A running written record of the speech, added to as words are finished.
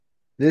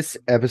This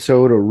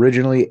episode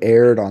originally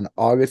aired on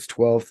August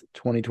 12th,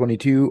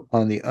 2022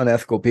 on the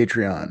Unethical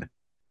Patreon.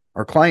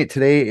 Our client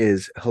today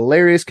is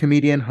hilarious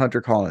comedian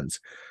Hunter Collins.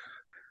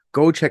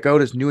 Go check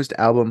out his newest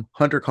album,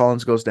 Hunter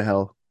Collins Goes to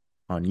Hell,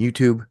 on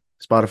YouTube,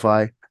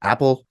 Spotify,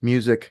 Apple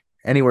Music,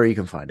 anywhere you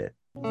can find it.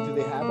 Do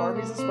they have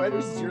armies of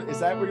spiders? Is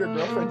that where your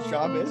girlfriend's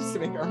job is, to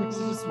make armies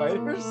of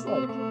spiders?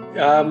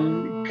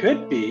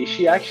 Could be.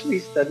 She actually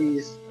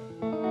studies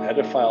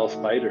pedophile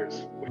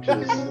spiders, which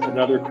is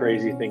another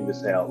crazy thing to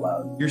say out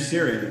loud. You're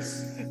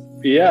serious?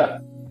 Yeah.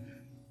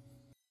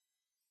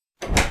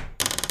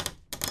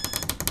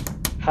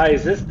 Hi,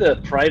 is this the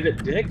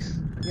private dicks?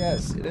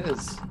 Yes, it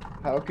is.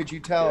 How could you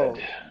tell?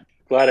 Good.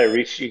 Glad I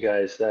reached you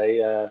guys.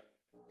 I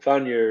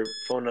found your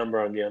phone number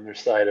on the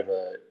underside of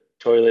a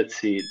toilet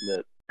seat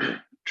in the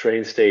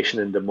train station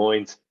in Des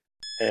Moines.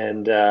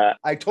 And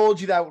I told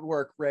you that would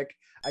work, Rick.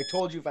 I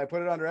told you if I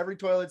put it under every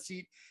toilet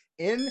seat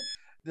in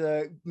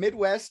the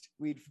Midwest,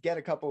 we'd get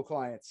a couple of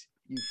clients.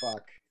 You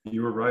fuck.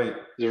 You were right.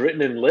 It's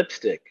written in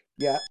lipstick.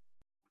 Yeah.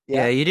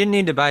 Yeah, you didn't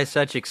need to buy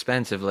such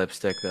expensive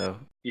lipstick, though.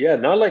 Yeah,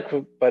 not like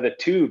by the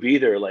tube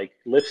either, like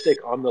lipstick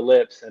on the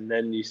lips, and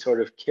then you sort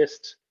of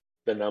kissed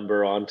the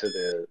number onto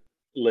the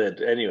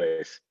lid.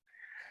 Anyways,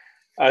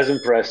 I was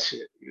impressed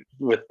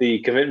with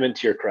the commitment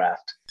to your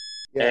craft.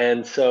 Yeah.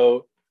 And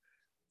so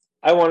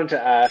I wanted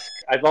to ask,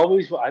 I've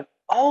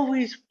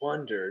always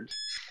wondered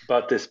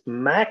about this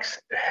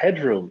Max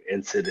Headroom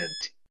incident,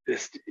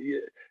 this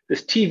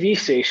TV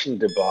station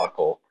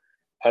debacle,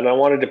 and I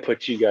wanted to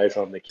put you guys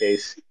on the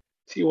case.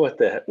 See what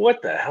the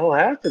hell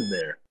happened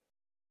there.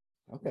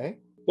 Okay.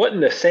 What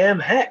in the Sam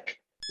heck?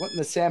 What in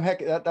the Sam heck?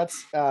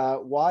 That's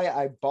why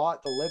I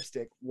bought the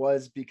lipstick,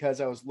 was because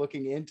I was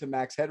looking into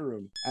Max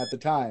Headroom at the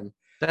time.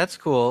 That's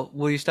cool.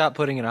 Will you stop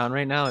putting it on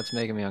right now? It's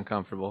making me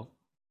uncomfortable.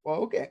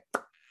 Well, okay.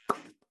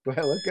 Do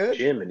I look good?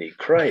 Jiminy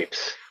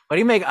cripes. Why do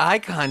you make eye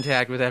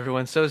contact with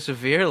everyone so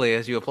severely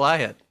as you apply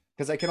it?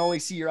 Because I can only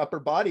see your upper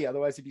body.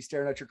 Otherwise, you'd be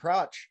staring at your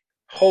crotch.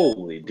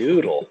 Holy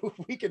doodle.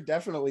 We can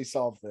definitely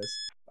solve this.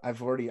 I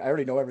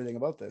already know everything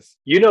about this.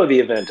 You know the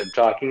event I'm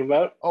talking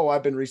about? Oh,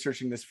 I've been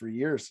researching this for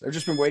years. I've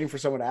just been waiting for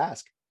someone to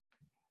ask.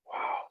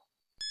 Wow.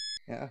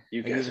 Yeah.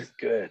 You guys are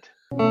good.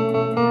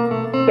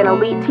 An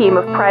elite team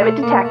of private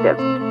detectives.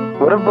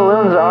 What if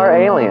balloons are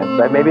aliens?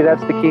 Maybe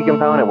that's the key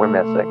component we're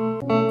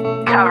missing.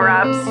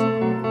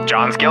 Cover-ups.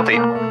 John's guilty.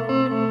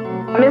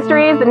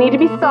 Mysteries that need to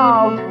be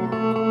solved.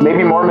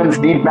 Maybe Mormons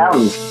need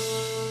mountains.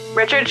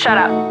 Richard, shut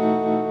up.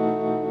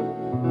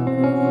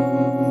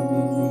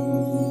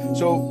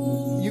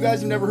 So, you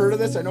guys have never heard of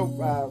this? I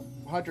know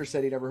Hunter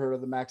said he never heard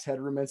of the Max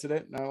Headroom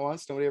incident. Not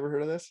once. Nobody ever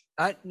heard of this?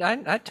 I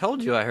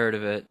told you I heard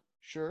of it.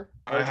 Sure.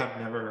 I have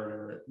never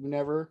heard of it.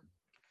 Never.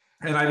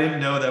 And I didn't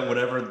know that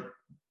whatever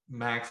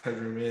Max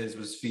Headroom is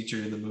was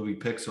featured in the movie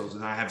Pixels,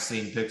 and I have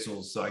seen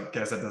Pixels, so I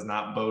guess that does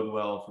not bode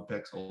well for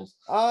Pixels.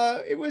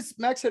 It was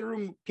Max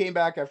Headroom came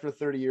back after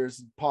 30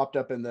 years, popped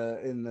up in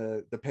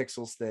the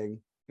Pixels thing.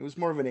 It was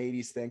more of an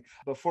 80s thing.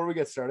 Before we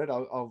get started,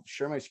 I'll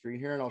share my screen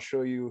here and I'll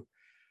show you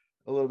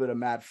a little bit of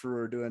Matt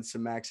Frewer doing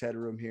some Max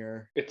Headroom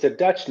here. It's a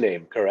Dutch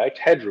name, correct?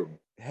 Headroom.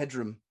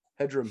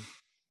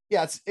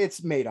 Yeah,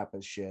 it's made up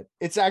as shit.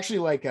 It's actually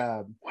like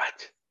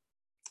what?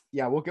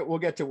 Yeah, we'll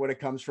get to what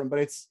it comes from, but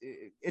it's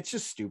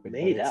just stupid.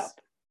 Made up.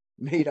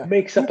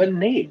 Makes up a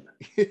name.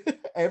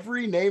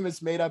 Every name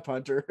is made up,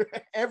 Hunter.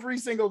 Every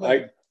single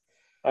name.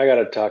 I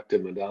gotta talk to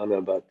Madonna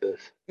about this.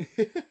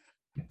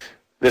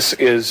 This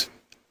is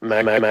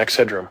Max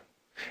Headroom.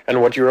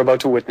 And what you're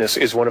about to witness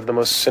is one of the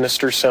most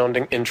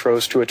sinister-sounding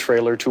intros to a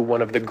trailer to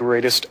one of the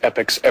greatest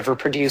epics ever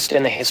produced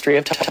in the history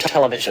of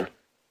television.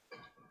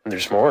 And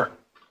there's more,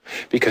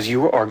 because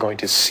you are going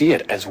to see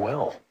it as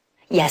well.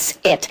 Yes,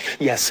 it.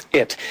 Yes,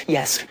 it.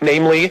 Yes.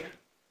 Namely,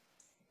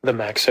 the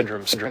Max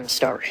Headroom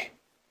story.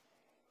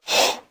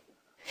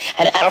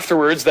 And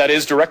afterwards, that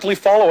is directly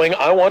following,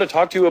 I want to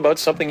talk to you about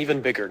something even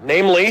bigger.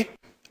 Namely,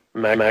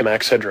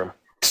 Max Headroom.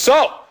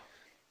 So,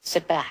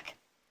 sit back,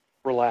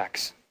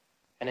 relax,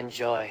 and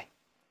enjoy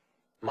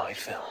my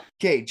film.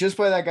 Okay, just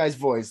by that guy's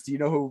voice, do you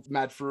know who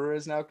Matt Frewer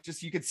is now?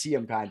 Just you could see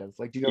him kind of.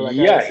 Like, do you know that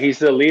guy? Yeah, he's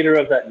the leader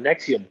of that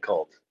Nexium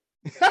cult.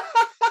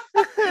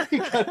 He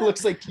kind of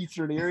looks like Keith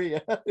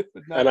Raniere, yeah.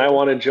 And I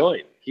want to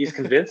join. He's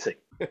convincing.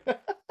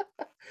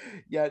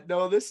 Yeah,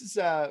 no, this is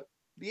the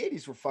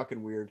 80s were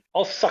fucking weird.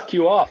 I'll suck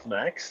you off,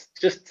 Max.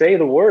 Just say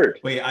the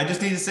word. Wait, I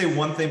just need to say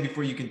one thing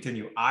before you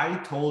continue. I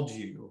told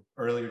you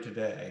earlier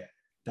today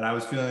that I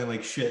was feeling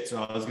like shit,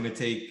 so I was going to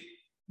take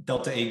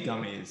Delta 8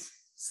 gummies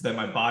so that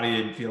my body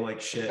didn't feel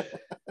like shit.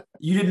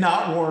 You did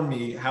not warn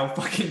me how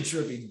fucking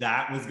trippy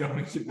that was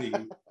going to be.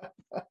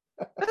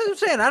 That's what I'm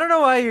saying. I don't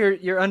know why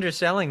you're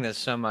underselling this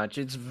so much.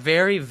 It's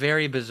very,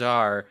 very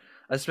bizarre,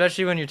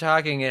 especially when you're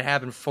talking it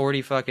happened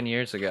 40 fucking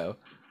years ago.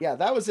 Yeah,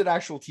 that was an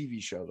actual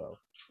TV show, though.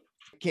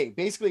 Okay,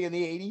 basically in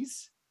the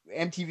 80s,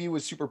 MTV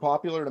was super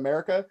popular in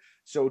America,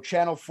 so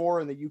Channel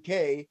 4 in the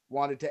UK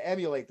wanted to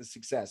emulate the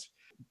success.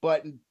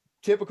 But in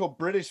typical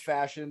British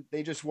fashion,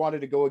 they just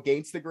wanted to go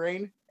against the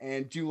grain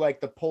and do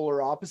like the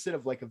polar opposite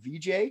of like a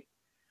VJ.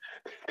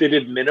 They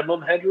did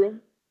minimum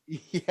headroom?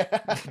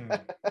 Yeah.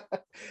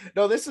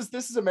 No, this is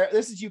this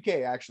is UK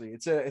actually.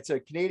 It's a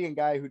Canadian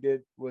guy who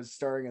was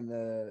starring in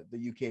the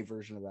UK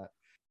version of that.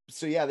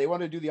 So yeah, they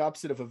wanted to do the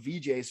opposite of a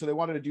VJ. So they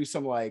wanted to do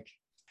some like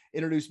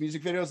introduce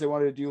music videos. They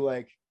wanted to do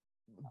like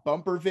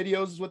bumper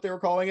videos is what they were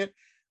calling it.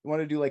 They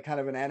wanted to do like kind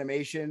of an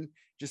animation,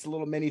 just a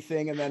little mini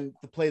thing, and then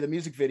to play the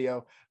music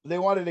video. But they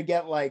wanted to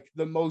get like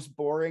the most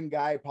boring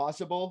guy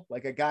possible,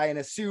 like a guy in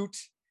a suit,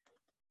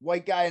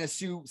 white guy in a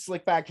suit,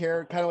 slick back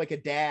hair, kind of like a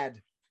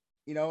dad,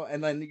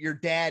 and then your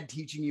dad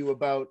teaching you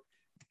about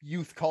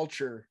youth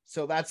culture.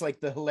 So that's like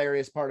the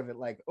hilarious part of it.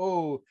 Like,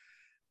 oh,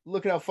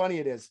 look at how funny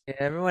it is. Yeah,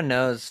 everyone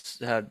knows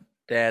how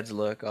dads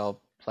look,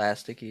 all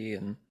plasticky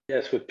and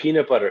Yes, with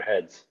peanut butter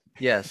heads.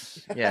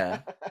 yes, yeah.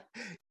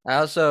 I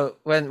also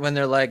when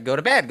they're like, go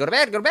to bed, go to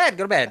bed, go to bed,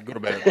 go to bed, go to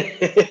bed.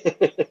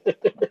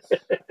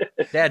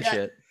 Dad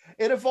shit.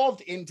 It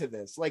evolved into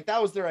this. Like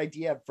that was their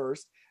idea at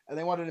first, and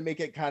they wanted to make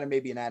it kind of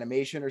maybe an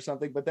animation or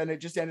something, but then it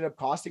just ended up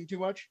costing too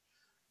much.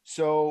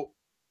 So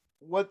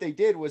what they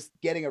did was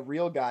getting a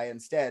real guy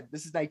instead.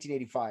 This is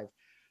 1985.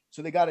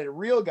 So they got a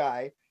real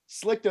guy,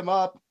 slicked him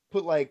up,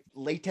 put like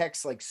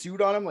latex like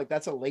suit on him, like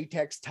that's a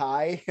latex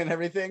tie and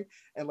everything,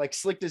 and like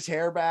slicked his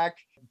hair back,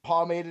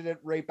 pomaded it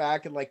right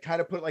back, and like kind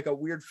of put like a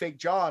weird fake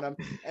jaw on him,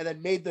 and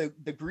then made the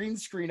green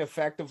screen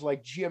effect of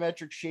like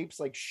geometric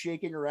shapes like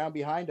shaking around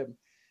behind him.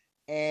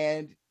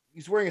 And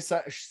he's wearing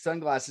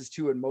sunglasses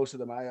too in most of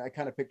them. I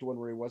kind of picked one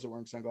where he wasn't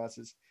wearing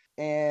sunglasses.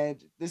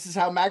 And this is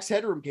how Max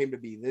Headroom came to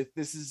be.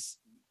 This is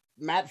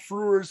Matt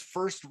Frewer's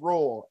first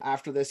role.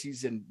 After this,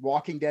 he's in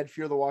Walking Dead,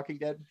 Fear the Walking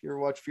Dead. You ever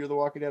watch Fear the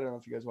Walking Dead? I don't know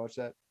if you guys watch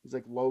that. He's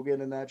like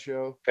Logan in that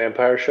show.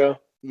 Vampire show?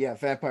 Yeah,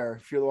 vampire.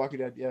 Fear the Walking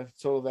Dead. Yeah,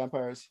 total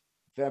vampires.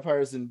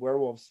 Vampires and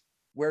werewolves.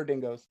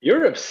 Were-dingoes.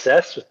 You're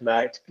obsessed with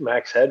Max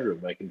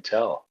Headroom, I can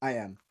tell. I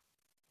am.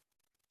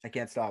 I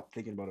can't stop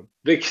thinking about him.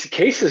 The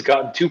case has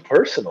gotten too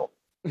personal.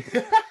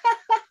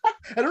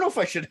 I don't know if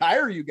I should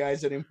hire you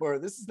guys anymore.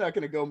 This is not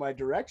going to go my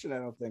direction, I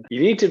don't think.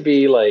 You need to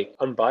be like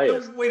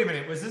unbiased. Wait a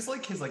minute. Was this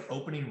like his like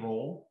opening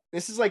role?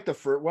 This is like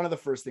one of the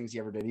first things he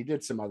ever did. He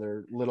did some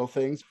other little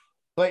things,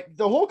 but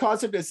the whole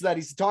concept is that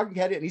he's a talking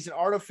head and he's an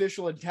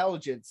artificial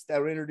intelligence that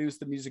would introduce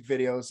the music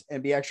videos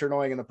and be extra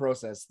annoying in the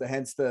process.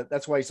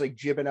 That's why he's like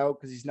jibbing out,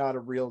 because he's not a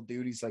real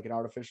dude. He's like an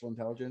artificial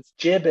intelligence.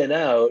 Jibbing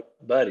out,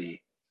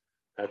 buddy.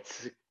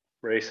 That's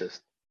racist.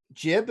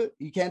 Jib?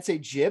 You can't say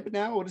jib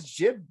now? What is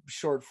jib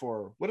short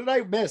for? What did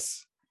I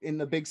miss in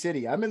the big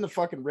city? I'm in the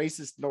fucking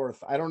racist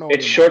north. I don't know.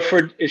 It's short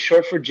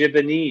for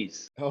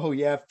Japanese. Oh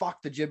yeah,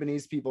 fuck the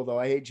Japanese people though.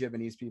 I hate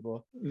Japanese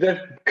people.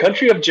 The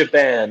country of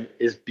Japan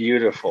is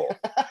beautiful.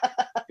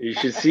 You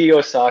should see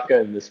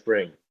Osaka in the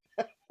spring.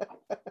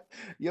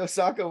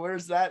 Osaka,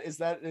 where's that? Is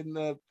that in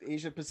the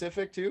Asia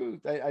Pacific too?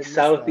 I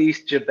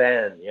Southeast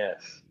Japan,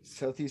 yes.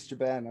 Southeast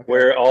Japan, okay.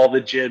 Where all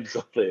the jibs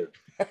live.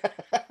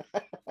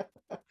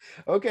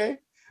 Okay.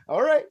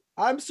 All right.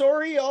 I'm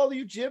sorry, all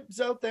you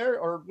jibs out there,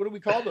 or what do we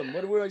call them?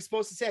 What are we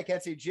supposed to say? I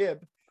can't say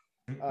jib.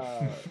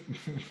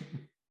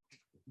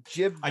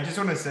 Jib. I just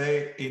want to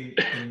say in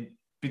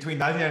between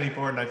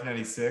 1994 and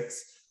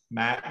 1996,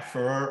 Matt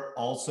Furr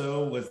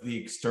also was the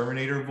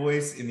exterminator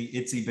voice in the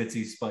Itsy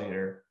Bitsy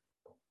Spider.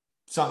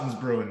 Something's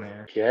brewing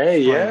there. Okay,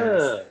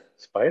 yeah.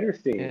 Spider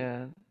theme.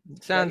 Yeah.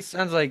 Sounds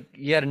like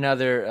yet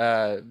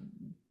another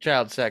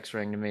child sex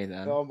ring to me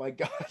then. Oh my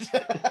god.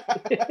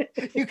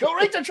 You go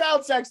right to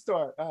child sex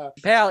store.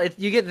 Pal,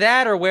 you get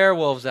that or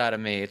werewolves out of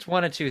me. It's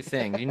one of two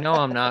things. You know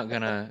I'm not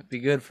gonna be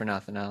good for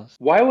nothing else.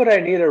 Why would I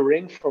need a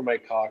ring for my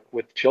cock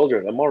with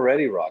children? I'm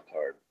already rock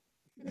hard.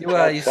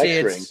 Well, you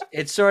see,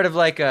 it's sort of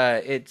like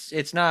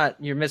it's not,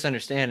 you're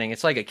misunderstanding.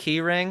 It's like a key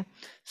ring.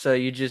 So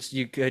you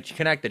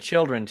connect the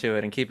children to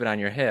it and keep it on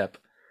your hip.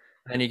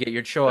 And you get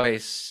your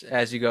choice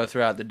as you go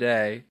throughout the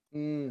day.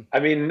 I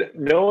mean,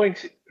 knowing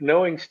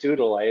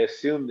Stoodle, I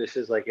assume this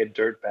is like a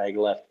Dirtbag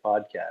Left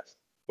podcast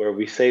where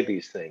we say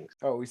these things.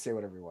 Oh, we say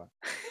whatever we want.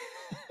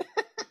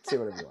 Say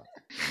whatever you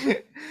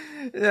want.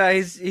 Yeah,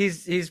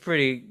 he's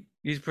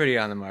pretty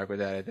on the mark with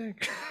that, I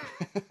think.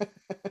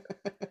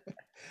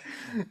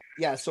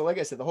 Yeah, so like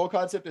I said, the whole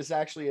concept is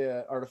actually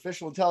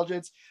artificial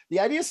intelligence.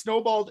 The idea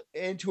snowballed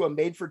into a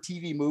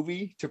made-for-TV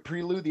movie to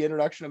prelude the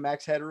introduction of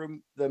Max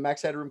Headroom, the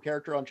Max Headroom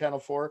character on Channel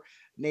 4,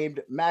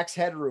 named Max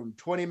Headroom,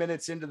 20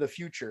 Minutes into the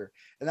Future.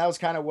 And that was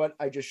kind of what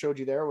I just showed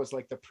you there, was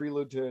like the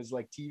prelude to his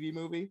like TV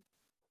movie.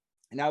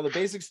 And now the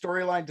basic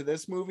storyline to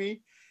this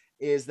movie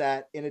is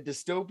that in a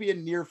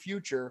dystopian near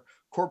future,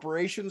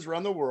 corporations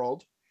run the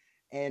world,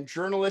 and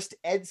journalist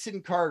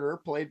Edson Carter,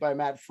 played by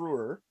Matt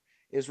Frewer,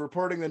 is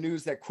reporting the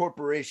news that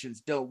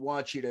corporations don't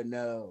want you to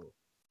know.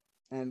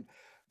 And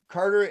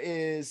Carter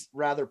is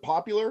rather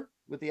popular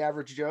with the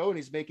average Joe, and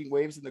he's making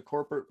waves in the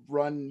corporate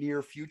run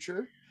near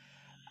future.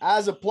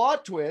 As a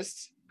plot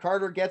twist,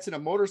 Carter gets in a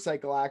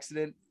motorcycle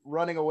accident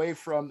running away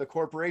from the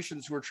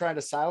corporations who are trying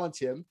to silence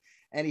him,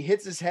 and he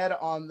hits his head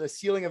on the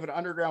ceiling of an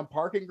underground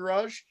parking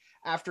garage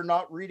after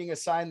not reading a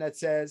sign that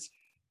says,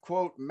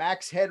 quote,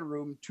 Max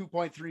Headroom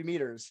 2.3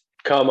 meters.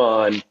 Come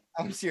on.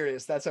 I'm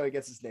serious. That's how he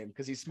gets his name,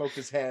 because he smoked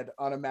his head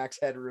on a Max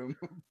Headroom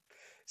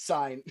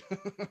sign.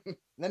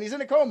 Then he's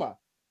in a coma.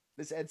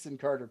 This Edson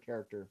Carter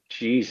character.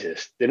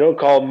 Jesus. They don't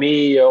call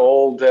me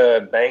old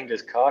banged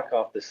his cock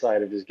off the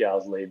side of his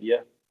gal's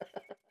labia.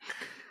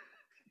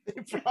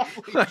 They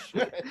probably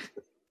should.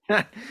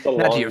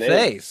 Not to your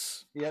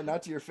face. Yeah,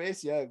 not to your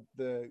face. Yeah,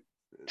 the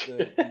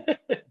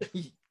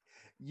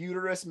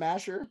uterus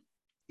masher.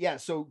 Yeah,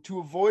 so to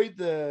avoid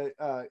the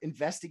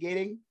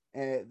investigating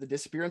the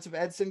disappearance of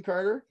Edson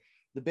Carter,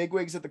 the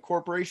bigwigs at the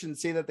corporation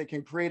say that they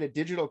can create a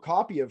digital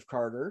copy of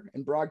Carter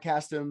and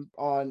broadcast him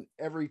on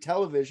every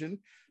television,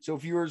 so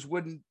viewers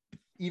wouldn't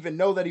even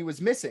know that he was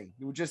missing.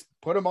 You would just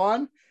put him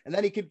on, and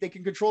then they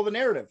can control the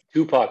narrative.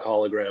 Tupac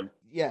hologram.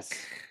 Yes.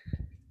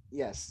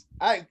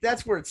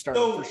 That's where it started.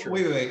 So for sure.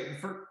 wait.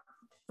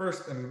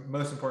 First and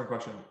most important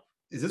question: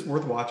 is this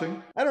worth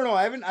watching? I don't know.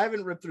 I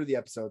haven't ripped through the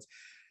episodes.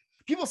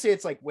 People say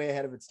it's like way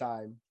ahead of its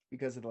time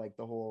because of like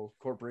the whole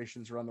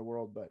corporations run the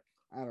world, but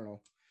I don't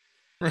know.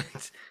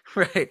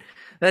 Right.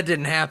 That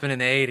didn't happen in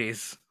the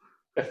 80s.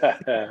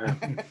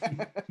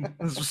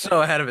 This was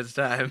so ahead of its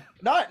time.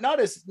 Not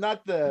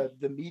the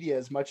media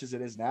as much as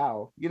it is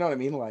now. You know what I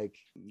mean? Like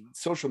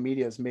social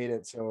media has made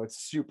it so it's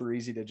super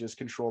easy to just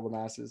control the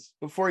masses.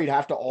 Before you'd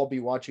have to all be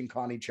watching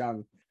Connie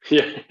Chung.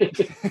 Yeah.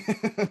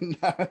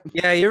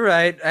 Yeah, you're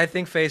right. I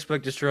think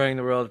Facebook destroying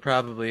the world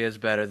probably is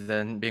better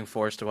than being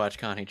forced to watch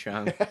Connie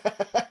Chung.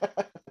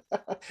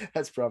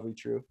 That's probably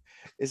true.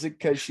 Is it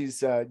because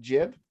she's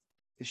Jib?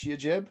 Is she a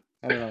Jib?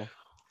 I don't know.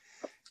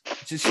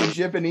 Is she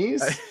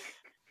Jibbanese?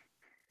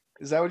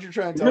 Is that what you're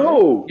trying to tell me?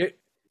 No.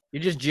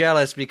 You're just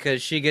jealous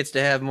because she gets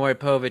to have Maury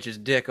Povich's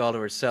dick all to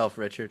herself,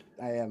 Richard.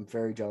 I am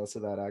very jealous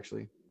of that,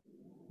 actually.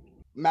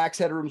 Max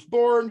Headroom's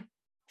born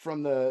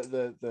from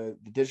the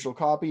digital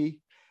copy,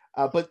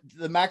 but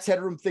the Max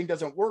Headroom thing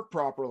doesn't work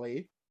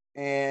properly,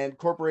 and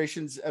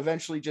corporations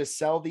eventually just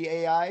sell the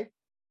AI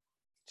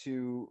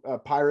to a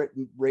pirate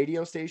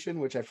radio station,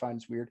 which I find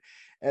is weird.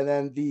 And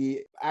then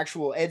the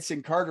actual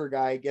Edson Carter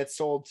guy gets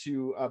sold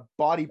to a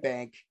body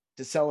bank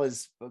to sell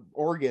his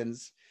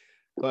organs.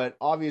 But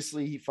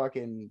obviously he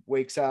fucking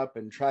wakes up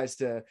and tries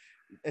to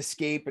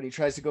escape, and he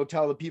tries to go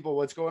tell the people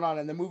what's going on.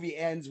 And the movie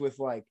ends with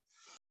like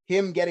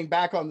him getting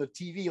back on the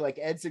TV, like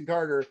Edson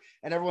Carter,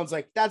 and everyone's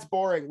like, that's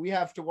boring. We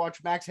have to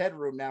watch Max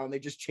Headroom now. And they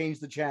just change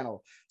the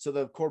channel. So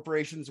the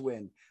corporations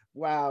win.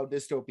 Wow.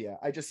 Dystopia.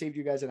 I just saved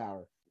you guys an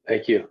hour.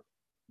 Thank you.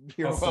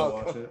 You're I'll still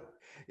welcome. watch it.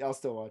 Yeah, I'll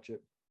still watch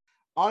it.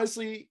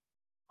 Honestly,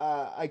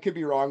 I could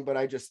be wrong, but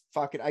I just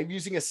I'm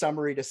using a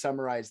summary to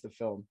summarize the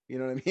film. You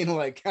know what I mean?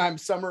 Like I'm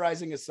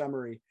summarizing a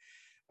summary.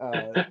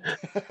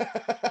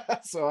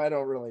 So I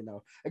don't really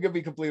know. I could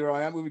be completely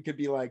wrong. That movie could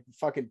be like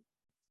fucking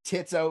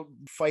tits out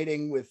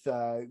fighting with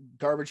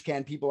garbage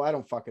can people. I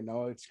don't fucking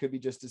know. It could be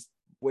just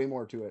way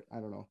more to it. I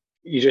don't know.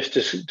 You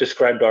just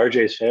described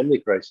RJ's family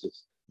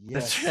crisis.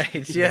 Yes. That's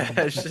right. Yeah.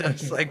 It's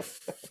just like,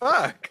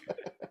 fuck.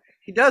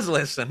 He does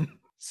listen.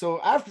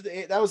 So after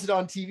that was it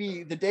on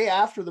TV. The day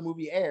after the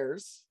movie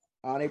airs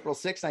on April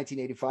 6,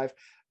 1985,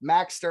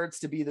 Max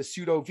starts to be the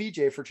pseudo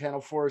VJ for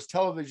Channel 4's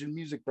television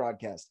music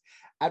broadcast.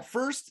 At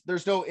first,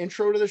 there's no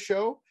intro to the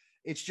show.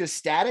 It's just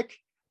static.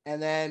 And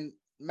then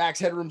Max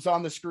Headroom's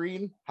on the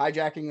screen,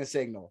 hijacking the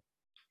signal.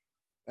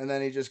 And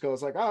then he just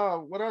goes like,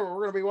 oh, whatever,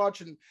 we're going to be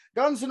watching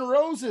Guns N'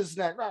 Roses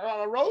next,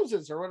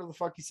 Roses, or whatever the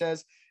fuck he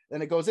says.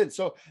 Then it goes in.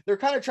 So they're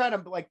kind of trying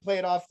to like play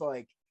it off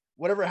like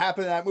whatever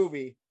happened in that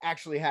movie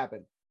actually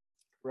happened.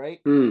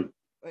 Right?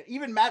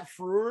 Even Matt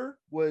Frewer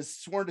was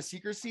sworn to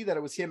secrecy that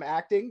it was him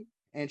acting,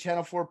 and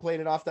Channel 4 played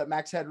it off that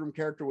Max Headroom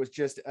character was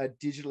just a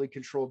digitally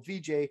controlled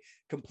VJ,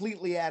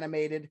 completely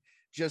animated,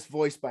 just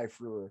voiced by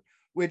Frewer,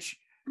 which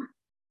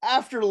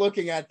after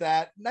looking at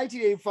that,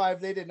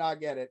 1985, they did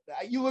not get it.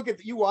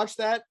 You watch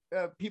that,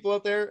 people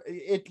out there,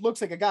 it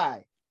looks like a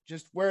guy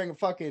just wearing a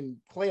fucking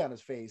clay on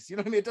his face. You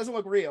know what I mean? It doesn't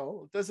look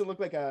real. It doesn't look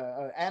like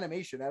a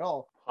animation at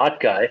all. Hot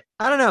guy.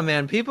 I don't know,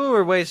 man. People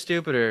were way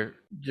stupider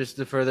just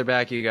the further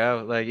back you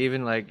go. Like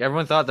even like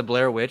everyone thought the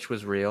Blair Witch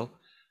was real.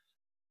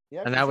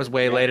 Yeah, and that was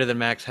way later than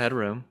Max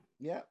Headroom.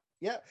 Yeah.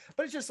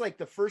 But it's just like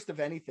the first of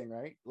anything,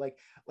 right? Like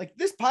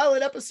this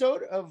pilot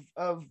episode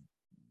of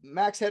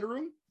Max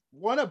Headroom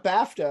won a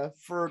BAFTA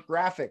for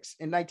graphics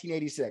in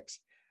 1986.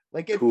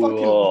 Like it fucking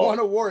won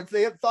awards.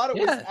 They thought it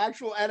was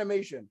actual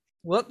animation.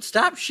 Well,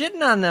 stop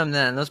shitting on them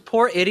then. Those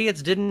poor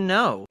idiots didn't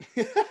know.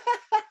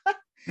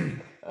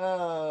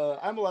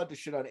 I'm allowed to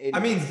shit on idiots.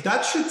 I mean,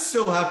 that shit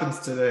still happens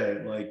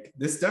today. Like,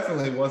 this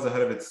definitely was ahead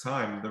of its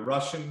time. The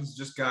Russians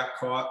just got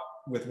caught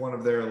with one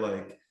of their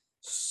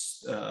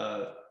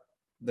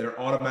their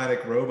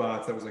automatic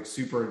robots that was like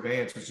super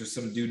advanced. It was just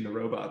some dude in a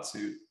robot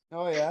suit.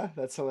 Oh yeah,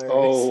 that's hilarious.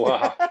 Oh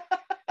wow.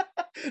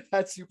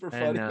 That's super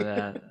funny. I know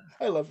that.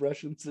 I love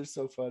Russians. They're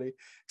so funny.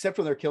 Except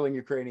when they're killing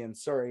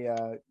Ukrainians. Sorry,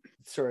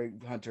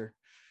 Hunter.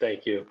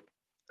 Thank you.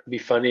 It'd be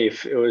funny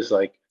if it was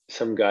like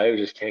some guy who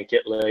just can't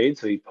get laid,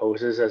 so he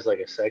poses as like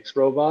a sex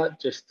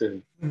robot just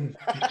to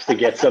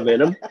get some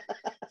in him.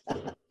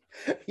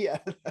 Yeah.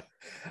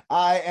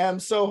 I am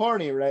so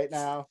horny right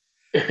now.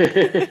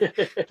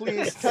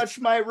 Please touch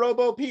my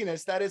robo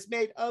penis that is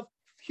made of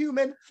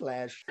human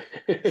flesh.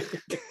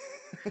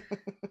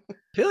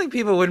 I feel like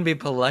people wouldn't be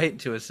polite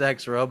to a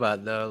sex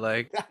robot though.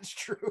 Like That's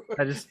true.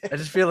 I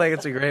just feel like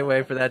it's a great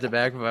way for that to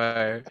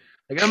backfire.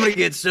 Like I'm gonna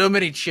get so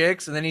many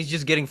chicks, and then he's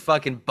just getting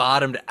fucking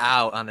bottomed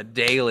out on the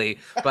daily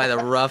by the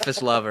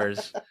roughest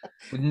lovers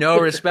with no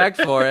respect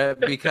for it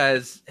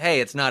because hey,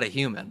 it's not a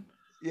human.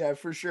 Yeah,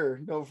 for sure.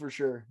 No, for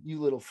sure. You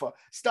little fuck.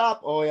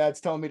 Stop. Oh yeah, it's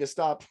telling me to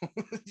stop.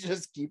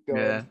 Just keep going.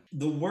 Yeah.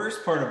 The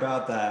worst part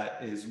about that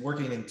is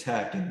working in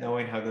tech and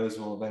knowing how those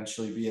will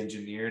eventually be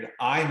engineered.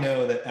 I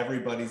know that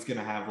everybody's going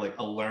to have like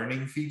a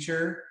learning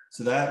feature.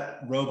 So that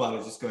robot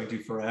is just going to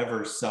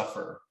forever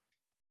suffer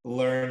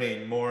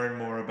learning more and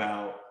more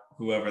about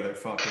whoever they're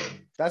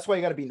fucking. That's why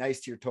you got to be nice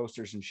to your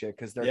toasters and shit.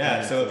 Cause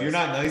they're so if you're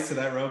not nice to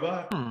that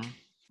robot,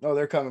 no,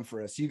 they're coming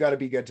for us. You got to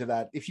be good to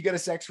that. If you get a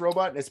sex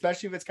robot, and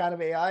especially if it's kind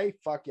of AI,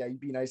 fuck yeah,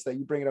 you'd be nice to that.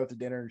 You bring it out to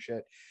dinner and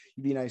shit.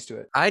 You'd be nice to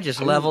it. I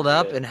just leveled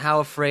up in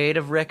how afraid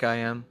of Rick I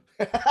am.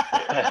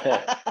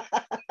 yeah.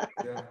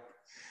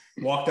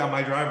 Walk down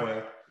my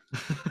driveway.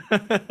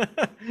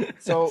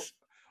 So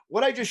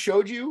what I just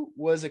showed you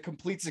was a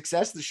complete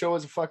success. The show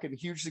was a fucking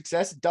huge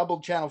success.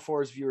 Doubled Channel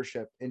 4's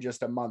viewership in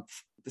just a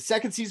month. The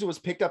second season was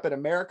picked up in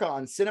America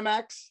on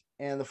Cinemax,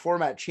 and the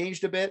format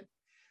changed a bit.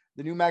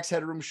 The new Max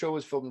Headroom show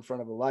was filmed in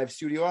front of a live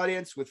studio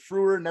audience, with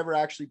Frewer never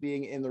actually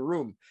being in the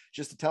room,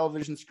 just the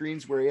television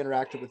screens where he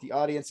interacted with the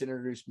audience and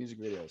introduced music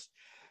videos.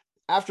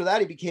 After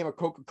that, he became a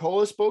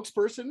Coca-Cola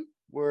spokesperson,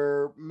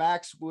 where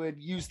Max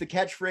would use the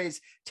catchphrase,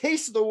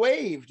 "Taste the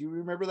wave." Do you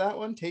remember that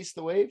one? Taste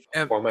the wave?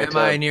 Am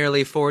I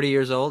nearly 40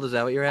 years old? Is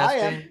that what you're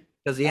asking? I am.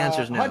 Because the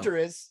answer's no. Hunter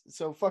is,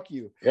 so fuck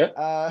you.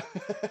 Yeah.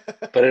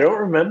 But I don't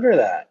remember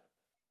that.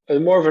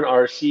 I'm more of an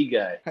RC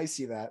guy. I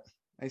see that.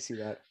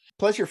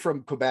 Plus, you're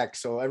from Quebec,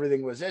 so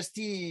everything was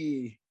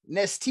ST,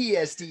 Nesty,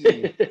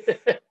 ST.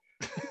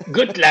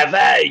 Good la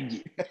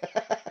vague.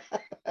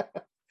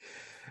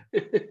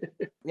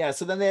 Yeah,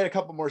 so then they had a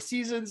couple more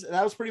seasons, and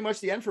that was pretty much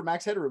the end for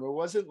Max Headroom. It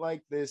wasn't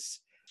like this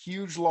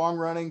huge,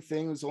 long-running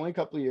thing. It was only a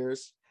couple of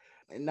years.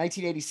 In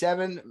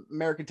 1987,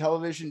 American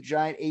television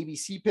giant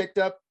ABC picked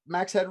up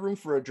Max Headroom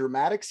for a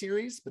dramatic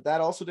series, but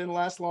that also didn't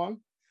last long.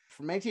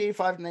 From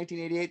 1985 to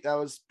 1988, that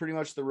was pretty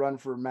much the run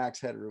for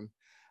Max Headroom.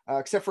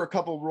 Except for a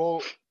couple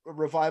role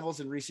revivals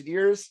in recent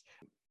years.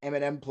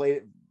 Eminem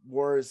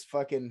wore his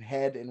fucking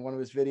head in one of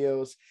his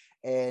videos,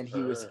 and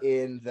he was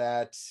in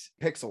that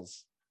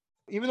Pixels.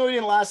 Even though it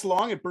didn't last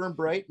long, it burned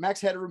bright. Max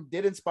Headroom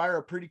did inspire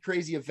a pretty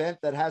crazy event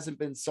that hasn't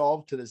been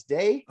solved to this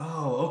day.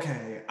 Oh,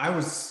 okay. I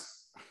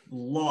was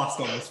lost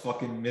on this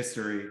fucking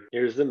mystery.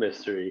 Here's the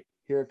mystery.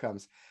 Here it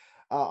comes.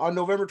 On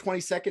November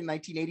 22nd,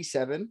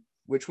 1987,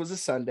 which was a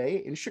Sunday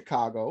in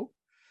Chicago,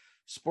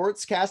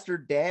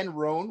 sportscaster Dan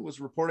Roan was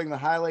reporting the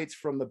highlights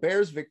from the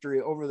Bears'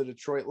 victory over the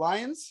Detroit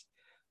Lions.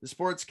 The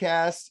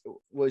sportscast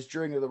was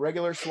during the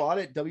regular slot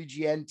at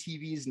WGN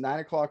TV's 9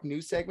 o'clock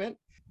news segment.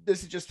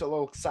 This is just a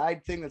little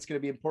side thing that's going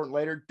to be important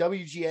later.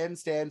 WGN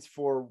stands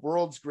for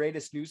World's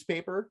Greatest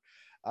Newspaper,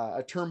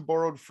 a term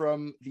borrowed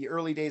from the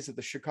early days of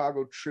the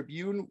Chicago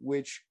Tribune,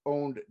 which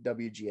owned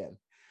WGN.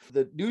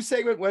 The news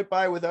segment went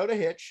by without a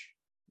hitch.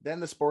 Then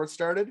the sports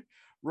started.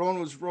 Rowan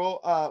was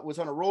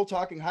on a roll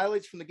talking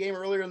highlights from the game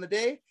earlier in the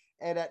day,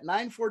 and at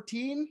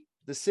 9:14,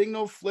 the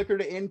signal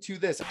flickered into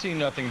this.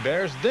 15-0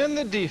 Bears. Then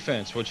the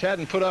defense, which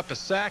hadn't put up a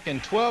sack in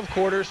 12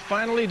 quarters,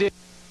 finally did.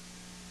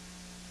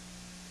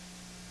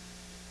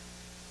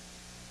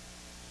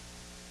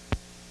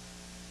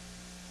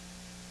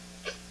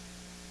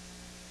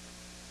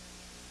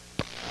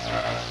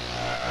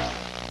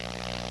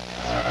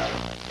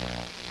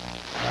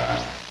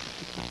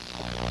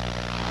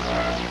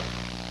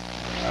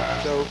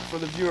 So for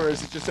the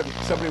viewers, it's just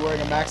somebody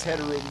wearing a Max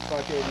Headroom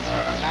fucking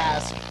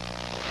mask.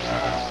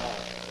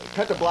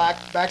 Cut to black,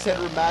 Max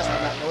Headroom mask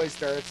when that noise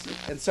starts,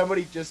 and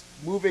somebody just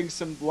moving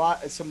some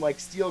like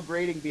steel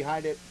grating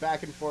behind it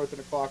back and forth in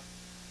a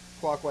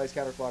clockwise,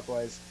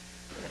 counterclockwise.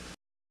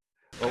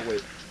 Oh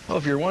wait. Well,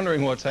 if you're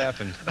wondering what's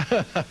happened,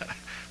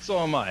 so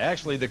am I.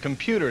 Actually, the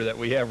computer that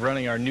we have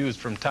running our news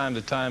from time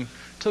to time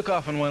took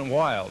off and went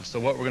wild. So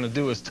what we're going to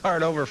do is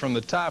start over from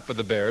the top with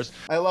the Bears.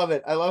 I love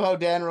it. I love how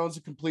Dan Roan's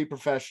a complete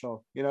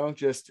professional. You know,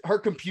 just her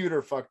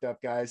computer fucked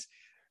up, guys.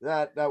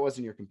 That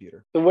wasn't your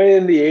computer. The way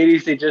in the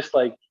 80s they just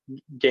like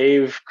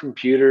gave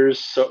computers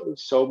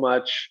so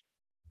much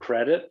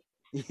credit.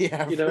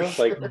 Yeah, you know,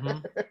 sure. like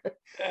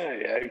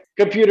yeah,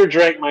 computer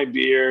drank my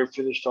beer,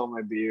 finished all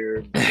my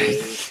beer.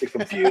 The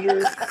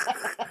computer.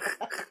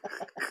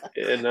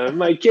 And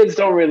my kids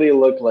don't really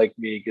look like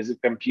me because the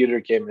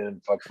computer came in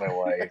and fucked my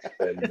wife.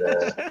 And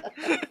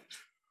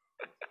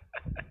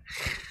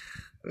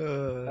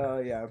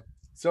yeah.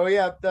 So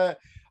yeah,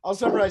 I'll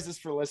summarize this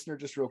for the listener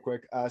just real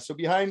quick. So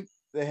behind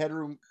the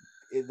headroom,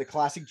 the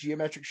classic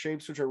geometric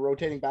shapes, which are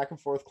rotating back and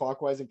forth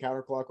clockwise and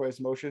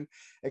counterclockwise motion,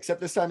 except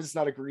this time it's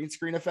not a green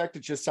screen effect.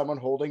 It's just someone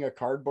holding a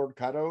cardboard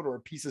cutout or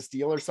a piece of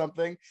steel or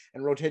something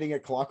and rotating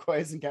it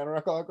clockwise and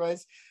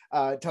counterclockwise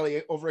until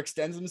he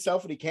overextends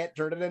himself and he can't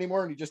turn it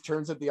anymore and he just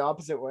turns it the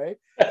opposite way.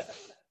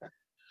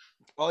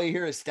 All you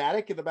hear is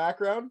static in the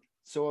background.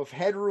 So if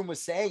Headroom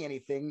was saying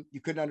anything,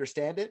 you couldn't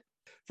understand it.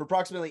 For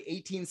approximately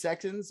 18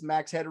 seconds,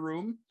 Max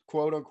Headroom,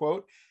 quote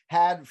unquote,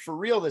 had for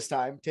real this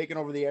time taken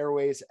over the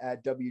airways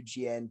at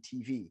WGN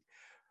TV.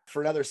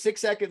 For another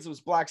 6 seconds, it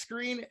was black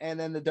screen, and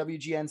then the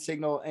WGN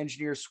signal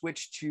engineer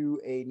switched to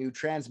a new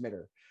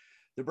transmitter.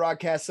 The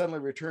broadcast suddenly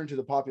returned to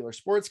the popular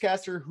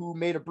sportscaster, who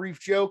made a brief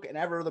joke, and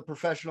ever the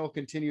professional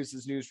continues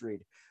his news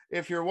read.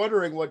 If you're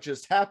wondering what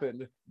just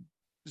happened,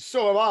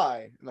 so am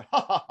I.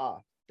 Ha ha ha,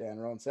 Dan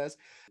Roan says.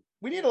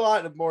 We need a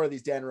lot more of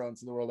these Dan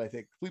Roans in the world, I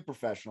think. Complete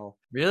professional.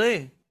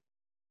 Really?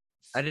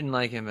 I didn't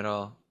like him at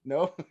all.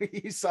 No?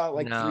 You saw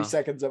like 3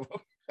 seconds of him.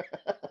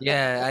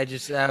 Yeah,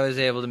 I was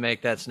able to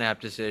make that snap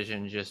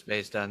decision just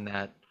based on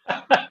that.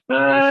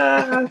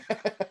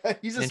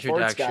 He's a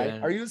sports guy.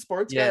 Are you a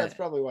sports guy? That's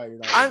probably why you're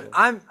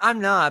not. I'm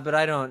not, but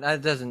I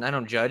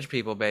don't judge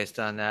people based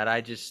on that.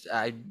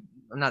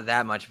 I'm not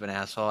that much of an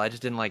asshole. I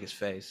just didn't like his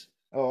face.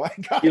 Oh, I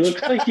got you.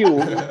 Looks like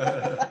you.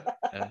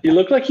 You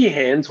look like he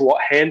hand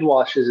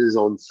washes his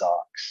own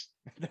socks.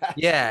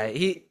 Yeah,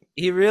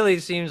 he really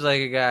seems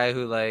like a guy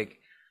who, like,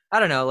 I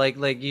don't know, like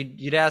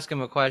you'd ask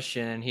him a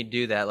question and he'd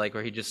do that, like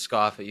where he'd just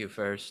scoff at you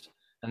first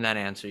and then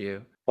answer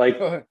you. Like,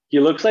 he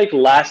looks like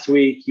last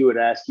week he would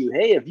ask you,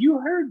 "Hey, have you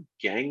heard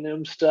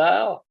Gangnam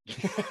Style?"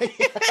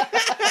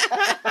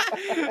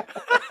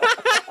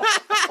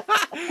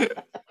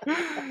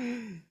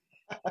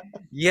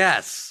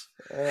 Yes.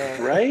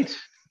 Right?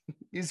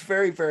 He's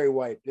very, very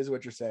white, is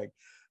what you're saying.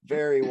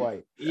 Very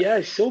white. Yeah,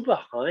 he's so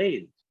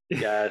behind.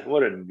 Yeah,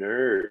 what a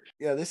nerd.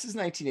 Yeah, this is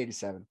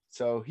 1987.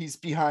 So he's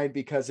behind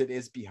because it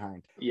is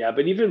behind. Yeah,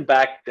 but even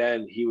back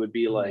then, he would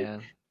be like,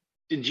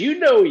 did you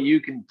know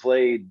you can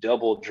play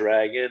Double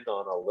Dragon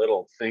on a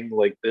little thing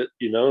like this?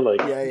 You know,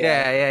 like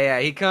yeah.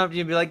 He'd come up to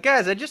you and be like,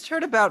 "Guys, I just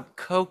heard about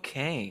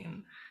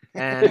cocaine,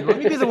 and let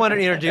me be the one to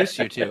introduce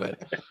you to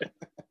it."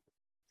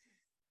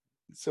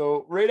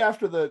 So right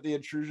after the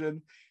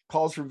intrusion,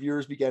 calls from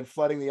viewers began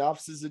flooding the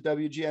offices of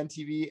WGN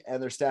TV,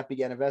 and their staff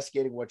began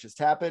investigating what just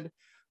happened,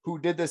 who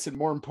did this, and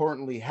more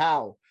importantly,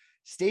 how.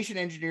 Station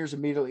engineers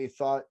immediately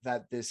thought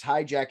that this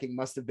hijacking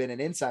must have been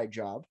an inside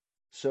job.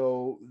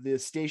 So the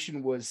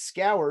station was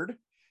scoured,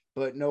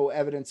 but no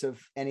evidence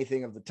of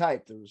anything of the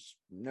type. There was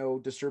no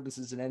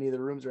disturbances in any of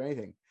the rooms or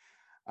anything.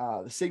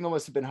 The signal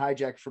must have been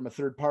hijacked from a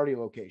third-party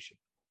location.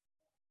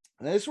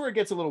 And this is where it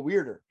gets a little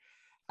weirder.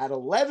 At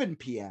 11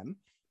 p.m.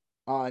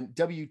 on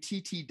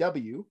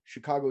WTTW,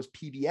 Chicago's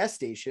PBS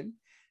station,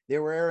 they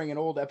were airing an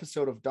old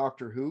episode of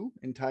Doctor Who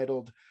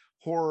entitled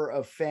Horror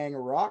of Fang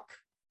Rock.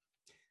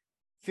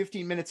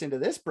 15 minutes into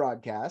this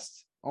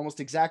broadcast,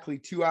 almost exactly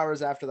 2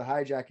 hours after the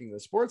hijacking of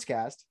the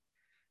sportscast,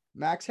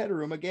 Max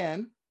Headroom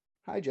again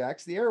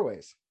hijacks the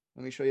airways.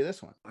 Let me show you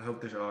this one. I hope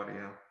there's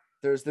audio.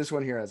 This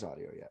one here has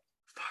audio, yeah.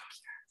 Fuck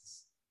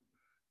yes.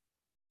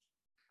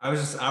 I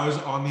was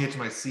on the edge of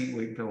my seat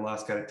waiting for the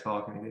last guy to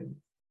talk, and he didn't.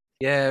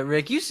 Yeah,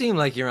 Rick, you seem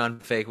like you're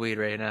on fake weed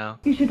right now.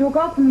 You should talk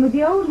often with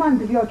the old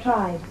ones of your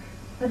tribe.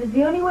 That is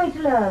the only way to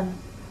learn.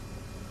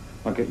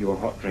 I'll get you a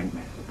hot drink,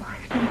 miss. I've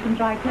seen some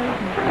dry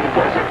clothing.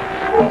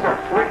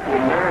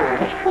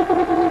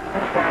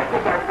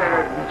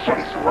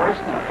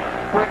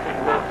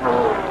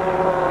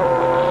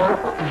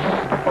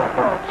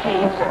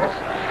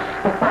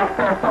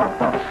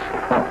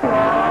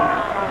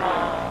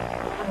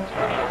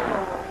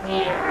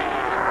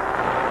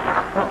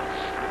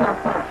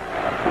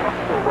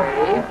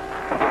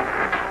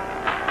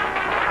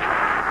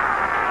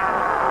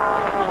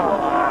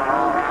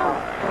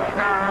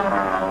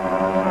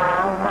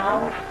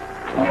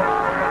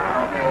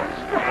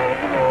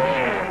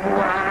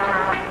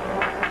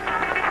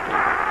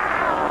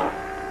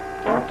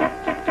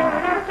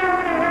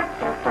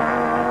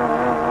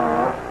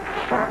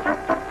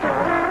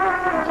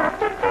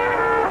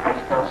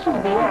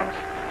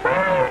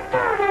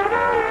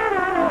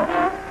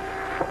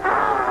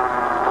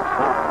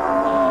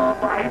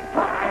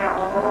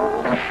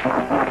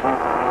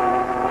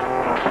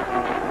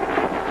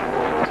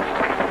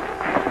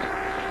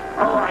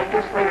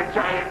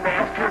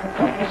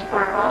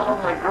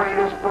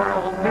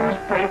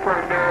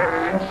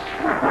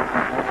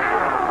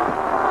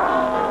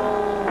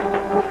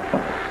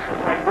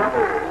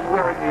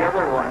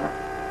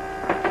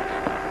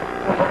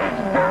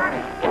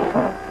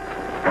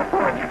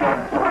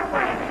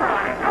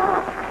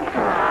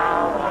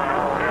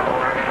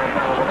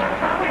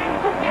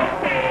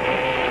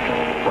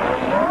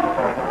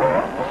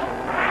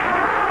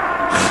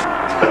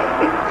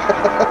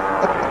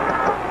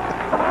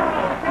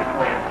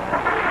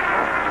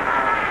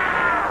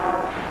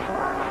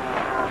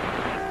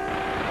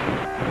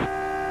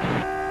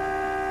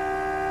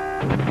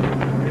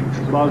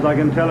 As far as I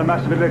can tell, a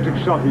massive electric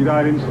shock. He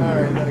died instantly.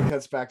 All right, then it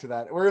cuts back to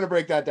that. We're gonna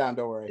break that down.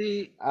 Don't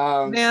worry.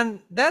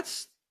 Man,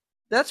 that's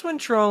when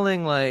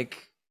trolling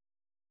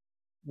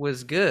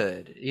was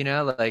good. You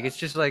know, like it's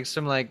just like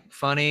some like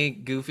funny,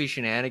 goofy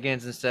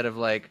shenanigans instead of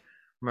like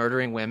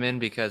murdering women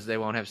because they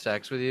won't have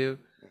sex with you.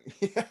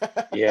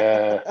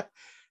 Yeah.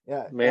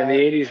 Yeah. Man, the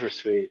 80s were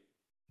sweet.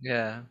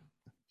 Yeah.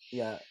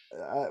 Yeah.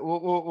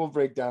 We'll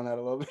break down that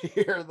a little bit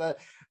here.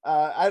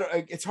 I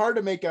don't. It's hard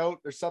to make out.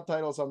 There's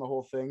subtitles on the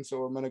whole thing,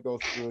 so I'm gonna go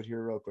through it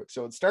here real quick.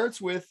 So it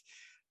starts with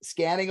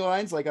scanning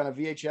lines like on a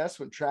VHS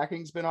when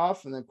tracking's been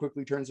off, and then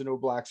quickly turns into a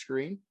black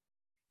screen.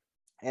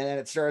 And then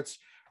it starts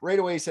right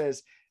away.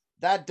 Says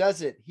that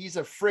does it. He's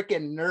a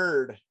freaking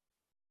nerd.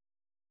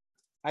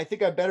 I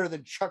think I'm better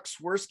than Chuck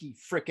Swirsky,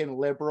 freaking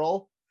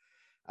liberal.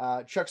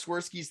 Chuck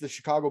Swirsky's the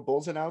Chicago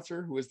Bulls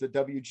announcer who is the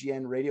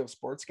WGN radio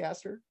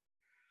sportscaster.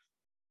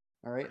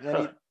 All right.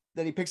 And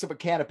then he picks up a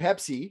can of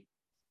Pepsi.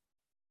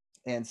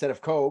 And instead of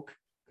Coke,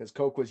 because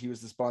Coke he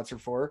was the sponsor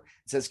for,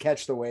 it says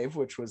 "Catch the Wave,"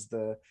 which was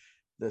the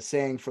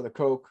saying for the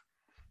Coke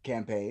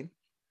campaign.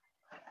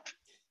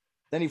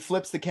 Then he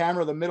flips the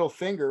camera the middle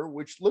finger,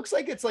 which looks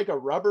like it's like a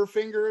rubber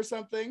finger or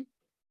something,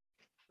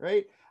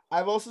 right?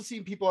 I've also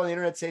seen people on the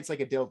internet say it's like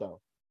a dildo.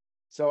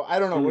 So I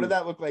don't know. What did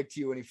that look like to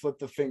you when he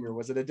flipped the finger?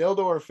 Was it a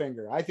dildo or a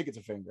finger? I think it's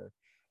a finger.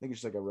 I think it's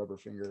just like a rubber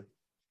finger.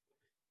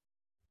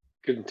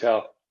 Couldn't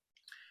tell.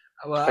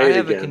 Well, I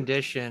have a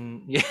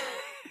condition. Yeah.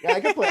 Yeah, I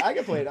can play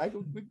it.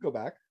 We can go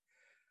back.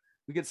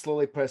 We could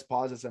slowly press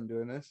pause as I'm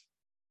doing this,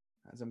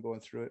 as I'm going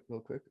through it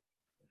real quick.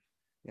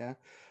 Yeah.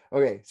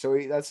 Okay. So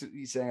that's what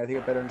he's saying. I think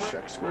I'm better than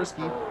Chuck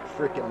Swirsky.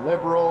 Freaking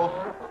liberal.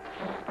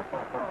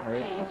 All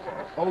right.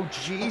 Oh,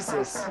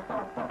 Jesus.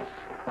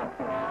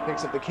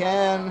 Picks up the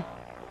can.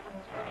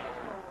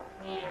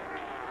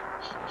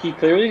 He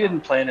clearly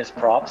didn't plan his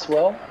props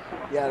well.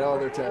 Yeah, no,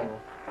 they're terrible.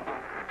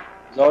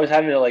 He's always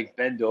having to like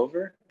bend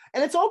over.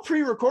 And it's all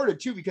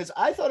pre-recorded too, because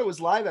I thought it was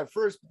live at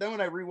first, but then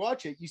when I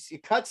rewatch it, you see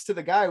it cuts to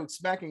the guy who's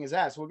smacking his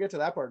ass. We'll get to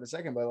that part in a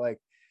second, but like,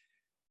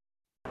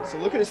 so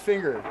look at his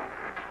finger.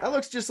 That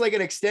looks just like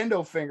an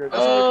extendo finger. It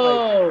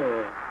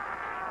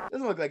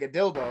doesn't look like a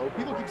dildo.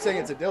 People keep saying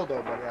it's a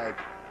dildo, but like.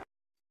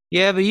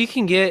 Yeah, but you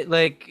can get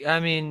like, I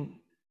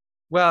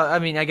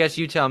guess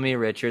you tell me,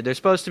 Richard. There's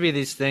supposed to be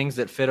these things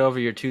that fit over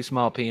your too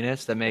small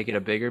penis that make it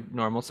a bigger,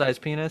 normal size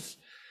penis.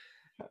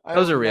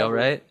 Those are real,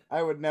 right?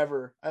 I would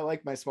never. I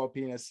like my small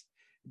penis.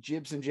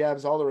 Jibs and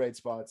jabs, all the right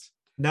spots.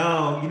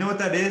 No, you know what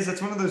that is?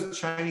 That's one of those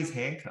Chinese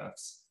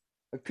handcuffs.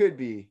 It could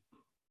be.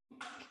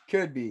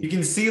 Could be. You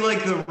can see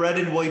like the red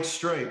and white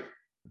stripe.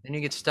 Then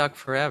you get stuck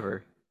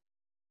forever.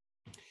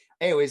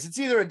 Anyways, it's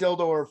either a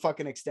dildo or a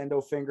fucking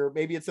extendo finger.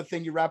 Maybe it's a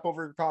thing you wrap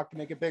over your cock to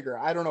make it bigger.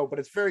 I don't know, but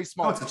it's very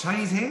small. Oh, it's a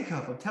Chinese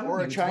handcuff. I'm telling you. Or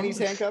a Chinese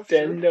handcuff.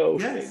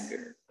 Extendo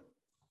finger.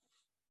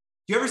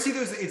 Do you ever see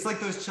those? It's like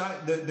those.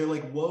 They're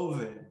like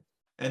woven.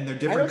 And they're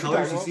different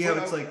colors. You see how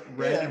it's like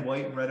red and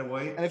white, red and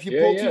white. And if you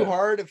pull too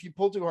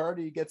hard,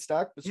 you get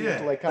stuck. So you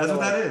have to like that's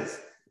what that is.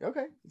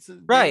 Okay.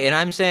 Right, and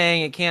I'm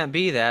saying it can't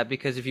be that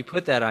because if you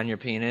put that on your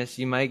penis,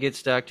 you might get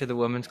stuck to the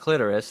woman's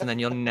clitoris, and then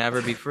you'll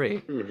never be free.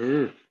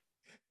 Mm-hmm.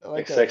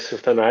 Like sex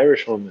with an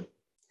Irish woman.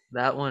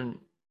 That one.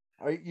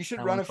 You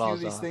should run a few of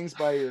these things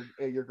by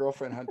your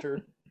girlfriend Hunter.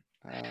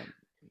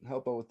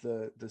 Help out with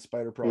the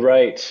spider problem.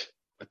 Right,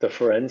 with the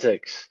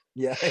forensics.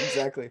 Yeah,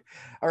 exactly.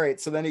 All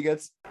right, so then he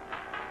gets.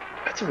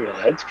 That's a real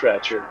head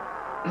scratcher.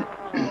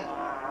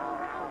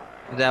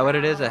 Is that what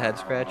it is? A head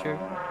scratcher?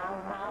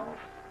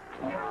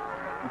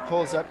 He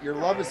pulls up. Your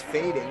love is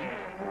fading,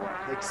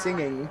 like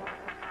singing.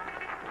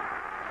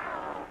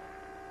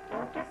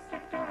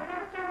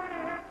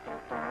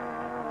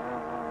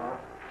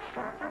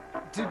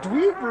 Do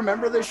we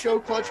remember this show,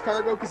 Clutch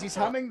Cargo? Because he's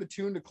humming the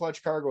tune to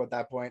Clutch Cargo at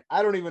that point.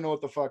 I don't even know what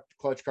the fuck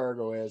Clutch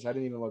Cargo is. I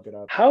didn't even look it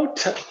up.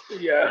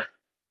 Yeah.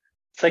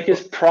 It's like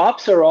his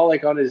props are all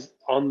like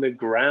on the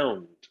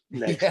ground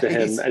next to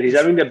him, and he's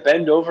having to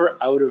bend over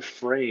out of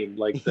frame.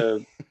 Like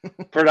the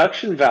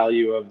production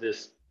value of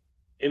this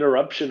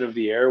interruption of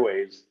the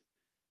airwaves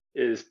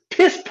is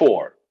piss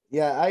poor.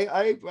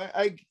 Yeah,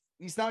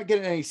 he's not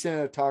getting any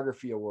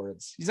cinematography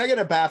awards. He's not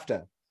getting a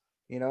BAFTA.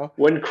 You know,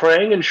 when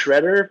Krang and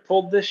Shredder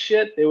pulled this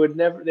shit, they would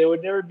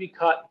never be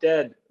caught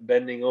dead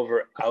bending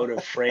over out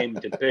of frame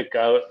to pick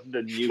out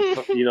the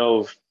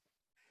new,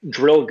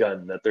 drill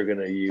gun that they're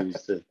gonna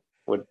use to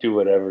do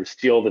whatever,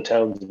 steal the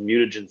town's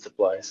mutagen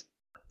supplies.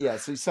 Yeah,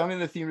 so he's summing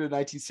the theme to the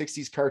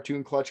 1960s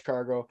cartoon Clutch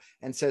Cargo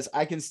and says,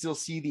 "I can still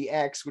see the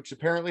X," which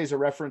apparently is a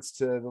reference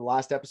to the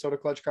last episode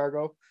of Clutch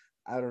Cargo.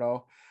 I don't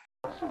know.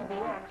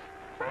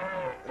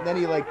 And then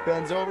he like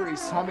bends over,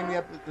 he's humming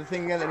the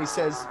thing again, and he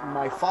says,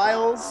 "My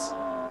files."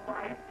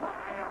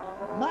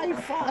 My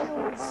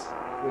files.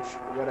 Which,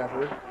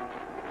 whatever.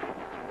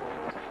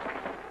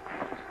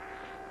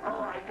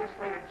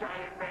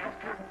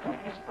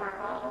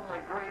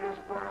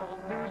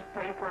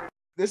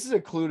 This is a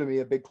clue to me,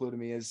 a big clue to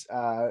me is,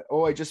 I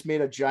just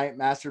made a giant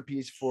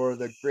masterpiece for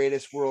the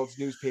greatest world's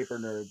newspaper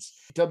nerds.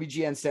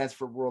 WGN stands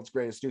for World's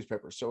Greatest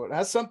Newspaper. So it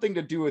has something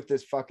to do with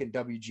this fucking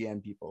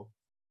WGN people.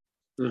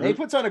 Mm-hmm. And he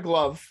puts on a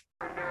glove,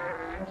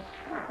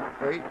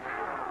 right?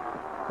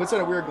 Puts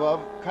on a weird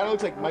glove. Kind of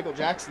looks like Michael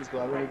Jackson's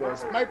glove. And he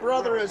goes, "My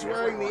brother is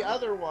wearing the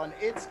other one.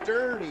 It's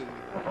dirty."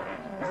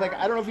 It's like,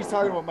 I don't know if he's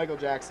talking about Michael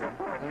Jackson.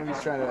 I don't know if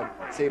he's trying to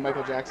say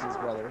Michael Jackson's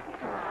brother.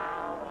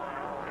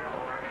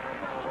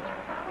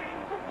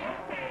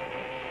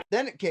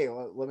 Then, okay,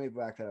 let me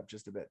back that up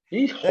just a bit.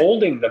 He's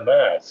holding the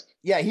mask.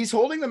 Yeah, he's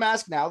holding the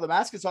mask now. The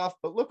mask is off,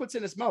 but look what's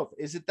in his mouth.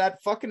 Is it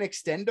that fucking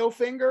extendo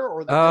finger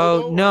or the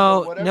Oh, dildo or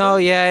no, the whatever? no,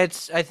 yeah,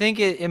 I think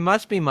it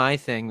must be my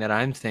thing that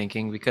I'm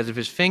thinking, because if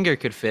his finger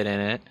could fit in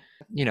it,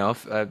 you know,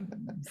 a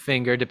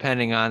finger,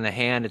 depending on the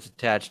hand it's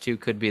attached to,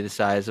 could be the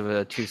size of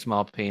a too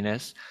small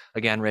penis.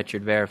 Again,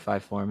 Richard, verify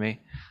for me.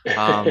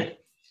 And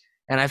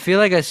I feel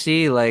like I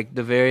see like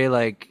the very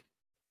like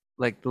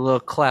the little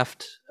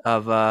cleft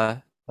of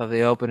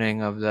the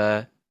opening of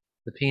the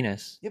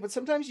penis. Yeah, but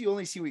sometimes you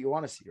only see what you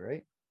want to see,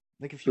 right?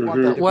 Like if you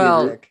want that to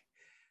Well, be a dick.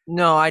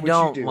 No, I Which you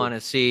don't do. want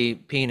to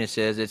see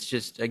penises. It's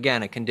just,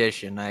 again, a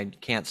condition. I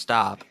can't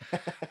stop.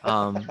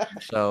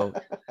 So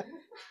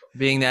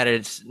being that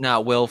it's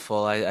not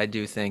willful, I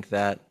do think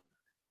that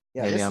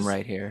maybe I'm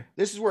right here.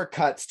 This is where it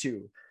cuts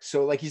to.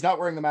 So like he's not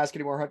wearing the mask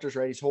anymore. Hunter's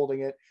right. He's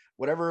holding it,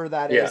 whatever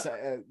that is.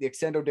 The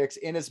extendo dick's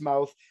in his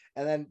mouth,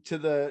 and then to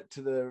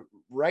the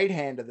right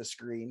hand of the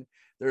screen,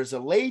 there's a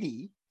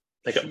lady,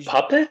 like a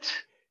puppet.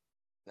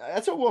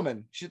 That's a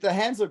woman. The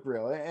hands look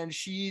real, and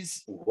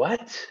she's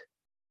what?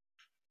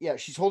 Yeah,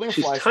 she's holding a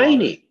She's fly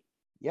tiny.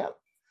 Swatter.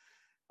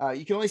 Yep.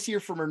 You can only see her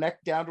from her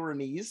neck down to her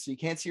knees, so you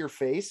can't see her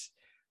face.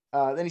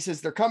 Then he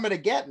says, "They're coming to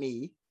get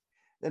me."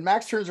 Then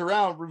Max turns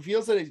around,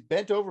 reveals that he's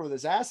bent over with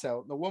his ass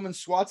out, and the woman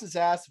swats his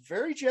ass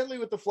very gently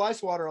with the fly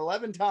swatter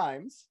 11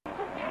 times.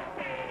 And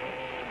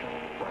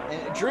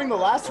during the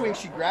last swing,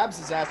 she grabs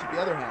his ass with the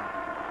other hand.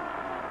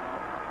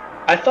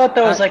 I thought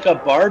that was like a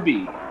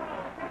Barbie.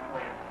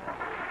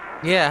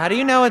 Yeah, how do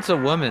you know it's a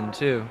woman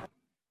too?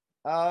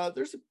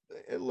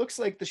 It looks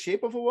like the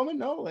shape of a woman.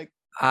 No, like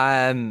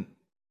I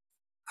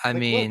like,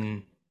 mean,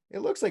 look, it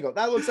looks like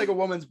that looks like a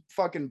woman's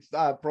fucking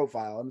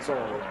profile. I'm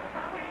sorry.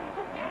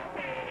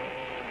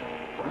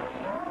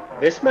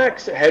 This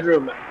Max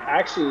Headroom,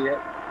 actually,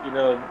 you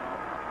know,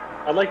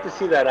 I'd like to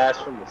see that ass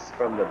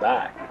from the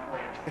back,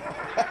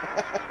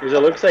 because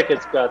it looks like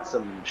it's got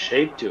some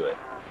shape to it.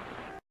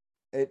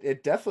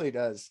 It definitely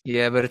does.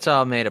 Yeah, but it's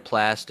all made of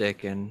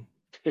plastic and.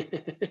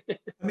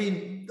 I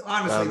mean,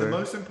 honestly, the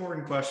most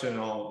important question in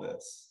all of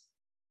this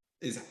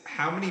is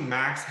how many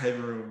Max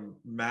Headroom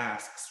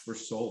masks were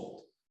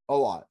sold? A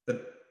lot.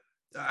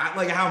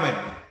 Like how many?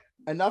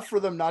 Enough for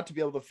them not to be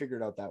able to figure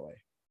it out that way.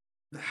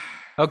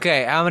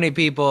 Okay, how many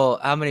people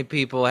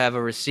have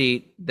a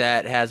receipt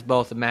that has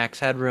both a Max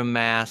Headroom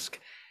mask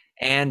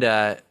and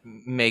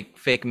make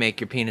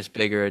your penis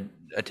bigger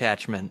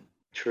attachment?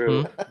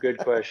 True. Good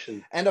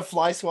question. And a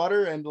fly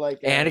swatter and like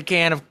a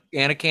can of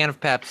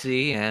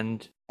Pepsi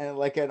and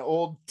like an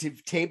old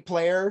tape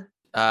player.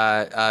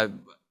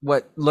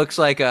 What looks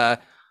like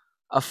a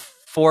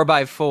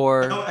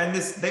 4x4. No, and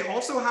they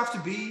also have to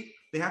be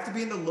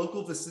in the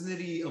local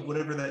vicinity of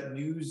whatever that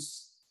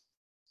news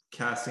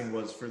casting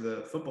was for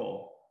the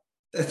football.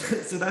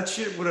 So that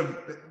shit would have,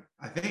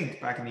 I think,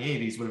 back in the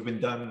 80s would have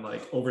been done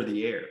like over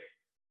the air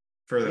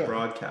for the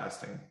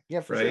broadcasting.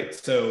 Yeah, for right. Sure.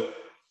 So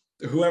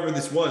whoever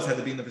this was had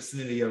to be in the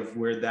vicinity of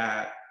where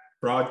that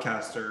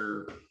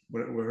broadcaster,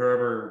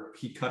 wherever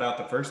he cut out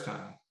the first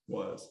time,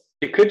 was.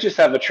 It could just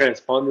have a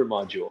transponder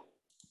module.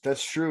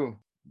 That's true.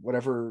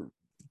 Whatever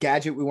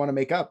gadget we want to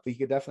make up, we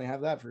could definitely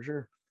have that for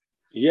sure.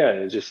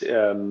 Yeah, you just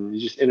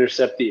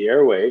intercept the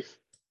airwave,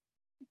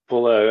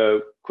 pull a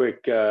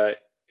quick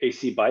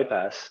AC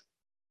bypass.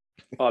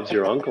 Bob's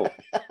your uncle.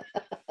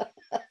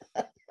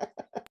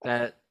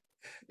 That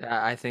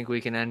I think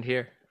we can end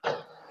here.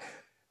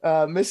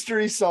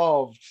 Mystery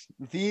solved.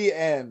 The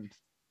end.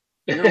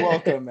 You're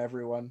welcome,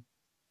 everyone.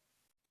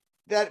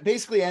 That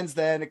basically ends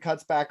then. It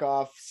cuts back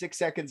off. 6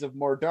 seconds of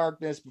more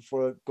darkness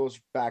before it goes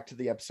back to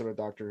the episode of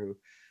Doctor Who.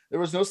 There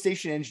was no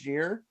station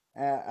engineer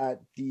at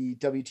the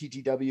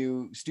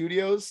WTTW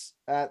studios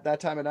at that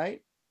time of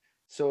night.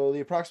 So the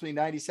approximately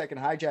 90-second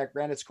hijack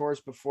ran its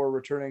course before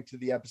returning to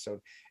the episode.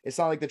 It's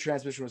not like the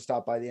transmission was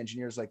stopped by the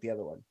engineers like the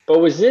other one. But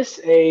was this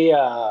a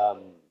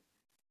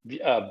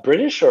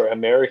British or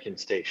American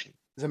station?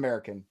 It's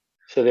American.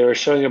 So they were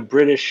showing a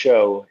British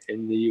show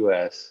in the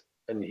US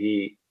and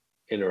he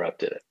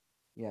interrupted it.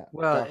 Yeah.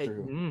 Well,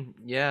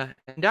 yeah.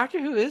 And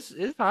Doctor Who is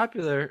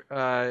popular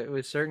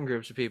with certain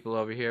groups of people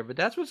over here, but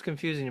that's what's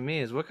confusing to me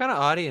is what kind of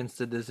audience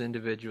did this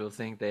individual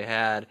think they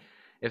had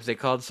if they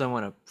called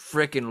someone a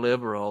frickin'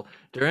 liberal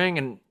during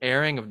an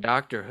airing of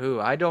Doctor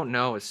Who? I don't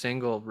know a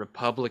single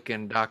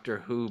Republican Doctor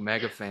Who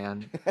mega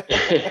fan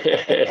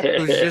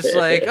who's just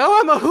like,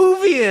 oh, I'm a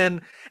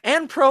Whovian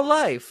and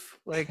pro-life.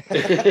 Like,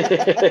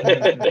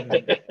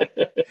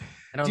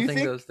 I don't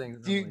think those things.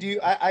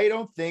 I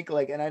don't think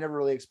like, and I never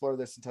really explored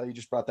this until you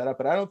just brought that up,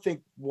 but I don't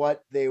think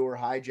what they were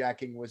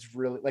hijacking was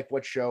really like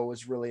what show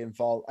was really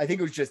involved. I think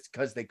it was just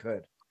because they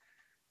could.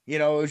 You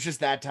know, it was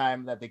just that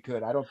time that they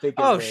could. I don't think.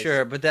 Oh,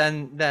 sure, but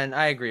then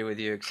I agree with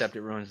you. Except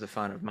it ruins the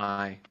fun of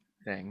my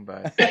thing.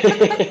 But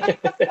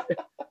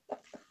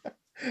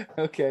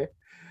okay.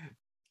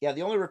 Yeah,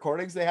 the only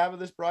recordings they have of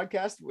this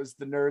broadcast was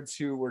the nerds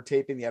who were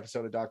taping the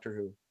episode of Doctor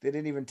Who. They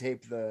didn't even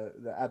tape the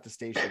at the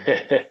station.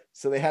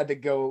 So they had to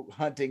go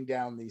hunting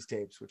down these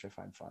tapes, which I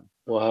find fun.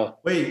 Wow.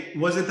 Wait,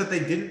 was it that they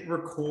didn't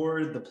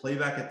record the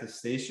playback at the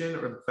station,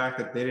 or the fact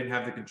that they didn't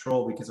have the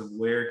control because of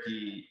where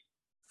he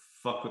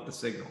fucked with the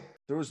signal?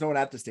 There was no one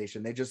at the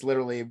station. They just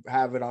literally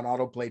have it on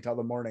autoplay till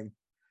the morning.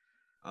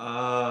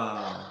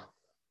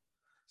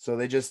 So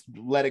they just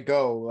let it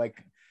go.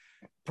 Like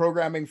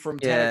programming from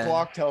 10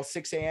 o'clock till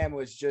 6 a.m.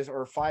 was just,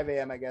 or 5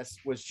 a.m. I guess,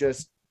 was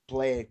just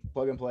plug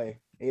and play.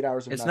 8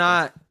 hours of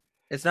nothing.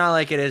 It's not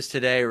like it is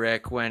today,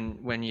 Rick,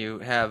 when you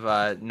have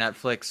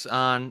Netflix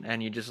on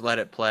and you just let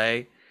it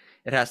play.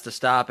 It has to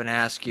stop and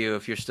ask you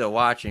if you're still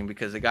watching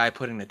because the guy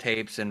putting the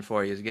tapes in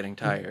for you is getting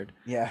tired.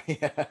 Yeah.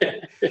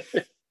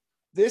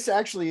 This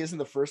actually isn't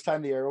the first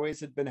time the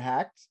airways had been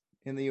hacked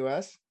in the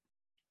US.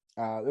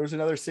 There was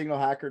another signal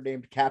hacker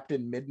named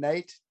Captain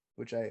Midnight,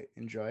 which I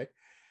enjoy.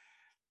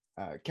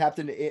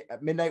 Captain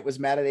Midnight was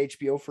mad at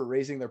HBO for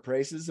raising their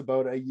prices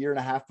about a year and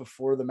a half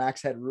before the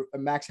Max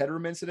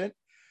Headroom incident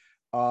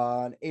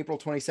on April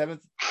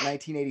 27th,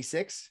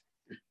 1986.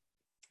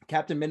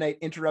 Captain Midnight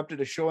interrupted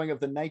a showing of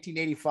the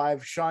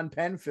 1985 Sean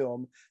Penn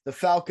film, The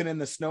Falcon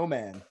and the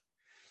Snowman.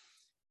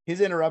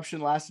 His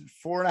interruption lasted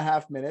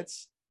 4.5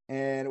 minutes,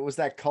 and it was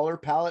that color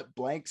palette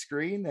blank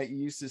screen that you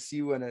used to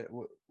see when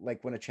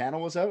a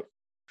channel was out.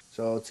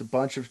 So it's a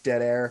bunch of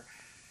dead air.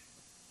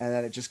 And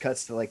then it just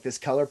cuts to like this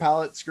color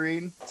palette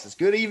screen. It says,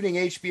 "Good evening,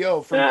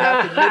 HBO from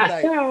Captain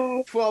Midnight.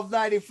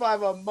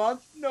 $12.95 a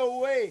month? No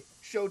way.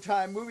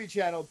 Showtime movie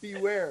channel,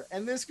 beware."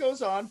 And this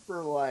goes on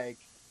for like,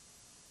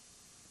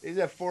 he's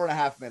at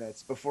 4.5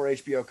 minutes before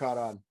HBO caught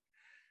on.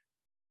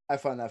 I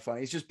find that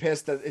funny. He's just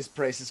pissed that his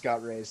prices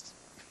got raised.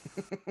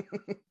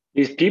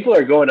 These people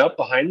are going up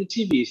behind the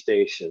TV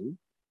station,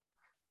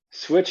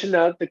 switching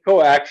out the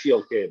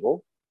coaxial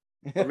cable,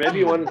 or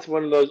maybe it's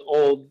one of those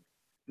old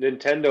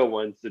Nintendo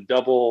ones, the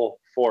double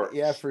forks.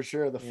 Yeah, for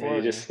sure. The fork.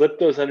 You just slip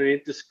those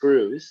underneath the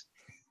screws,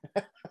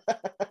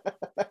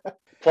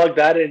 plug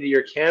that into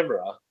your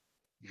camera,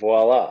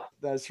 voila.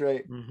 That's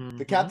right.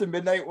 The Captain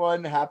Midnight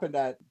one happened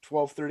at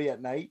 12:30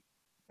 at night,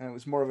 and it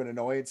was more of an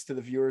annoyance to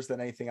the viewers than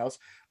anything else.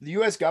 The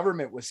U.S.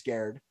 government was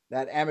scared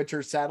that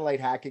amateur satellite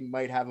hacking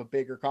might have a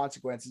bigger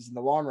consequences in the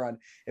long run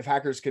if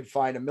hackers could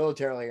find a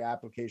military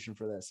application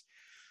for this.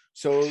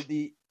 So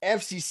the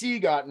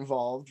FCC got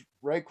involved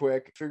right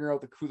quick, figuring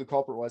out who the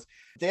culprit was.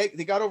 They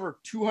got over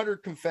 200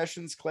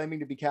 confessions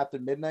claiming to be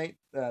Captain Midnight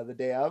the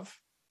day of.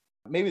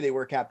 Maybe they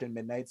were Captain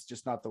Midnights,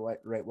 just not the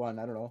right one.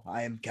 I don't know.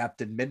 I am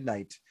Captain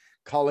Midnight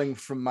calling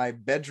from my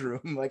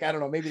bedroom. Like, I don't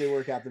know. Maybe they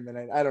were Captain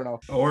Midnight. I don't know.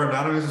 Or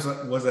Anonymous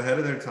was ahead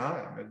of their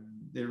time.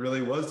 And it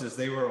really was just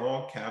they were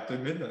all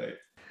Captain Midnight.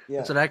 Yeah.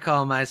 That's what I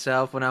call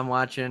myself when I'm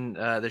watching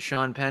the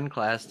Sean Penn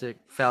classic,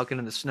 Falcon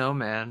and the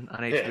Snowman on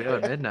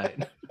HBO at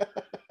midnight.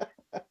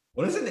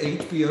 What does an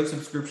HBO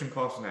subscription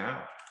cost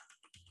now?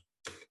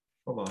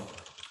 Hold on.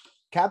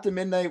 Captain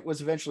Midnight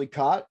was eventually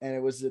caught, and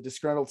it was a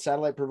disgruntled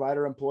satellite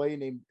provider employee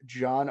named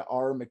John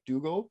R.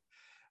 McDougall.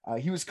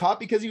 He was caught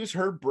because he was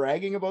heard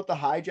bragging about the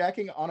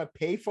hijacking on a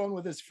payphone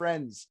with his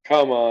friends.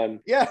 Come on.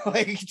 Yeah,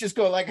 like just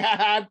go like, "Ha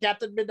ha, I'm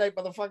Captain Midnight,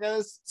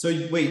 motherfuckers." So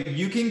wait,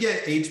 you can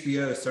get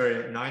HBO starting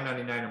at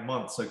 $9.99 a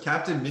month. So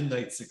Captain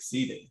Midnight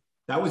succeeded.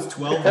 That was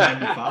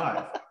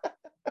 $12.95.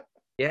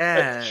 Yeah,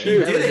 That's that true.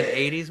 was it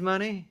 80s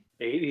money.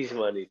 80s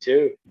money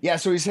too. Yeah,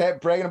 so he's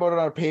bragging about it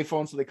on a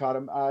payphone, so they caught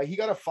him. He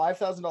got a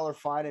 $5,000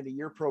 fine and a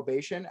year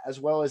probation, as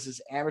well as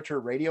his amateur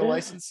radio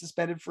license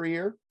suspended for a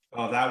year.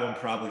 Oh, that one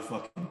probably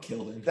fucking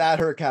killed him. That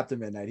hurt Captain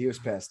Midnight. He was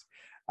pissed.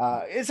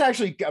 It's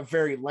actually a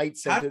very light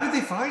sentence. How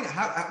did they find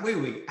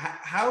wait,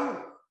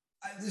 how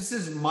this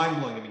is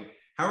mind-blowing to me.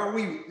 How are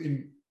we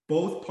in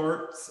both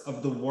parts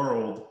of the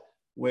world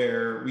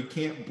where we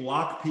can't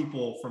block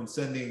people from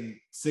sending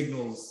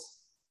signals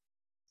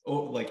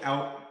like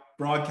out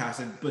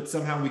broadcasted, but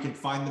somehow we can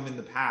find them in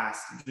the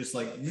past? Just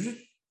like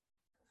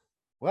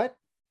what?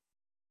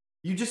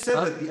 You just said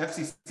that the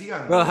FCC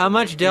got. Bro, how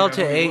much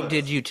Delta 8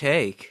 did you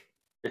take?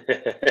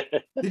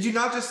 Did you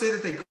not just say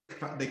that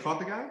they caught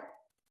the guy?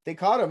 They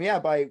caught him, yeah,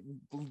 by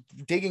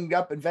digging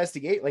up,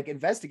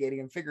 investigating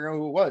and figuring out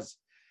who it was.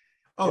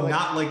 Oh,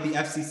 not like the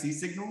FCC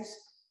signals?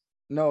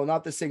 No,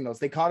 not the signals.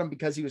 They caught him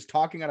because he was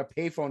talking on a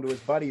payphone to his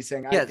buddy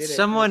saying, "I did it."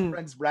 Someone, his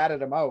friends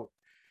ratted him out.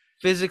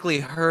 Physically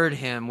heard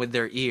him with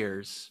their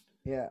ears.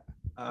 Yeah.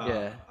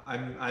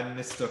 I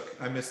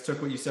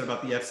mistook what you said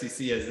about the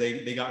FCC as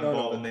they got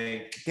involved and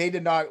they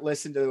did not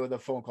listen to the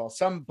phone call.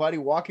 Somebody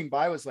walking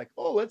by was like,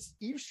 "Oh, let's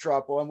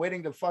eavesdrop while I'm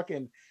waiting to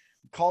fucking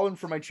call in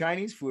for my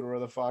Chinese food or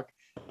the fuck."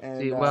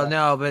 And, well,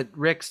 no, but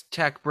Rick's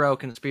tech bro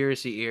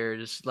conspiracy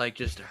ears like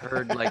just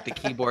heard like the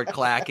keyboard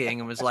clacking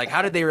and was like,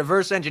 "How did they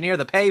reverse engineer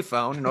the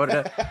payphone in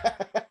order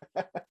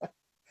to?"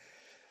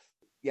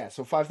 Yeah,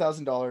 so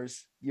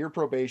 $5,000, year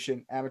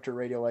probation, amateur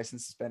radio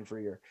license suspended for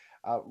a year.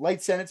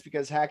 Light sentence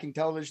because hacking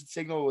television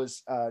signal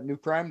was new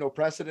crime, no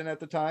precedent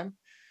at the time.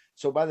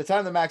 So by the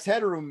time the Max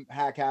Headroom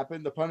hack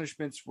happened, the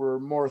punishments were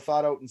more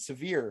thought out and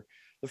severe.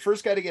 The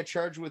first guy to get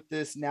charged with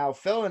this now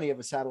felony of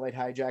a satellite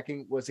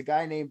hijacking was a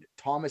guy named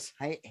Thomas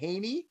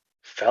Haney.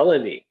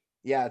 Felony?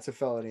 Yeah, it's a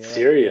felony.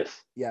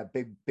 Serious? Yeah,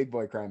 big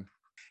boy crime.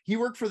 He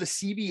worked for the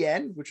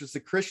CBN, which was the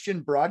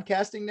Christian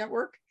Broadcasting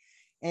Network,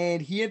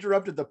 and he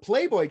interrupted the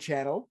Playboy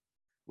channel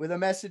with a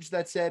message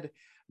that said,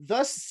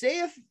 "Thus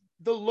saith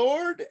the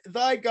Lord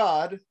thy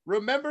God,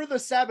 remember the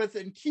Sabbath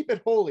and keep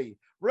it holy.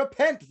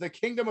 Repent, the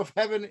kingdom of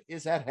heaven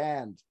is at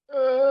hand."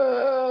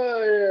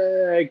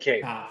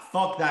 Okay.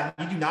 Fuck that.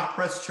 You do not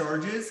press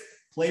charges.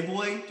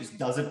 Playboy just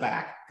does it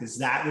back because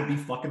that would be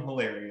fucking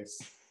hilarious.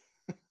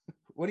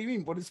 What do you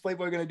mean? What is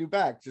Playboy going to do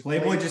back?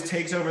 Playboy just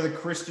takes over the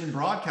Christian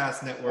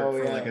Broadcast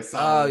Network for like a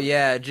solid. Oh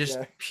yeah, just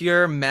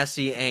pure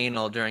messy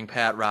anal during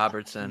Pat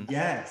Robertson.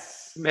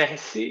 Yes.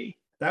 Messy.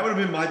 That would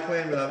have been my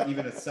plan without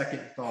even a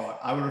second thought.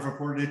 I would have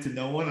reported it to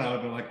no one. And I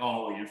would have been like,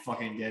 "Oh, you're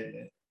fucking getting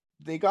it."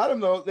 They got him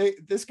though.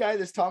 This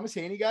Thomas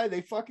Haney guy,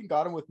 they fucking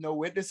got him with no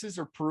witnesses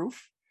or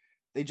proof.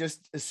 They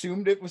just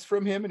assumed it was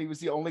from him, and he was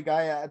the only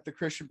guy at the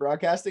Christian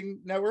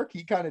Broadcasting Network.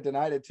 He kind of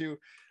denied it too.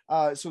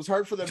 So it's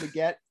hard for them to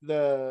get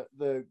the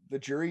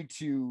jury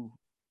to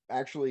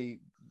actually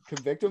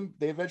convict him.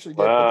 They eventually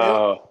did.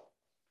 Wow.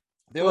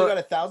 They only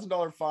got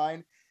 $1,000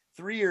 fine,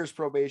 3 years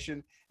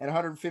probation, and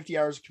 150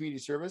 hours of community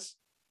service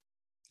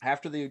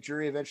after the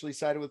jury eventually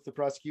sided with the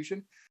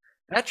prosecution.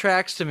 That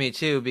tracks to me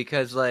too,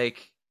 because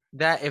like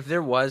that, if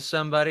there was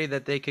somebody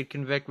that they could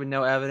convict with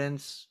no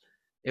evidence,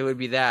 it would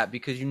be that,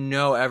 because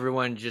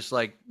everyone just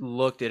like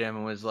looked at him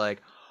and was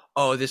like,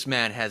 "Oh, this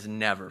man has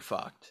never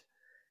fucked,"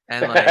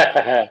 and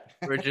like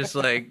we're just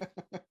like,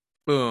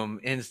 boom,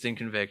 instant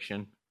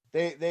conviction.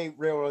 They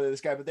railroaded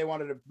this guy, but they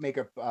wanted to make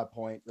a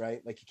point,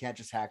 right? Like you can't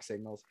just hack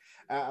signals.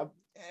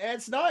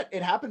 It's not.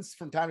 It happens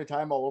from time to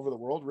time all over the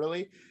world,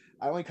 really.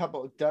 I only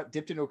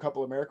dipped into a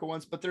couple American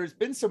ones, but there's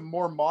been some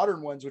more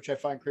modern ones, which I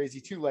find crazy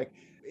too. Like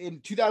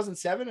in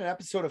 2007, an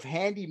episode of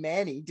Handy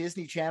Manny,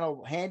 Disney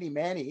Channel Handy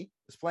Manny,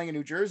 was playing in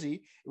New Jersey.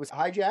 It was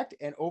hijacked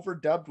and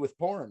overdubbed with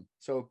porn.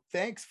 So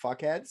thanks,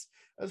 fuckheads.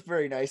 That was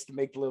very nice to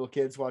make the little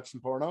kids watch some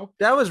porno.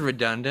 That was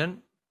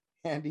redundant.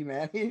 Handy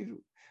Manny.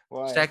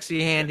 Why?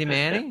 Sexy Handy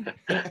Manny.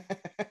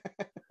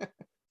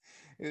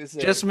 It was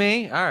just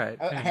me. All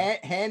right.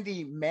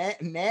 Handy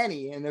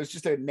nanny, and there was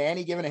just a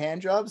nanny giving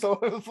hand jobs all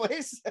over the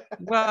place.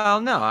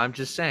 Well, no, I'm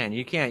just saying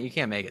you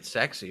can't make it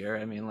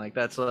sexier. I mean, like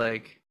that's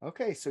like.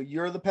 Okay, so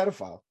you're the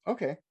pedophile.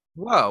 Okay.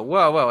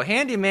 Whoa!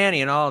 Handy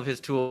Manny and all of his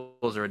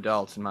tools are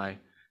adults in my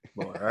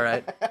book. All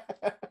right.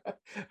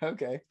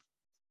 Okay.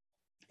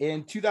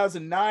 In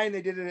 2009,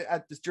 they did it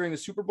during the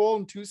Super Bowl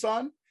in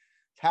Tucson.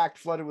 Hacked,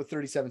 flooded with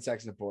 37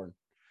 seconds of porn.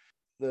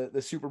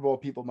 The Super Bowl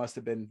people must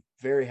have been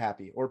very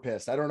happy or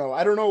pissed. I don't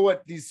know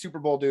what these Super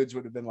Bowl dudes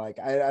would have been like.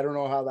 I don't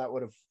know how that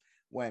would have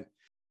went.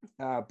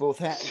 Both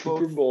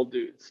Super Bowl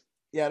dudes.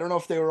 Yeah, I don't know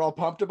if they were all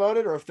pumped about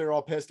it or if they're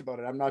all pissed about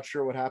it. I'm not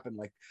sure what happened.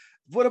 Like,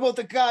 what about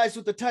the guys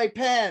with the tight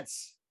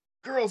pants?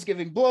 Girls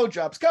giving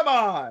blowjobs. Come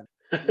on.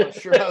 I'm not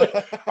sure how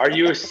Are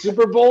you a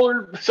Super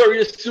Bowl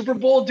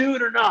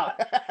dude or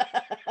not?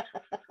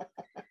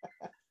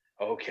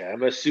 Okay,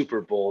 I'm a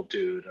Super Bowl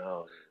dude.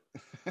 Oh.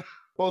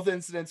 Both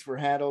incidents were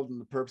handled and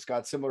the perps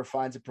got similar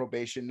fines and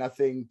probation.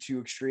 Nothing too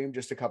extreme,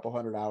 just a couple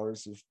 100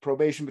 hours of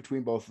probation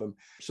between both of them.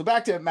 So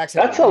back to Max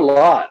Headroom. That's a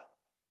lot.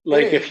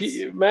 Like if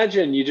you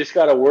imagine you just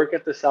got to work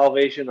at the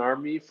Salvation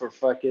Army for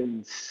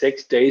fucking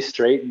 6 days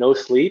straight, no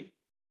sleep,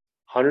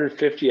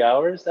 150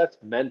 hours. That's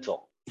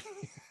mental.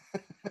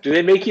 Do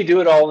they make you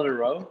do it all in a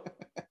row?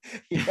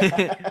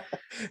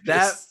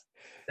 That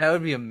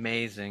would be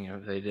amazing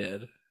if they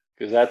did.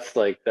 Because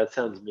that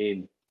sounds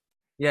mean.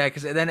 Yeah,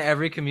 because then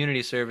every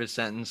community service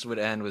sentence would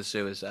end with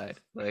suicide.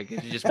 Like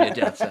it'd just be a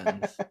death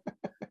sentence.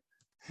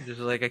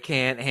 Just like I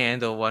can't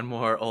handle one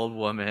more old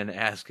woman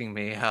asking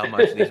me how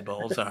much these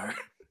bowls are.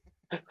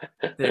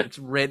 It's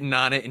written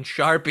on it in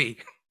Sharpie.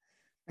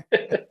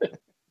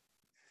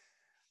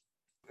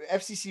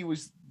 FCC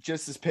was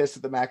just as pissed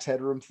with the Max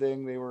Headroom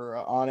thing. They were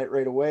on it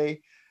right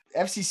away.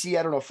 FCC,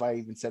 I don't know if I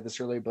even said this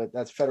earlier, but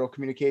that's Federal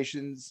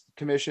Communications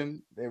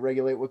Commission. They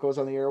regulate what goes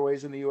on the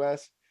airways in the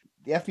U.S.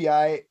 The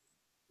FBI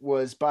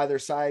was by their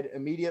side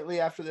immediately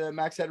after the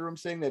Max Headroom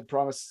thing. They'd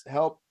promised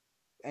help,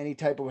 any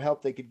type of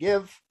help they could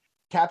give.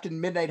 Captain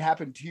Midnight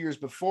happened 2 years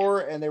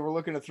before, and they were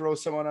looking to throw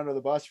someone under the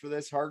bus for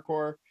this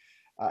hardcore.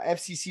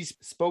 FCC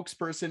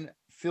spokesperson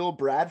Phil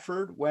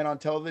Bradford went on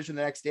television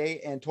the next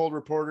day and told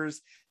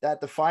reporters that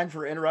the fine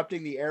for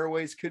interrupting the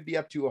airways could be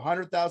up to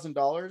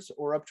 $100,000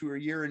 or up to a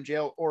year in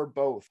jail or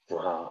both.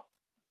 Wow.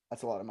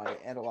 That's a lot of money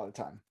and a lot of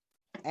time.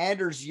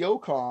 Anders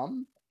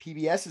Yocom,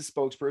 PBS's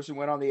spokesperson,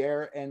 went on the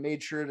air and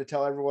made sure to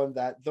tell everyone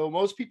that though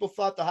most people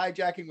thought the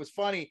hijacking was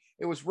funny,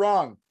 it was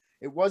wrong.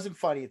 It wasn't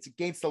funny. It's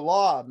against the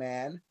law,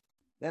 man.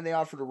 Then they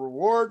offered a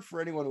reward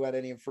for anyone who had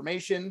any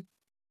information.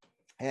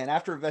 And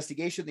after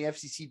investigation, the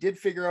FCC did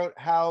figure out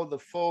how the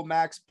faux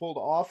Max pulled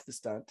off the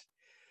stunt.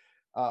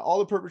 All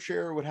the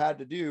perpetrator would have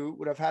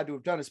had to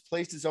have done is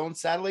placed his own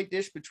satellite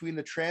dish between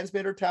the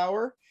transmitter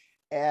tower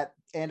at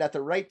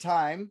the right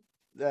time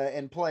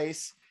and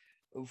place.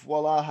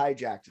 Voila,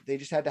 hijacked. They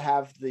just had to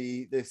have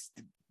the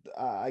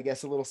I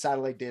guess, a little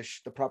satellite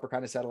dish, the proper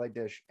kind of satellite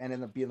dish, and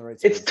end up being the right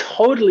space. It's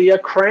totally a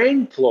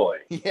Krang ploy.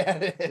 Yeah,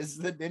 it is.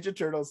 The Ninja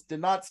Turtles did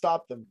not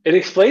stop them. It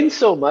explains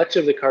so much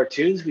of the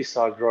cartoons we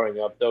saw growing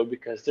up, though,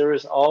 because there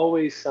was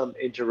always some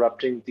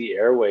interrupting the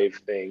airwave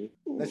thing.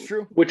 That's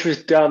true. Which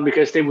was dumb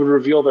because they would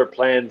reveal their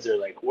plans. They're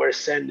like, we're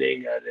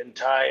sending an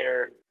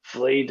entire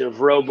fleet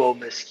of robo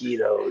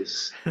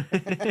mosquitoes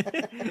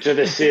to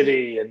the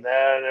city, and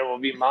then it will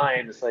be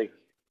mine. It's like,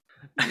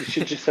 you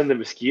should just send the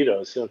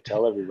mosquitoes. Don't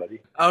tell everybody.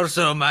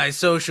 Also, my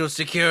social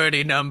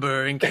security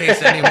number, in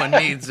case anyone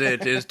needs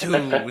it, is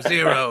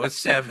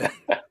 207.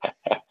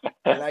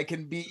 And I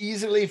can be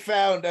easily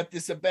found at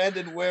this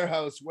abandoned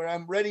warehouse where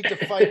I'm ready to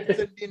fight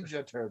the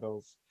Ninja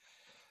Turtles.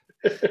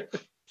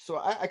 So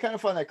I kind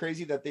of find that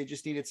crazy that they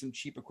just needed some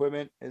cheap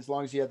equipment. As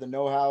long as you have the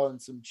know-how and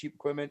some cheap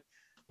equipment,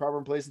 proper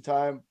in place and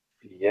time.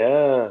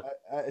 Yeah.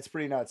 It's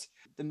pretty nuts.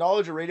 The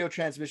knowledge of radio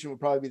transmission would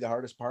probably be the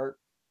hardest part.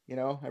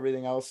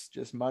 Everything else,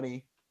 just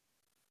money.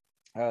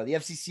 The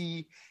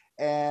FCC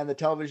and the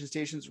television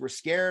stations were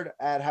scared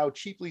at how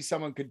cheaply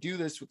someone could do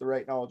this with the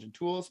right knowledge and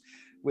tools.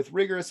 With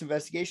rigorous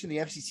investigation, the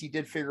FCC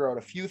did figure out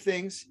a few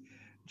things.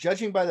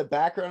 Judging by the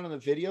background of the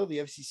video, the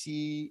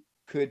FCC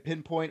could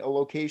pinpoint a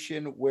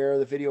location where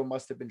the video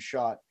must have been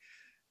shot.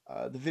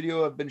 The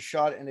video had been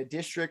shot in a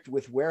district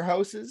with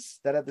warehouses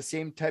that had the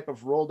same type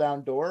of roll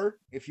down door.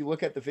 If you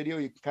look at the video,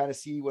 you can kind of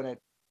see when it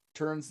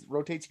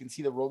rotates, you can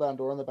see the roll down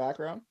door in the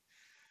background.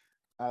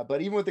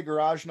 But even with the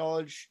garage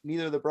knowledge,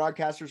 neither the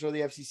broadcasters or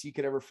the FCC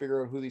could ever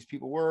figure out who these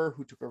people were,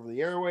 who took over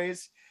the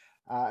airways.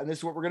 And this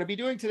is what we're going to be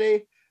doing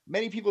today.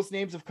 Many people's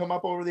names have come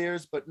up over the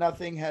years, but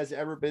nothing has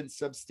ever been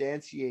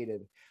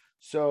substantiated.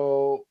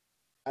 So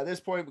at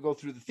this point, we go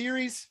through the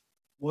theories.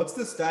 What's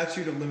the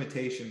statute of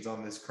limitations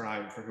on this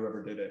crime for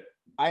whoever did it?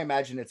 I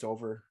imagine it's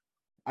over.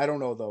 I don't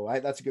know, though.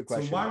 That's a good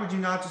question. So why would you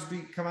not just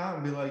come out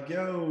and be like,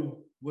 yo,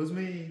 was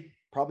me?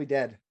 Probably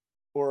dead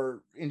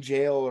or in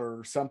jail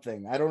or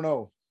something. I don't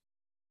know.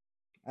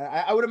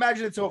 I would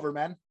imagine it's over,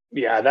 man.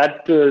 Yeah,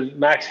 that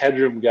Max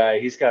Headroom guy,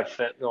 he's got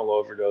fentanyl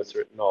overdose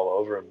written all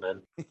over him,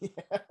 man.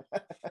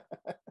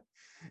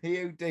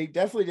 He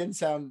definitely didn't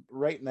sound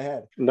right in the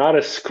head. Not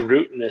a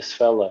scrutinous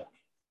fella.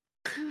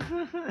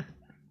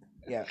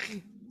 Yeah.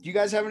 Do you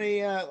guys have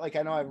any, I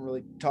know I haven't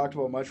really talked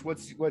about much.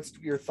 What's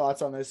your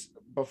thoughts on this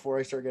before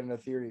I start getting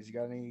into theories? You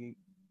got any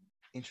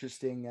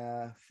interesting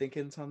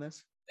thinkings on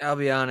this? I'll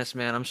be honest,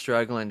 man. I'm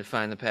struggling to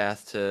find the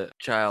path to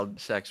child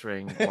sex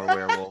ring or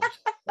werewolves.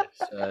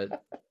 It's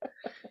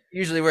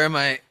usually where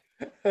my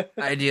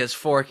ideas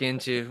fork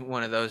into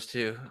one of those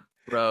two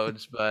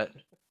roads, but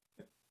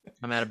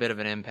I'm at a bit of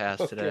an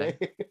impasse today.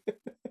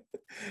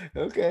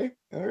 Okay.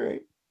 All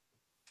right.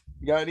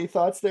 You got any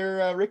thoughts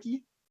there,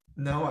 Ricky?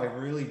 No, I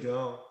really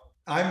don't.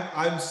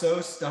 I'm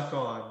so stuck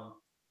on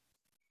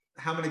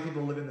how many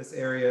people live in this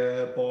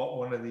area, bought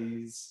one of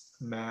these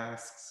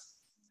masks.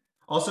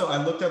 Also,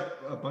 I looked up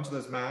a bunch of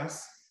those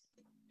masks.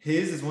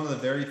 His is one of the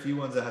very few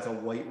ones that has a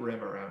white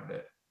rim around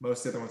it.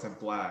 Most of the other ones have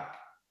black.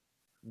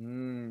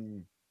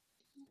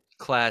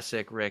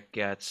 Classic Rick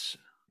gets.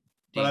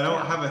 But I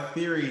don't have a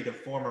theory to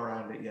form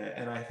around it yet.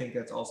 And I think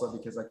that's also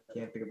because I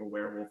can't think of a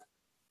werewolf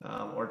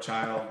or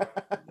child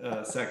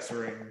sex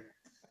ring.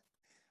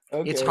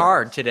 Okay. It's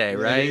hard today,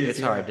 right?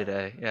 It's hard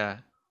today. Yeah.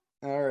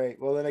 All right.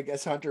 Well, then I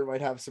guess Hunter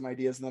might have some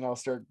ideas, and then I'll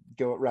start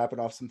wrapping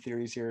off some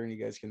theories here, and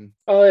you guys can.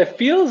 It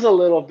feels a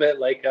little bit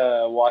like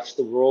a watch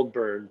the world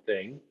burn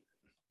thing,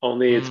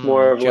 only it's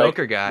more of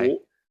Joker guy.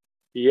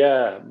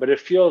 Yeah, but it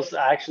feels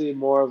actually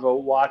more of a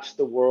watch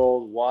the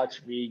world,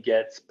 watch me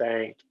get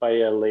spanked by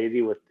a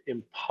lady with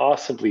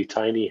impossibly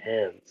tiny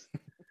hands.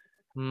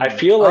 I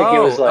feel like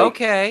it was like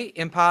okay,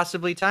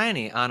 impossibly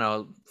tiny on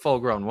a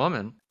full-grown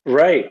woman.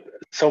 Right.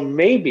 So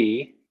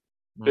maybe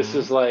this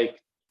is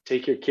like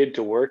take your kid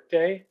to work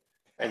day,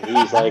 and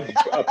he's like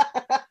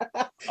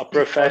a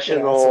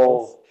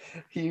professional.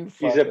 You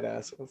fucking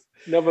assholes.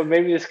 No, but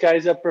maybe this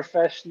guy's a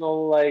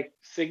professional like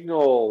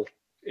signal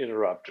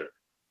interrupter.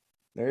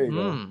 There you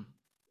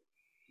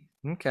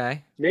go.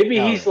 Okay. Maybe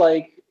he's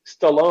like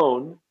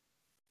Stallone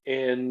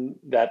in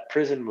that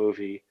prison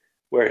movie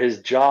where his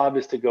job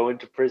is to go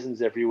into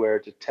prisons everywhere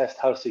to test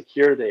how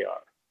secure they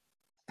are.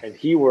 And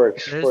he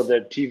works for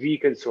the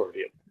TV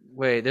consortium.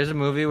 Wait, there's a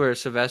movie where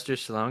Sylvester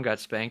Stallone got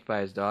spanked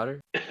by his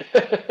daughter?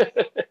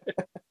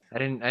 I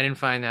didn't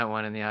find that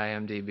one in the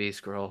IMDb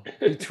scroll.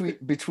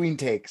 Between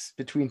takes.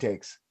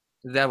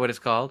 Is that what it's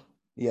called?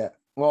 Yeah.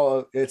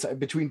 Well, it's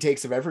between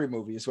takes of every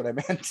movie is what I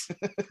meant.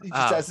 He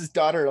just has his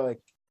daughter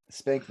like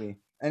spank me.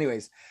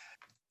 Anyways,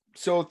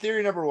 so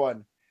theory number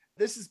one,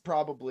 this is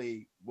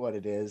probably what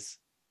it is,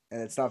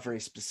 and it's not very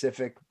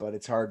specific, but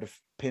it's hard to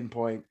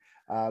pinpoint.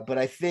 But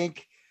I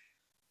think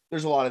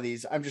there's a lot of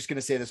these. I'm just going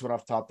to say this one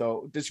off the top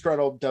though.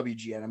 Disgruntled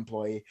WGN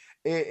employee.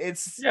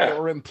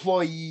 Or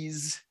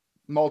employees,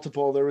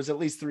 multiple. There was at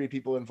least 3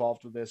 people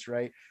involved with this,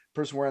 right?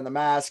 Person wearing the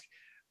mask,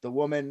 the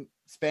woman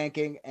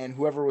spanking, and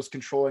whoever was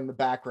controlling the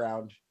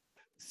background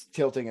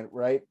tilting it,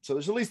 right? So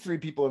there's at least 3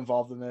 people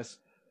involved in this,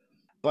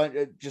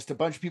 but just a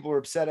bunch of people were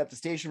upset at the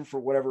station for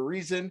whatever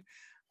reason.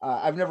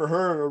 I've never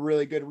heard a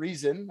really good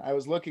reason. I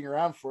was looking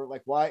around for it,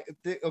 like why.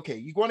 Okay,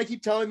 you want to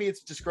keep telling me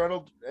it's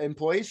disgruntled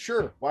employees?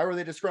 Sure. Why were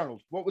they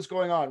disgruntled? What was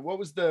going on? What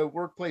was the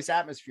workplace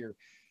atmosphere?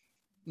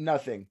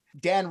 Nothing.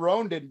 Dan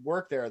Roan didn't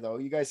work there though.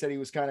 You guys said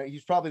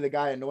he's probably the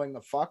guy annoying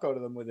the fuck out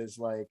of them with his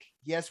like,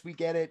 yes, we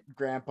get it,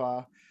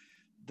 Grandpa.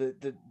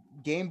 The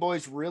Game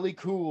Boy's really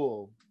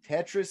cool.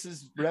 Tetris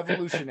is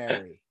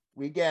revolutionary.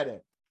 We get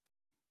it.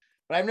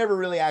 But I've never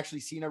really actually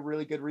seen a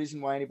really good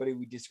reason why anybody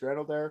would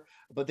disgruntled there.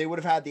 But they would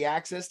have had the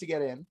access to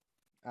get in.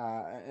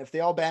 If they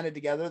all banded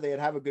together, they'd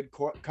have a good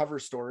cover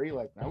story.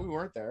 Like, no, we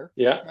weren't there.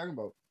 Yeah. What are you talking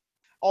about?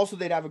 Also,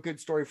 they'd have a good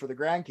story for the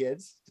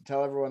grandkids to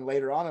tell everyone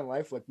later on in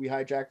life, like, we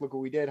hijacked, look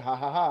what we did, ha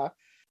ha ha.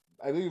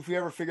 I believe if we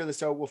ever figure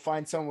this out, we'll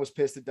find someone was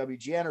pissed at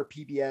WGN or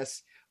PBS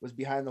was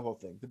behind the whole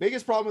thing. The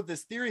biggest problem with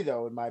this theory,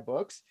 though, in my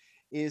books,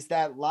 is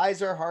that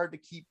lies are hard to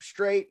keep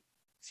straight.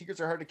 Secrets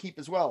are hard to keep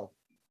as well.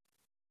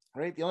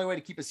 Right? The only way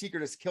to keep a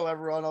secret is to kill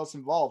everyone else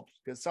involved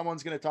because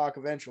someone's going to talk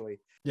eventually.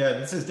 Yeah,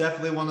 this is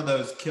definitely one of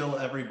those kill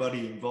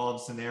everybody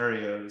involved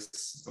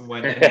scenarios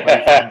when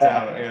anybody finds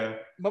out. Yeah.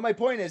 But my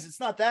point is,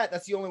 it's not that.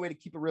 That's the only way to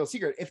keep a real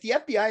secret. If the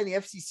FBI and the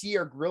FCC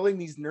are grilling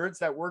these nerds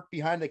that work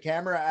behind the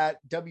camera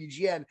at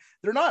WGN,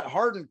 they're not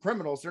hardened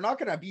criminals. They're going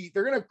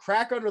to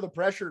crack under the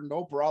pressure,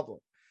 no problem.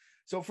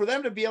 So for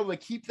them to be able to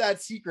keep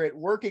that secret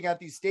working at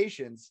these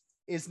stations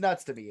is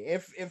nuts to me.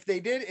 If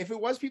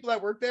it was people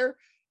that work there,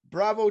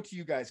 bravo to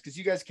you guys, because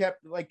you guys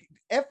kept like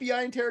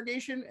FBI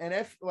interrogation and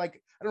I don't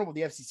know about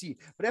the FCC,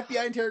 but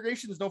FBI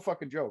interrogation is no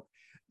fucking joke.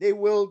 They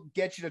will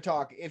get you to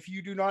talk. If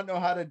you do not know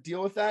how to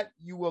deal with that,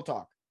 you will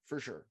talk for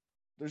sure.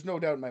 There's no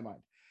doubt in my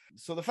mind.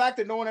 So the fact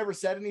that no one ever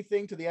said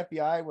anything to the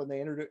FBI when they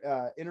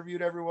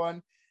interviewed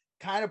everyone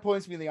kind of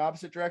points me in the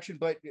opposite direction,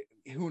 but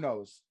who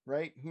knows,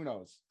 right? Who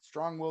knows?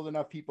 Strong-willed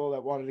enough people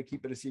that wanted to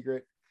keep it a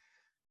secret.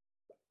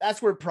 That's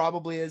where it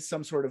probably is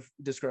some sort of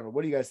disgruntled.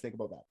 What do you guys think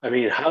about that? I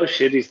mean, how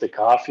shitty's the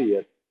coffee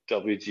at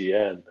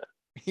WGN?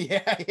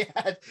 Yeah.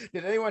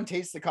 Did anyone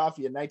taste the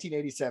coffee in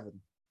 1987?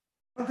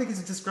 I don't think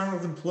it's a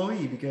disgruntled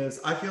employee because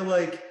I feel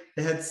like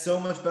they had so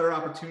much better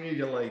opportunity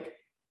to like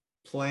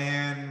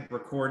plan,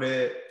 record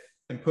it,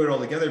 and put it all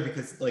together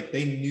because like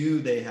they knew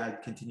they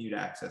had continued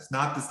access,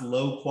 not this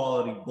low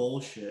quality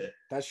bullshit.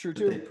 That's true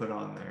too. They put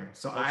on there.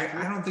 So I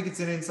don't think it's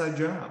an inside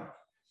job.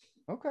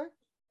 Okay.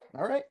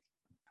 All right.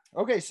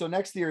 Okay, so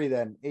next theory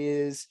then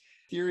is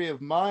theory of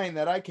mine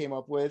that I came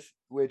up with,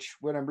 which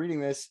when I'm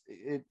reading this,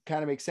 it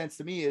kind of makes sense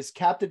to me, is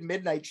Captain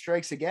Midnight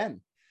strikes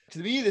again. To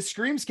me, this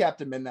screams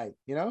Captain Midnight,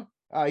 you know?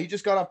 He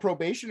just got off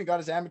probation and got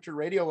his amateur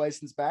radio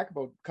license back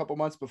about a couple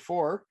months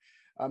before.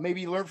 Maybe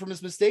he learned from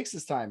his mistakes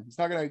this time. He's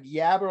not going to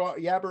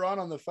yabber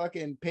on the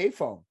fucking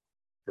payphone.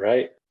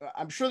 Right.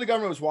 I'm sure the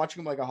government was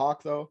watching him like a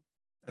hawk, though.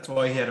 That's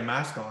why he had a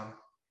mask on.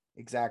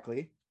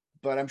 Exactly.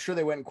 But I'm sure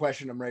they went and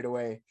questioned him right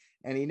away.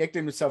 And he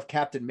nicknamed himself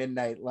Captain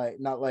Midnight, like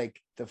not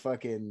like the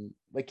fucking,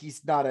 like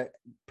he's not a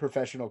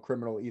professional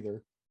criminal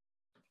either.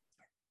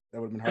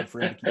 That would have been hard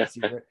for him to keep a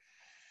secret.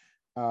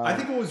 I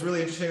think what was really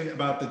interesting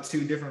about the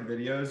two different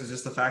videos is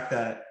just the fact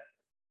that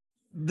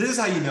this is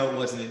how you know it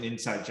wasn't an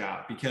inside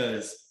job,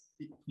 because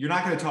you're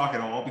not going to talk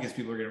at all because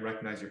people are going to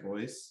recognize your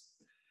voice.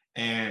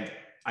 And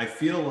I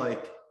feel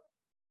like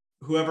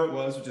whoever it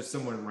was just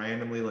someone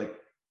randomly like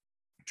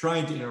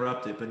trying to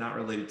interrupt it, but not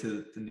related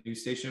to the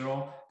news station at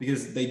all,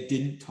 because they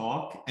didn't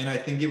talk. And I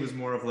think it was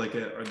more of like,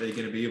 are they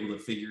going to be able to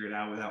figure it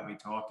out without me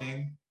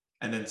talking?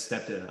 And then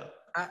stepped it up.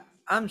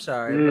 I'm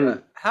sorry,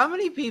 but how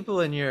many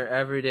people in your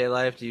everyday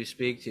life do you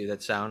speak to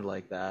that sound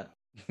like that?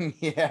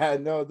 Yeah,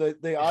 no,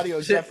 the audio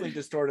is definitely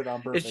distorted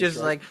on purpose. It's just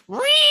right? like,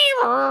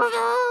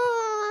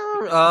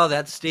 oh,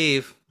 that's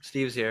Steve.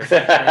 Steve's here.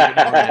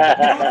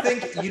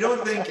 You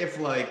don't think if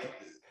like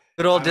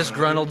good old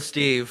disgruntled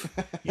Steve.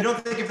 You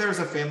don't think if there was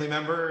a family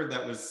member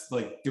that was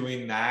like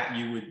doing that,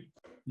 you would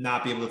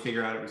not be able to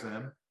figure out it was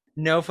them?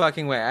 No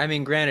fucking way. I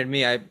mean, granted,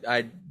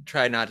 I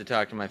try not to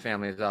talk to my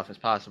family as often as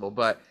possible,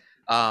 but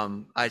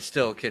I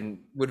still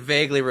would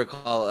vaguely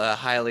recall a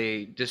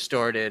highly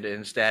distorted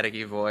and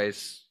staticky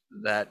voice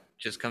that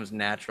just comes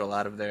natural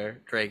out of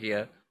their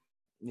trachea.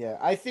 Yeah,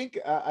 I think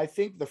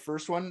the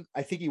first one,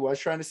 I think he was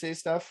trying to say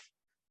stuff,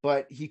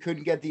 but he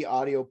couldn't get the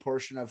audio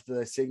portion of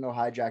the signal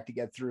hijack to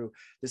get through.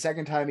 The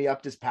second time he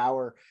upped his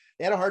power,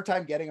 they had a hard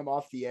time getting him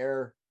off the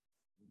air.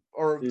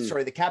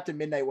 Sorry, the Captain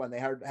Midnight one, they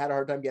had a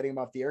hard time getting him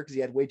off the air because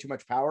he had way too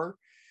much power.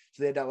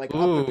 So they had to like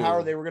up the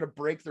power. They were going to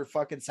break their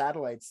fucking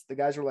satellites. The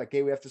guys were like,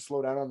 hey, we have to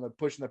slow down on the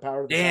pushing the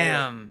power.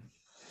 Damn.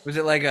 Was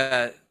it like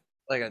a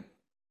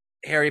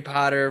Harry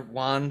Potter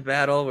wand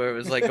battle where it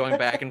was like going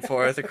back and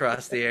forth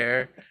across the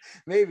air?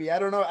 Maybe. I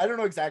don't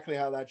know exactly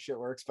how that shit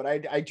works, but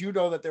I do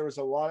know that there was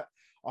a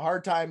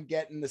hard time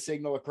getting the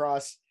signal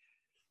across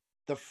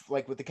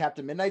with the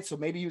Captain Midnight. So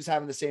maybe he was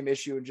having the same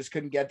issue and just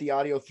couldn't get the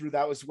audio through.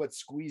 That was what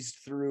squeezed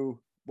through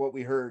what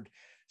we heard.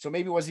 So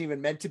maybe it wasn't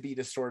even meant to be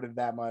distorted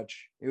that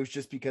much. It was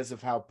just because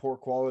of how poor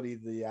quality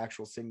the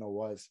actual signal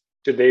was.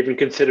 Did they even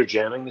consider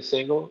jamming the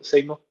signal?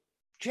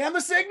 Jam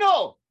the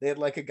signal. They had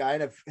like a guy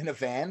in a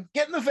van.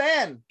 Get in the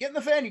van.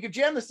 You could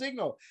jam the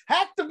signal.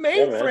 Hack the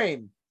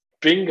mainframe.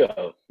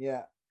 Bingo.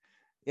 Yeah.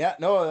 Yeah.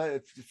 No,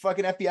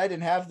 fucking FBI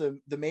didn't have the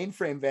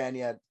mainframe van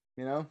yet,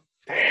 you know?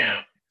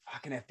 Damn.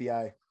 Fucking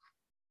FBI.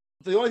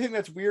 The only thing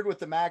that's weird with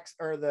the Max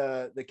or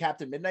the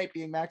Captain Midnight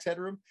being Max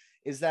Headroom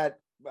is that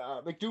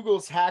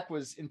McDougal's hack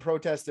was in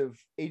protest of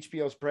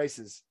HBO's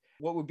prices.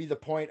 What would be the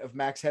point of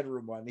Max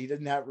Headroom one? He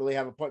didn't really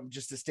have a point,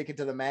 just to stick it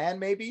to the man,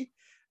 maybe.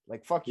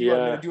 Like, fuck you, I'm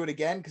going to do it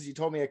again because you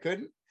told me I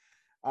couldn't.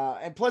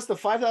 And plus the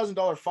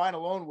 $5,000 fine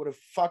alone would have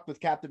fucked with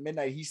Captain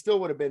Midnight. He still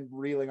would have been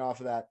reeling off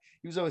of that.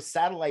 He was a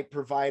satellite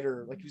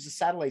provider. Like, he was a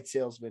satellite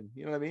salesman.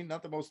 You know what I mean?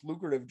 Not the most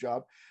lucrative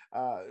job.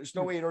 There's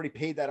no way he'd already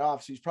paid that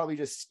off. So he's probably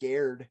just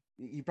scared.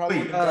 He probably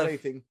wouldn't have done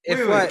anything.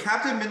 Wait,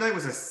 Captain Midnight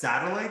was a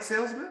satellite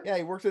salesman? Yeah,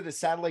 he worked at a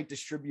satellite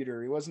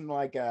distributor. He wasn't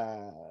like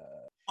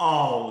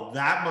Oh,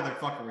 that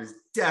motherfucker was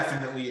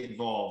definitely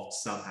involved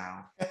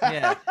somehow.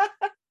 Yeah.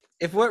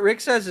 If what Rick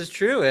says is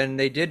true and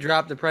they did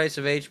drop the price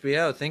of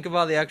HBO, think of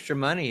all the extra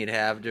money he'd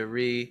have to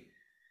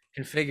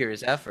reconfigure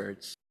his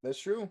efforts.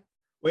 That's true.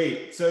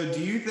 Wait, so do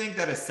you think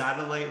that a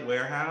satellite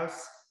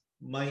warehouse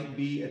might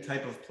be a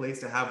type of place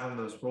to have one of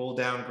those roll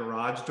down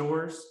garage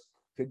doors?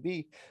 Could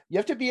be. You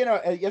have to be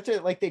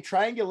like, they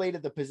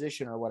triangulated the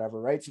position or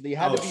whatever, right? So you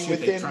had to be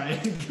within. They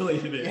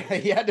triangulated it. Yeah,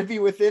 you had to be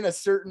within a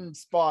certain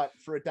spot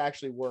for it to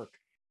actually work.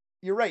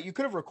 You're right. You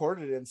could have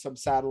recorded it in some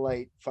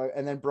satellite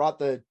and then brought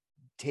the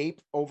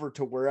tape over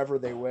to wherever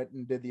they went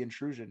and did the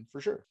intrusion,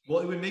 for sure. Well,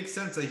 it would make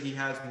sense that he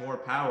has more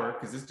power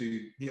because this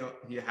dude, he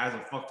has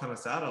a fuck ton of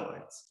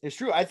satellites. It's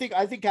true. I think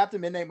Captain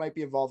Midnight might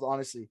be involved,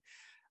 honestly.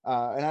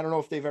 And I don't know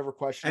if they've ever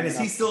questioned. And is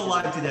he still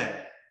alive today?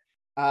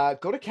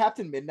 Go to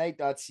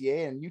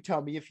captainmidnight.ca and you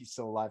tell me if he's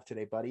still alive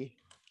today, buddy.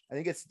 I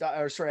think it's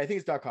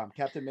 .com.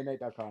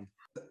 Captainmidnight.com.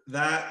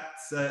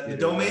 That's the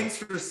domain's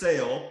for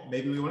sale.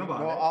 Maybe we want to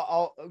buy it.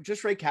 I'll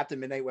just write Captain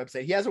Midnight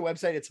website. He has a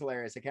website. It's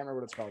hilarious. I can't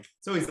remember what it's called.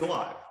 So he's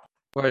alive.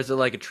 Or is it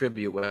like a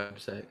tribute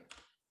website?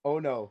 Oh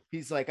no,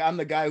 he's like, I'm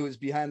the guy who's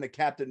behind the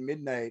Captain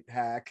Midnight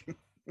hack.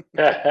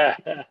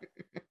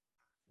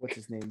 What's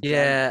his name?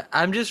 Yeah,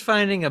 I'm just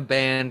finding a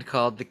band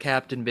called the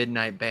Captain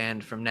Midnight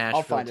Band from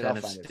Nashville, Tennessee. I'll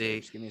find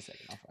it. Just give me a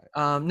second. I'll find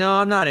it. No,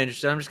 I'm not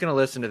interested. I'm just gonna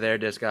listen to their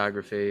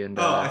discography and.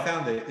 I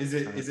found it. Is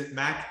it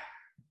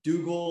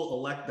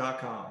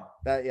MacDougallElect.com?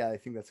 Yeah, I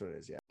think that's what it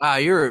is. Yeah. Wow,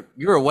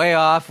 you're way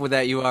off with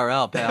that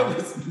URL, pal. That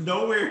was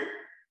nowhere.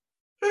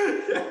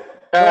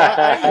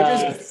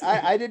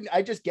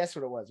 I just guessed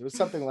what it was. It was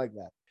something like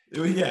that.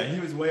 Yeah, he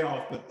was way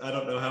off, but I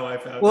don't know how I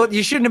found it. Well,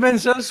 you shouldn't have been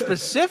so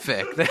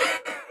specific.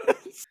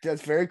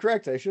 That's very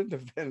correct. I shouldn't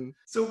have been.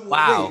 So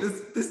wow,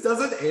 wait, this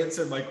doesn't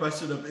answer my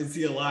question of is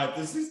he alive?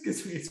 This just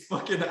gives me his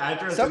fucking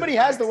address. Somebody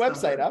has the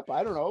website up.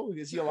 I don't know.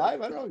 Is he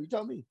alive? I don't know. You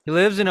tell me. He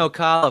lives in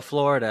Ocala,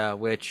 Florida,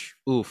 which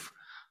oof.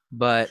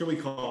 But should we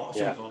call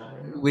him?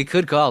 We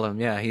could call him.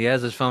 Yeah, he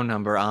has his phone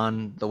number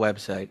on the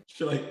website.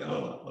 Let me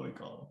call him.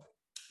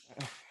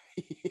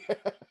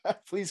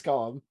 Please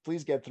call him.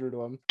 Please get through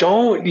to him.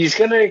 Don't. He's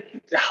gonna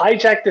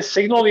hijack the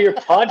signal to your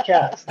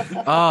podcast.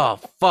 Oh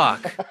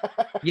fuck.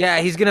 Yeah,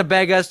 he's gonna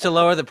beg us to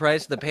lower the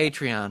price of the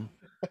Patreon.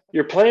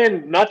 You're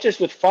playing not just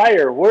with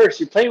fire, worse,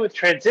 you're playing with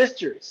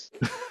transistors.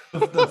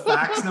 The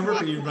fax number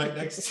being right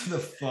next to the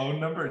phone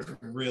number is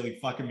really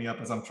fucking me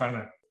up as I'm trying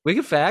to. We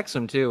can fax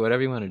him too,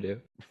 whatever you want to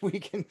do. We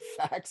can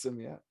fax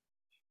him, yeah.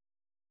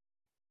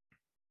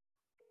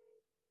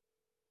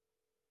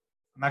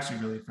 I'm actually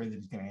really afraid that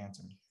he's gonna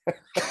answer me.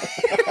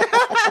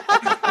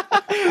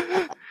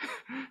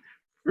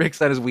 Rick's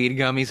at his weed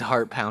gum. He's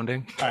heart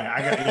pounding. All right,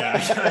 I gotta hit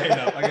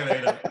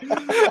up.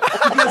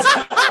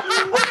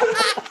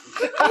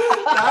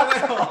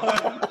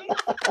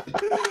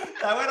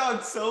 That went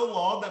on so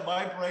long that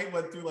my brain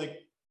went through like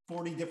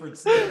 40 different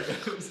scenarios.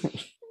 You think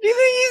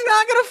he's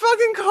not gonna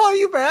fucking call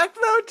you back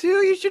though?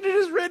 Too? You should have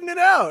just written it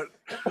out.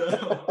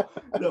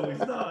 No, he's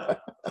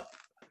not.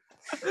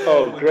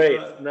 Oh,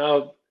 great!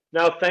 Now,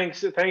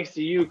 thanks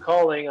to you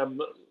calling, I'm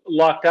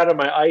locked out of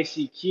my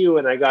ICQ,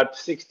 and I got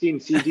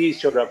 16 CDs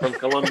showed up from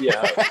Columbia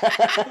House.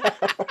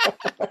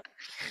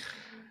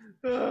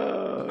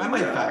 I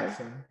might fax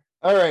him.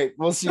 All right,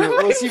 we'll see.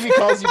 We'll see if he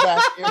calls you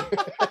back.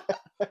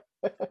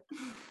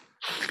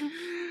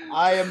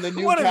 I am the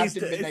new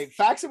Captain Midnight.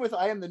 Fax him with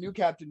 "I am the new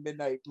Captain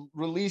Midnight."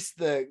 Release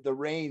the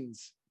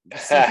reins.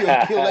 See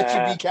if he'll let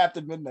you be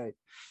Captain Midnight.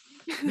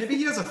 Maybe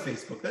he has a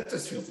Facebook. That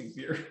just feels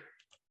easier.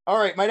 All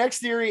right, my next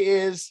theory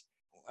is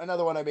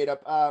another one I made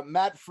up.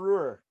 Matt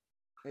Frewer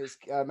is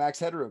Max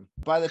Headroom.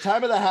 By the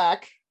time of the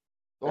hack,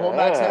 the whole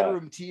Max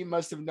Headroom team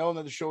must have known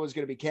that the show was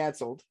going to be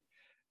canceled.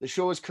 The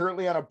show is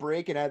currently on a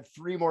break and had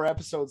 3 more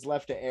episodes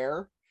left to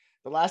air.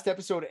 The last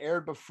episode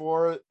aired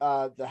before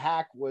the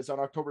hack was on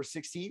October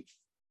 16th,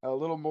 a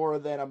little more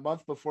than a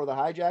month before the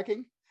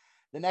hijacking.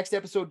 The next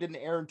episode didn't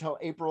air until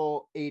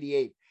April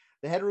 88.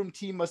 The Headroom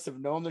team must have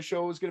known the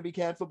show was going to be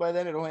canceled by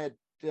then. It only had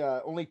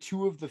only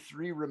 2 of the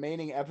 3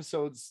 remaining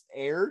episodes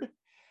aired.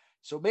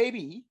 So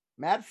maybe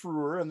Matt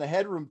Frewer and the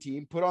Headroom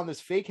team put on this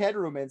fake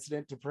Headroom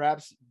incident to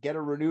perhaps get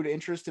a renewed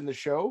interest in the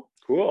show.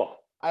 Cool.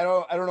 I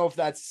don't know if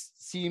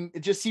it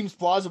just seems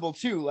plausible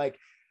too. Like,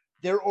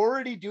 they're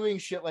already doing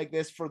shit like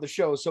this for the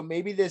show. So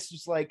maybe this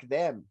was like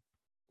them.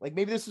 Like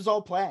maybe this was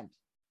all planned.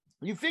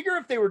 You figure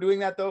if they were doing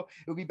that though,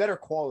 it would be better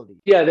quality.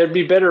 Yeah, there'd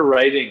be better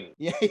writing.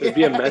 Yeah, There'd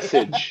be a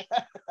message.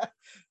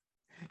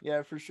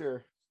 Yeah, for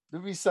sure.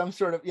 There'd be some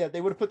sort of,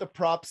 they would have put the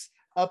props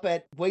up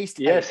at waist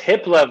height. Yes,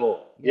 hip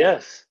level. Yeah.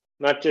 Yes.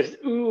 Not just,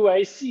 ooh,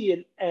 I see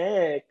an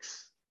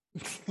X.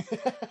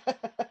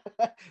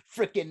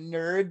 Freaking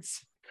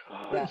nerds.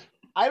 God. Yeah.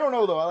 I don't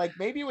know though. Like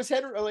maybe it was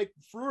Headroom, like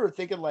Frewer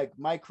thinking like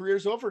my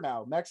career's over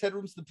now. Max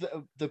Headroom's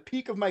the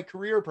peak of my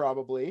career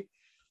probably.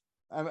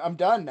 I'm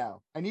done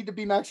now. I need to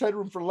be Max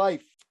Headroom for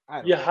life.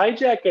 You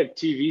hijack a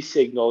TV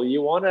signal,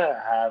 you want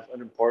to have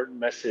an important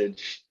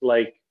message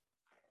like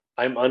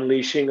I'm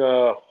unleashing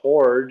a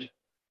horde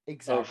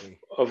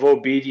of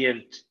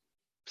obedient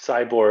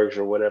cyborgs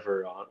or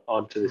whatever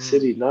onto the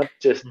city, not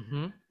just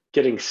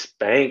getting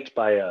spanked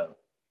by a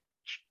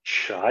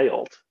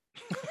child.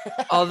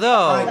 Although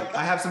all right,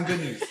 I have some good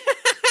news.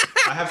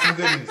 All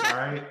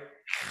right.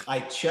 I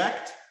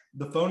checked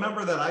the phone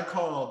number that I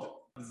called.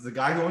 The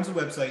guy who owns the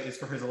website is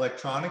for his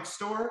electronics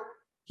store.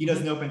 He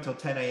doesn't open until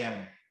 10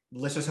 a.m.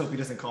 Let's just hope he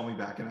doesn't call me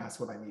back and ask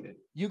what I needed.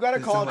 You got to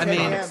call at 10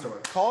 a.m.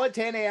 Call at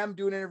 10 a.m.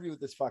 Do an interview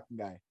with this fucking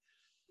guy.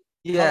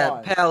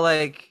 Yeah, pal,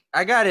 like,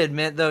 I got to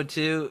admit, though,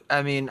 too,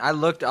 I mean, I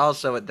looked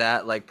also at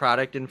that, like,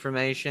 product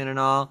information and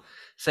all,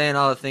 saying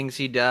all the things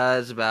he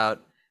does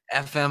about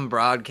FM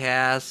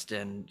broadcast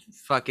and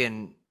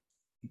fucking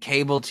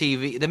cable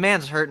TV. The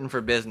man's hurting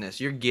for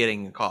business. You're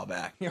getting a call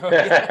back.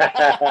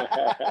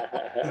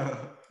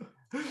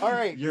 All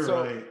right. You're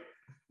right.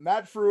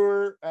 Matt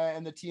Frewer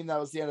and the team, that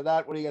was the end of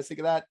that. What do you guys think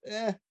of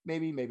that?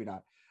 Maybe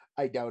not.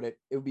 I doubt it.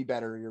 It would be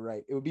better. You're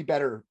right. It would be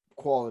better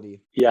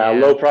quality. Yeah,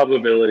 low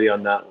probability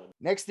on that one.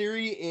 Next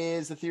theory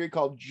is a theory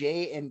called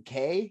J and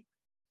K.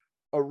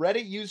 A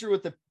Reddit user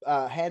with the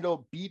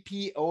handle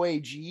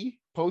BPOAG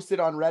posted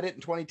on Reddit in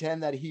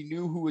 2010 that he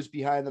knew who was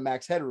behind the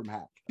Max Headroom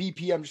hack.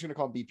 BP, I'm just going to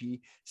call him BP,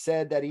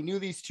 said that he knew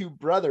these two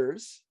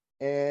brothers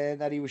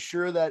and that he was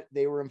sure that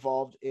they were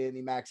involved in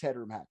the Max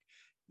Headroom hack.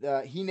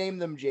 He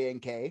named them J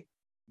and K.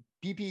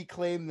 BP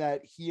claimed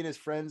that he and his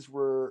friends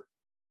were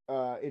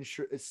in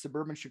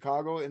suburban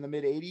Chicago in the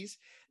mid 80s.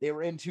 They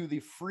were into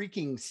the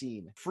freaking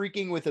scene,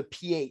 freaking with a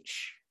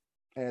PH.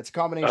 And it's a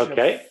combination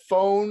of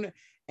phone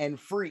and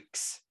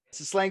freaks. It's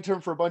a slang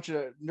term for a bunch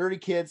of nerdy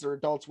kids or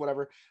adults,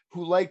 whatever,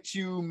 who like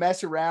to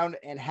mess around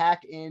and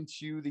hack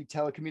into the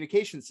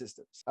telecommunication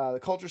systems. The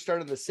culture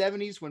started in the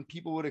 70s when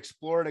people would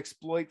explore and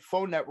exploit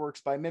phone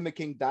networks by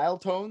mimicking dial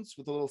tones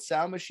with the little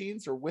sound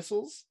machines or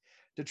whistles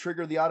to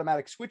trigger the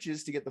automatic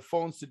switches to get the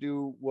phones to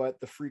do what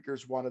the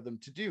freakers wanted them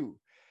to do.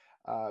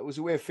 It was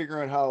a way of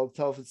figuring out how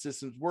telephone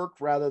systems work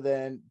rather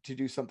than to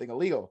do something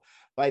illegal.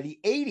 By the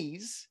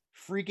 80s,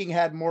 freaking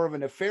had more of a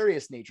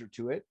nefarious nature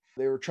to it.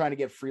 They were trying to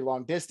get free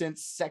long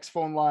distance, sex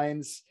phone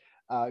lines,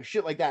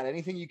 shit like that.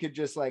 Anything you could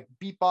just like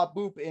beep, bop,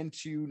 boop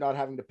into not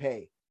having to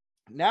pay.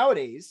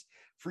 Nowadays,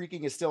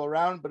 freaking is still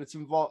around, but it's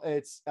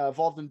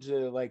evolved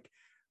into like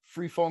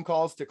free phone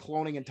calls to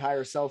cloning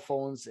entire cell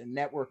phones and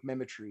network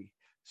mimicry.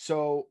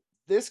 So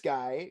this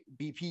guy,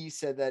 BP,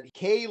 said that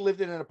Kay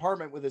lived in an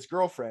apartment with his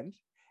girlfriend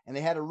and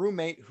they had a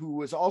roommate who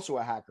was also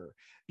a hacker.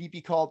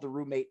 BP called the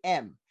roommate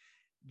M.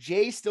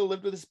 Jay still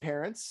lived with his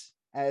parents,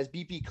 as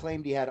BP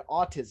claimed he had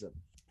autism.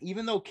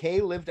 Even though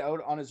Kay lived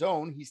out on his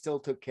own, he still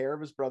took care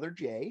of his brother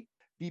Jay.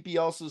 BP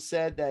also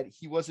said that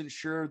he wasn't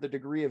sure the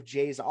degree of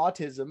Jay's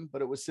autism,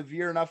 but it was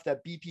severe enough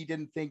that BP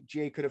didn't think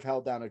Jay could have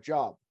held down a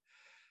job.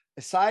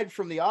 Aside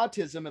from the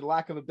autism and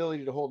lack of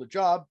ability to hold a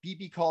job,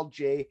 BP called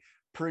Jay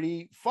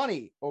pretty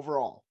funny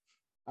overall.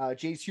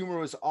 Jay's humor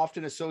was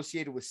often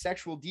associated with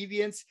sexual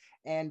deviance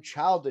and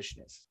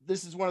childishness.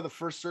 This is one of the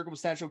first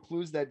circumstantial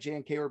clues that J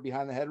and K were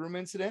behind the Headroom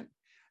incident.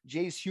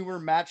 Jay's humor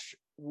matched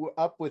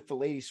up with the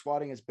lady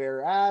swatting his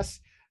bare ass,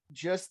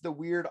 just the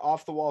weird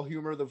off-the-wall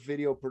humor the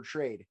video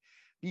portrayed.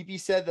 BP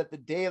said that the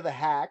day of the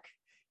hack,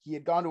 he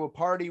had gone to a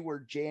party where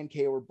J and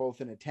K were both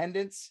in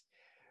attendance.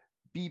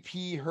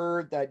 BP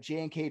heard that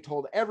J and K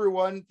told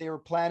everyone they were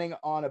planning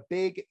on a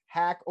big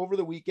hack over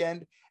the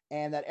weekend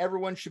and that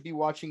everyone should be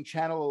watching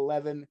Channel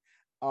 11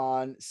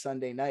 on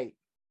Sunday night.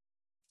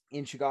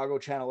 In Chicago,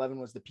 Channel 11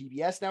 was the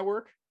PBS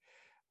network.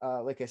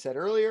 Like I said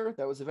earlier,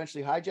 that was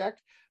eventually hijacked.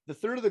 The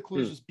third of the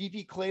clues was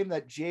BP claimed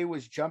that Jay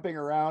was jumping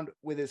around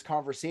with his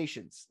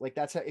conversations. Like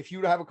that's how, if you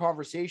would have a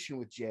conversation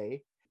with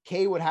Jay,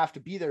 Kay would have to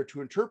be there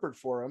to interpret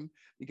for him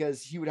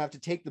because he would have to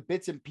take the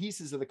bits and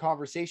pieces of the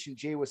conversation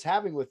Jay was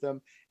having with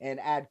them and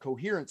add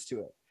coherence to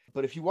it.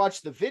 But if you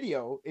watch the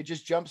video, it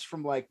just jumps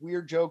from like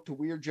weird joke to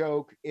weird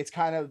joke. It's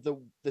kind of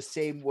the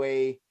same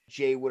way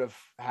Jay would have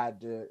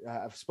had to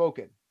have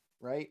spoken,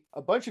 right?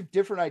 A bunch of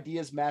different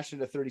ideas mashed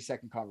into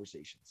 30-second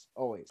conversations,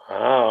 always.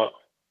 Oh,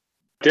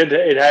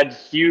 it had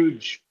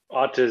huge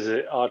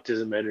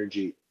autism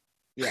energy.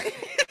 Yeah,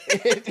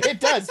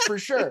 it does for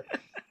sure.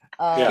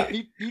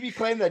 BB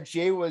claimed that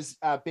Jay was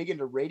big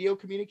into radio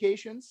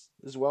communications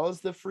as well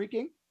as the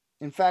freaking.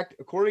 In fact,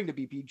 according to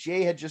BP,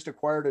 Jay had just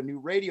acquired a new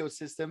radio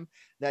system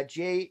that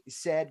Jay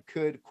said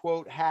could,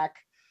 quote, hack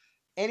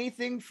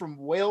anything from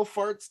whale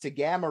farts to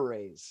gamma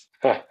rays.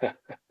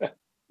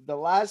 The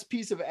last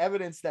piece of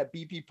evidence that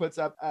BP puts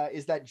up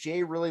is that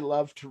Jay really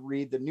loved to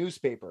read the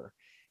newspaper.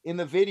 In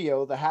the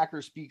video, the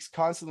hacker speaks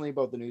constantly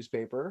about the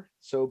newspaper,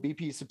 so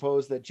BP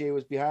supposed that Jay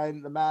was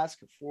behind the mask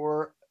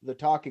for the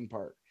talking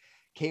part.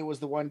 K was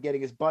the one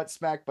getting his butt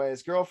smacked by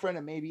his girlfriend,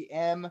 and maybe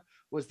M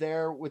was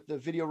there with the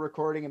video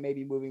recording and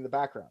maybe moving the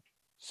background.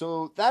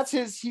 So that's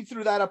he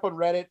threw that up on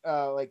Reddit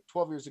like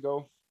 12 years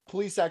ago.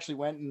 Police actually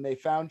went and they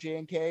found J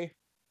and K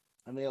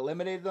and they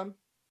eliminated them.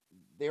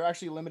 They were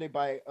actually eliminated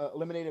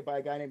by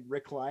a guy named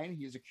Rick Klein.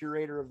 He's a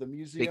curator of the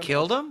museum. They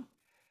killed him?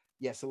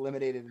 Yes,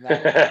 eliminated in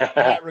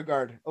that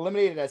regard.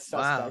 Eliminated as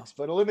suspects,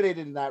 but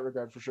eliminated in that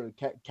regard for sure.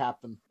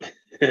 Capped them.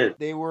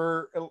 They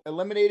were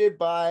eliminated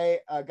by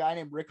a guy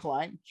named Rick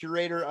Klein,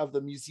 curator of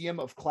the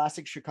Museum of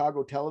Classic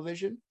Chicago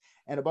Television,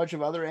 and a bunch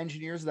of other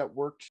engineers that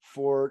worked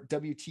for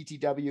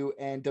WTTW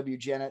and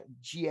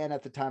WGN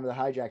at the time of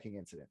the hijacking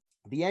incident.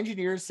 The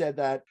engineers said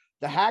that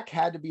the hack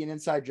had to be an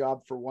inside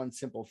job for one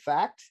simple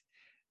fact.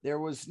 There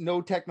was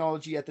no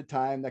technology at the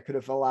time that could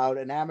have allowed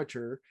an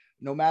amateur,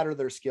 no matter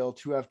their skill,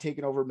 to have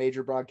taken over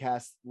major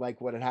broadcasts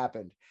like what had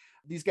happened.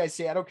 These guys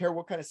say, I don't care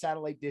what kind of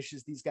satellite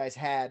dishes these guys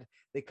had,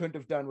 they couldn't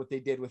have done what they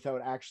did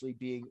without actually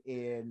being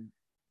in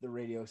the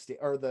radio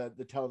station or the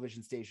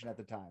television station at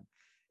the time.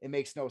 It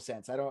makes no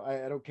sense. I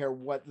don't care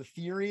what the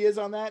theory is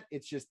on that.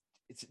 It's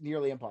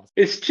nearly impossible.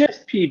 It's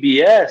just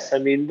PBS. I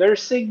mean, their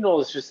signal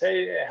is just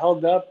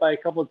held up by a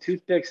couple of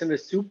toothpicks in a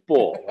soup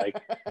bowl,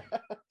 like,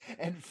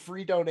 and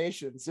free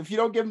donations. If you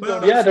don't give them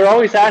donations, yeah, they're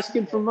always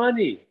asking for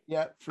money.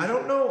 Yeah, I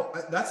don't know.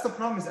 That's the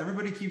problem. Is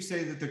everybody keeps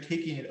saying that they're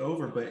taking it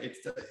over, but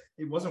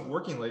it wasn't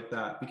working like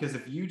that, because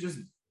if you just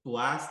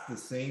blast the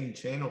same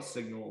channel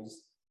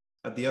signals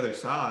at the other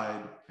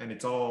side and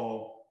it's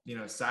all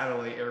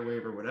satellite,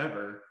 airwave, or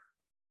whatever,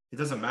 it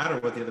doesn't matter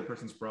what the other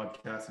person's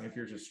broadcasting if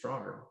you're just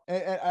stronger.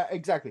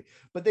 Exactly.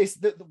 But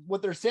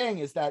what they're saying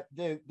is that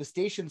the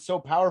station's so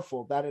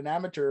powerful that an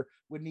amateur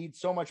would need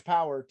so much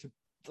power to,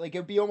 like,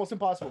 it'd be almost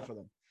impossible for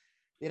them.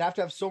 They'd have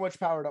to have so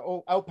much power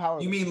to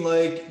outpower. You mean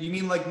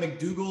like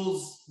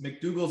McDougal's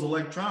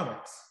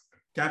Electronics,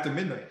 Captain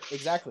Midnight.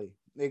 Exactly.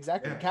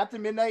 Yeah.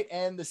 Captain Midnight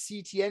and the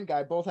CTN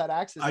guy both had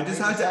access. I just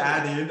had to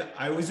add in,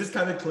 I was just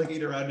kind of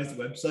clicking around his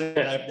website,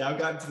 and I've now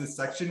gotten to the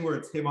section where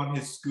it's him on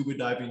his scuba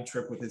diving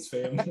trip with his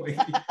family.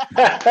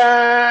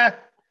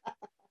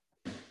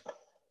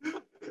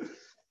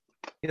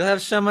 You'll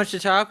have so much to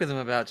talk with him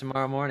about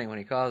tomorrow morning when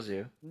he calls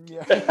you.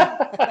 Yeah.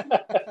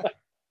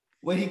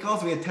 When he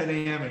calls me at 10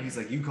 a.m. and he's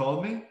like, "You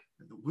called me?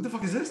 Who the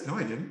fuck is this?" No,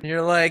 I didn't.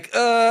 You're like,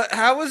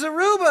 how was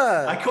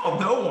Aruba? I called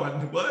no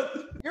one.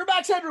 What? Your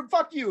Max Headroom,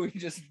 fuck you. You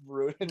just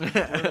ruined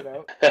it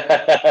out.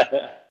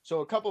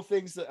 So a couple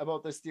things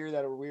about this theory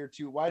that are weird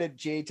too. Why did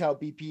Jay tell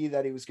BP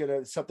that he was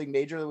something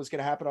major that was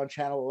gonna happen on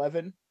Channel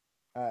 11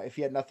 if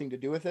he had nothing to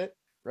do with it,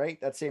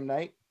 right? That same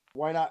night.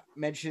 Why not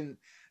mention?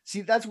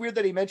 See, that's weird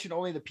that he mentioned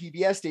only the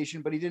PBS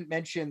station, but he didn't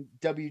mention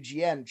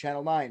WGN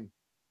Channel 9.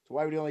 So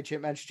why would he only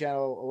mention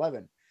Channel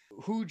 11?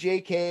 Who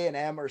JK and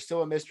M are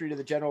still a mystery to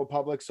the general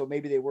public, so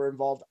maybe they were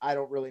involved. I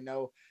don't really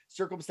know.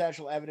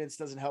 Circumstantial evidence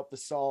doesn't help to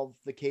solve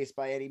the case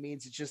by any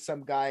means. It's just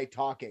some guy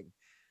talking.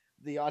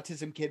 The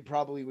autism kid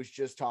probably was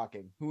just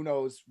talking. Who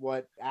knows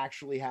what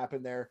actually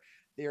happened there?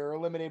 They are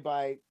eliminated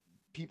by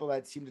people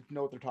that seem to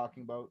know what they're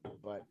talking about,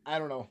 but I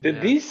don't know.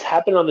 Did these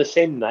happen on the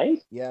same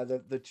night? Yeah,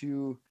 the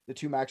two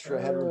Maxtra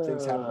Headroom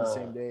things happened the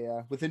same day.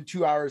 Yeah, within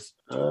 2 hours,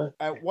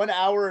 at 1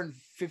 hour and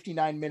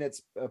 59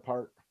 minutes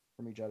apart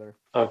from each other.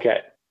 Okay.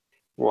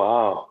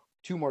 Wow.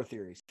 Two more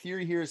theories.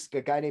 Theory here is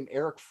a guy named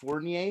Eric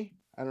Fournier.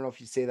 I don't know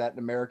if you say that in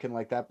American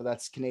like that, but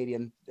that's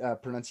Canadian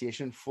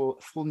pronunciation.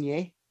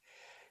 Fournier.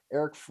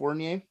 Eric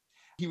Fournier.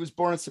 He was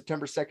born on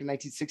September 2nd,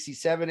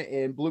 1967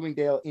 in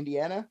Bloomingdale,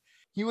 Indiana.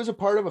 He was a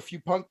part of a few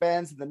punk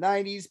bands in the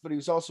 90s, but he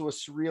was also a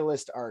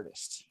surrealist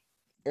artist.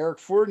 Eric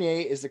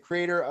Fournier is the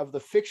creator of the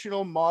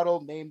fictional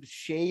model named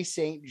Shay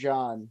St.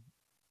 John.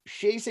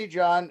 Shay St.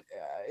 John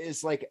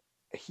is like,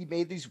 he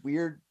made these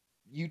weird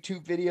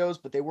YouTube videos,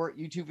 but they weren't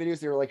YouTube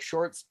videos. They were like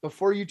shorts.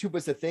 Before YouTube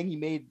was a thing, he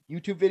made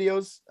YouTube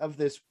videos of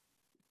this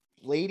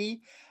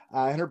lady.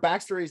 And her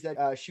backstory is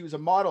that she was a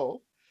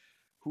model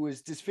who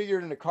was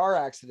disfigured in a car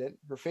accident,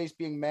 her face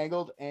being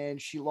mangled, and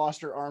she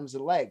lost her arms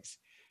and legs.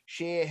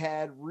 Shay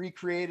had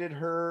recreated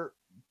her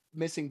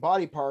missing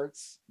body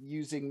parts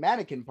using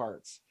mannequin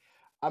parts.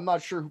 I'm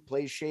not sure who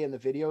plays Shay in the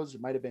videos.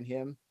 It might have been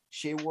him.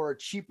 Shay wore a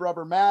cheap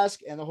rubber mask,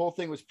 and the whole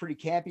thing was pretty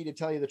campy, to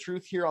tell you the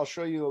truth. Here, I'll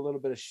show you a little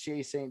bit of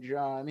Shay St.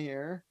 John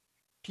here.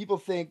 People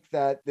think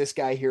that this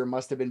guy here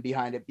must have been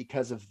behind it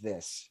because of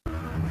this.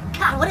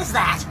 God, what is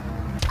that?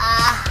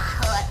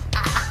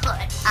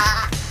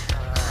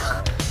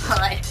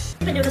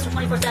 You've been doing this for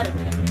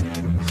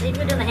 24/7. So you've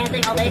been doing the hand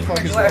thing all day? What the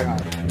fuck is Sure. going on?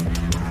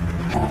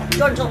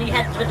 Jordan told me you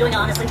hadn't been doing an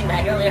honest sleeping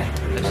bag earlier.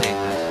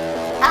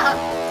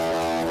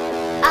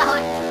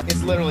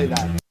 It's literally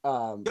that.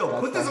 Yo,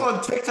 put this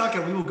on TikTok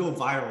and we will go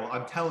viral.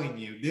 I'm telling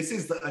you, this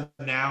is the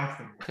now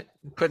thing.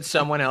 Put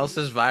someone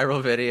else's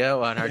viral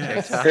video on our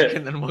TikTok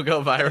and then we'll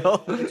go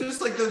viral. It's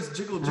just like those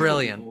jiggle.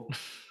 Brilliant. People.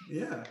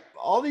 Yeah.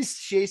 all these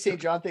Shay St.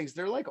 John things,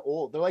 they're like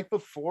old. They're like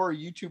before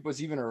YouTube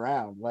was even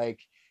around. Like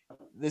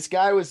this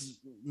guy was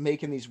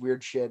making these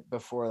weird shit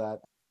before that.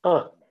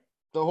 Huh.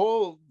 The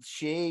whole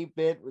Shay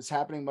bit was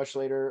happening much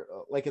later,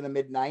 like in the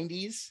mid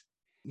 90s.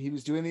 He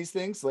was doing these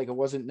things. Like it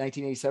wasn't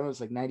 1987, it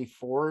was like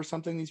 94 or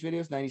something. These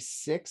videos,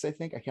 96, I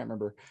think. I can't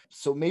remember.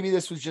 So maybe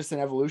this was just an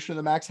evolution of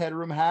the Max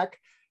Headroom hack.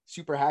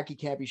 Super hacky,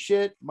 campy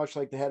shit, much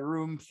like the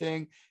Headroom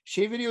thing.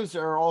 Shay videos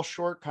are all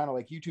short, kind of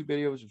like YouTube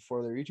videos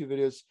before their YouTube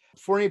videos.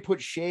 Fournier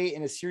put Shay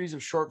in a series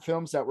of short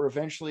films that were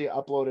eventually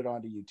uploaded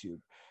onto YouTube.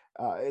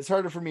 It's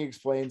harder for me to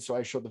explain, so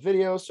I showed the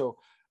video. So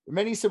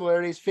many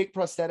similarities, fake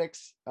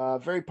prosthetics,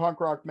 very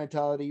punk rock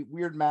mentality,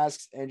 weird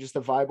masks, and just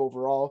the vibe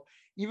overall.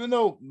 Even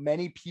though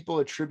many people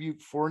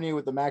attribute Fournier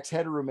with the Max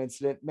Headroom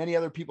incident, many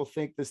other people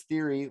think this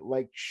theory,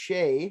 like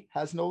Shay,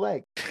 has no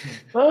leg.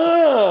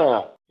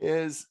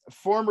 His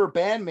former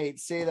bandmates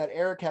say that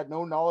Eric had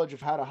no knowledge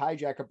of how to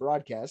hijack a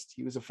broadcast.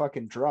 He was a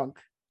fucking drunk.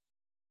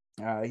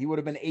 He would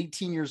have been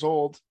 18 years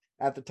old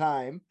at the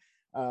time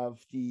of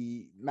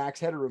the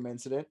Max Headroom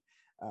incident.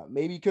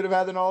 Maybe he could have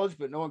had the knowledge,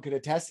 but no one could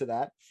attest to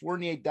that.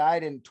 Fournier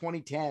died in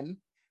 2010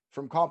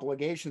 from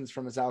complications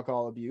from his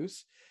alcohol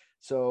abuse.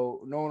 So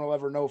no one will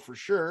ever know for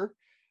sure.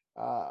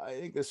 I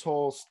think this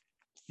whole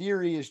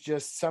theory is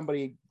just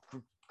somebody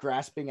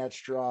grasping at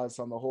straws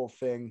on the whole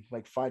thing,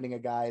 like finding a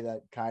guy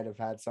that kind of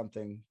had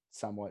something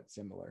somewhat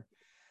similar.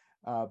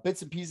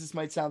 Bits and pieces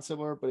might sound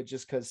similar, but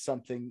just because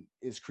something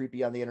is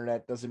creepy on the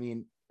internet doesn't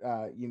mean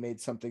you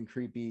made something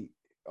creepy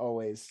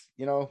always,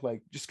 you know,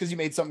 like just because you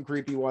made something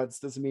creepy once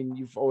doesn't mean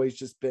you've always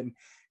just been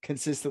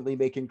consistently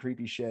making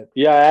creepy shit.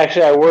 Yeah,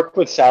 actually, I work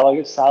with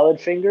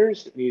Salad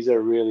Fingers. He's a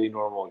really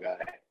normal guy.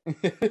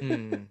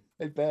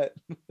 I bet.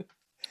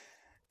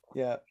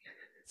 Yeah.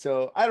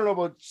 So I don't know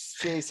about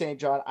Shay St.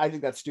 John. I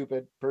think that's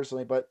stupid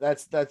personally, but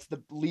that's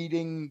the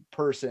leading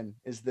person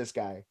is this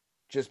guy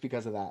just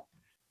because of that.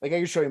 Like I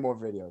can show you more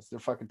videos. They're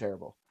fucking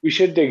terrible. We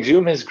should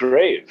exhume his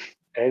grave.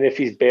 And if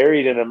he's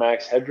buried in a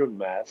Max Headroom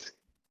mask,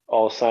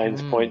 all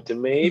signs point to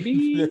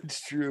maybe.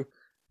 That's true.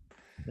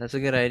 That's a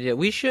good idea.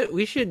 We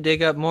should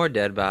dig up more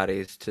dead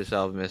bodies to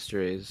solve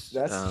mysteries.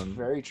 That's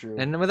very true.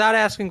 And without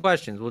asking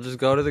questions, we'll just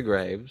go to the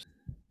graves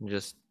and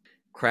just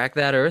crack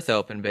that earth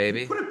open,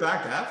 baby. Put it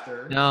back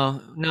after.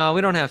 No,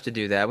 we don't have to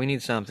do that. We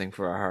need something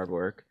for our hard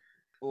work.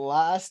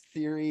 Last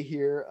theory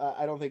here.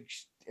 I don't think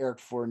Eric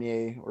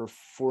Fournier or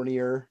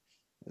Fournier,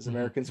 as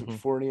Americans would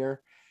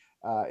Fournier,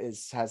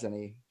 has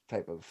any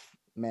type of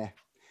meh.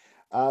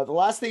 The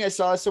last thing I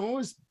saw, someone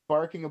was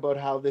barking about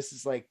how this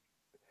is like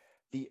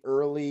the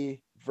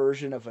early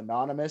version of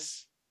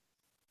Anonymous.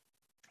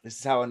 This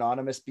is how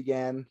Anonymous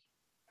began.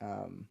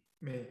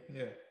 Me,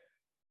 yeah.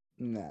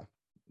 No,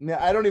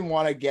 I don't even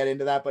want to get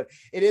into that, but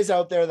it is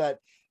out there that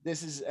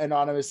this is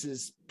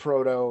Anonymous's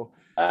proto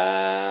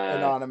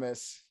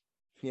Anonymous,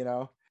 you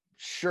know?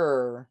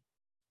 Sure,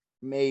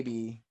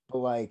 maybe, but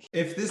like...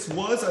 If this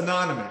was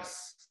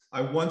Anonymous,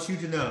 I want you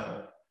to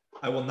know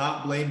I will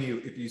not blame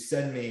you if you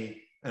send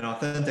me an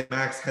authentic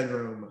Max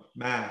Headroom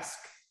mask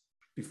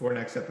before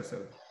next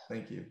episode.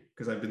 Thank you,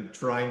 because I've been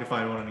trying to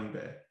find one on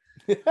eBay.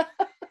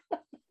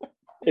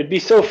 It'd be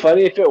so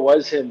funny if it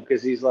was him,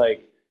 because he's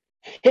like,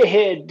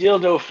 hey,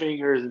 dildo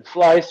fingers and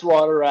fly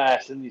swatter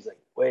ass. And he's like,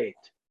 wait,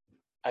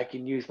 I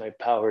can use my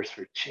powers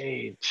for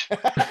change.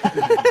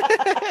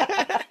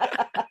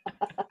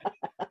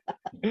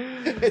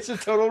 It's a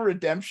total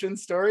redemption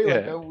story,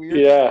 like a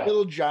weird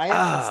Little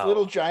Giants. It's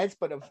Little Giants,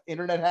 but of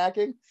internet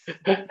hacking.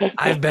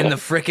 I've been the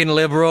frickin'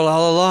 liberal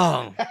all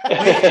along.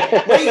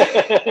 Wait,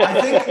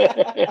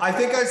 I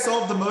think I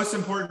solved the most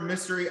important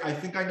mystery. I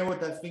think I know what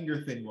that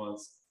finger thing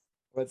was.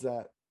 What's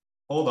that?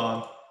 Hold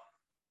on.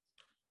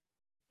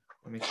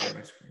 Let me share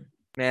my screen.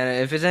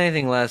 Man, if it's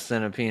anything less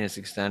than a penis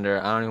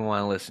extender, I don't even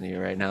want to listen to you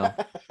right now.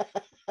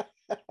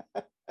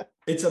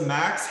 It's a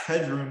Max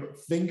Headroom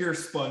finger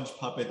sponge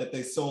puppet that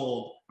they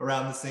sold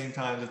around the same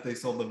time that they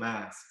sold the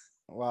mask.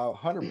 Wow,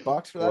 $100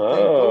 for that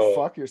thing? Go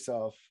fuck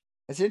yourself.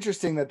 It's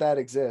interesting that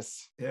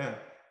exists. Yeah.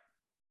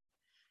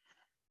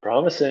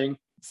 Promising.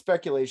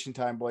 Speculation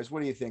time, boys.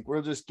 What do you think?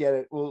 We'll just get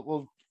it.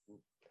 We'll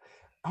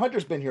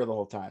Hunter's been here the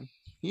whole time.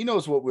 He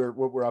knows what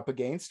we're up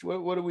against.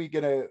 What are we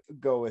gonna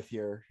go with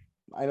here?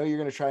 I know you're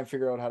gonna try and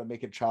figure out how to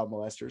make a child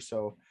molester,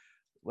 so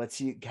let's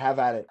see. Have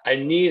at it. I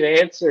need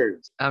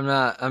answers. I'm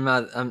not.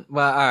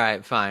 Well, all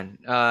right, fine.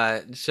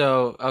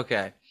 So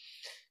okay,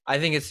 I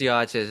think it's the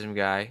autism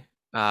guy.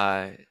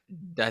 I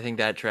think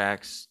that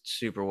tracks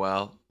super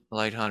well. I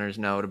liked Hunter's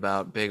note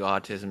about big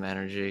autism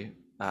energy.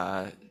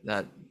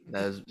 That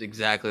is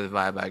exactly the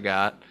vibe I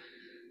got.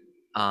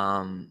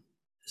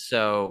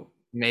 So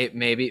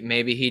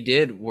maybe he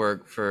did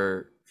work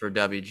for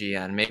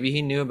WGN. Maybe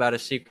he knew about a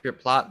secret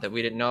plot that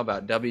we didn't know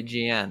about.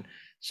 WGN.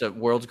 So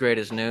world's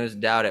greatest news,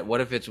 doubt it.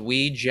 What if it's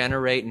we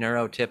generate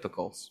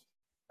neurotypicals?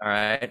 All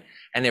right.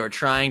 And they were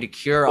trying to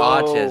cure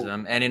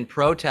autism. And in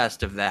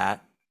protest of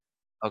that,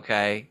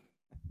 okay,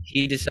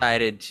 he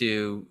decided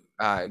to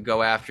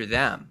go after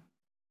them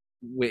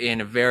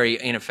in a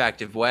very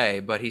ineffective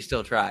way, but he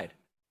still tried.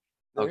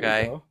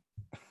 Okay.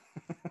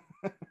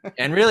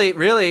 And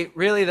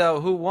really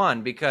though, who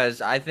won?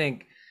 Because I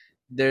think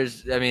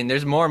there's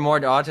more and more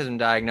autism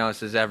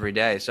diagnoses every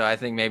day. So I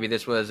think maybe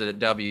this was a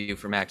W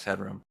for Max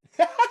Headroom.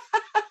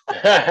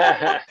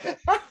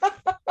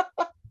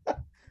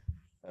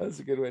 That's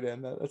a good way to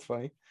end that. That's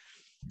funny.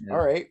 Yeah.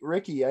 All right,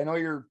 Ricky, I know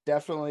you're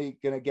definitely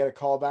gonna get a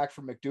call back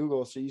from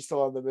McDougal. So you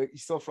still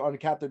on the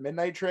Captain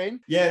Midnight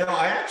train? Yeah, no,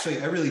 I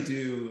really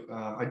do.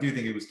 I do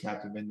think it was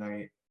Captain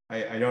Midnight.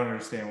 I don't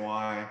understand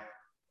why.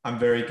 I'm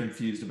very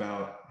confused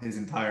about his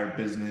entire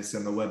business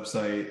and the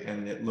website,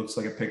 and it looks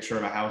like a picture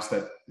of a house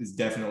that is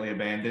definitely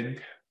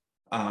abandoned.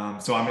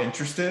 So I'm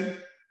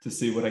interested to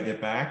see what I get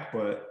back,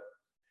 but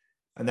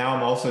now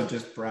I'm also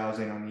just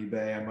browsing on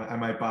eBay. I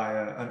might buy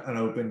an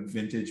open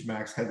vintage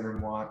Max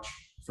Headroom watch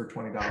for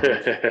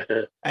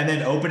 $20 and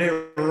then open it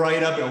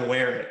right up and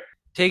wear it.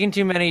 Taking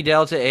too many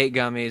Delta 8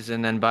 gummies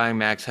and then buying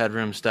Max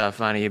Headroom stuff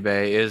on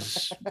eBay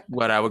is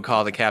what I would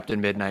call the Captain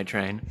Midnight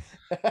train.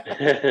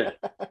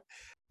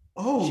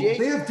 Oh,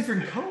 they have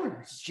different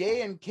colors.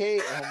 J and K.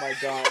 Oh my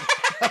god.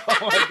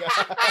 Oh my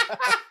god.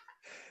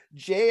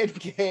 J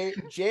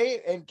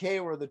and K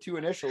were the two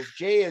initials.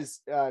 J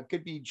is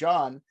could be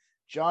John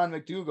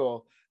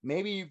McDougal.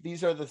 Maybe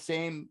these are the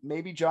same.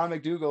 Maybe John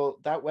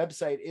McDougal, that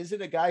website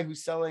isn't a guy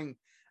who's selling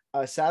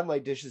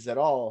satellite dishes at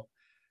all.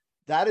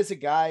 That is a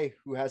guy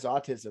who has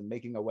autism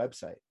making a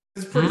website.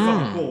 It's a pretty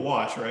fucking cool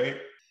watch, right?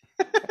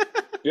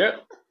 Yeah.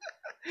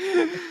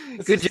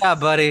 Good job,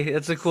 buddy.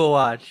 It's a cool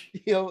watch.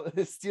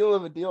 Steal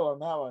of a deal on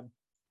that one.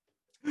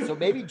 So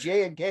maybe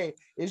J and K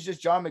is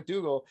just John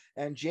McDougal,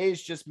 and Jay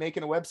is just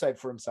making a website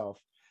for himself.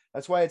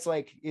 That's why it's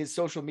like his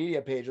social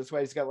media page. That's why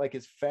he's got like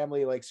his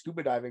family like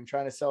scuba diving,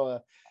 trying to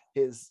sell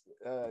his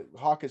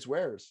hawk his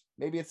wares.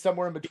 Maybe it's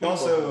somewhere in between.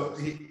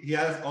 He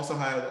has also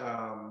had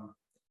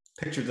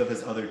pictures of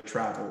his other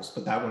travels,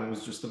 but that one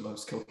was just the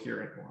most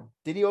coherent one.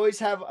 Did he always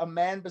have a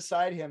man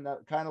beside him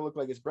that kind of looked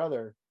like his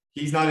brother?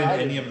 He's not in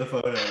any of the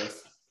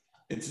photos.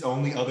 It's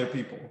only other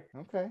people.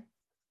 Okay.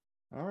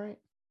 All right.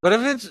 What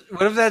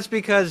if that's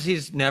because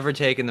he's never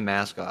taken the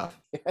mask off?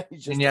 Yeah,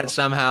 and yet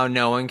somehow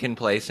no one can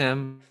place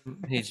him?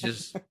 He's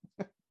just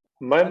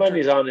My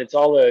money's on it's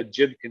all a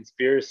jib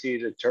conspiracy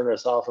to turn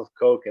us off of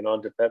Coke and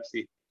onto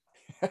Pepsi.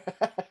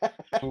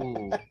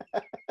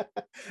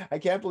 I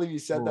can't believe you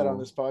said that on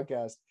this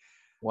podcast.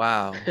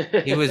 Wow.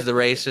 He was the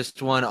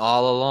racist one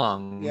all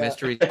along. Yeah.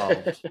 Mystery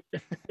solved.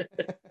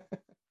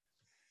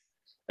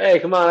 Hey,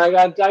 come on! I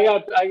got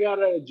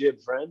a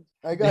jib, friend.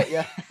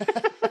 Yeah.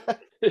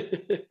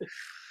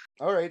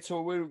 All right,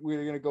 so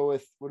we're gonna go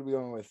with, what are we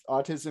going with?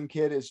 Autism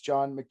Kid is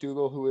John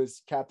McDougal, who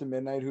is Captain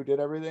Midnight, who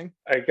did everything.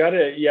 I got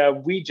it. Yeah,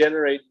 we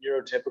generate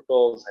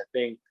neurotypicals. I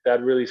think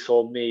that really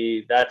sold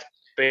me. That's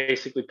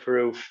basically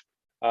proof.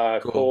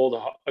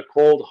 Cool. A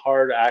cold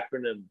hard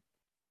acronym.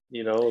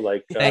 You know,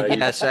 like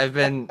yes, I've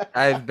been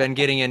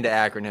getting into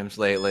acronyms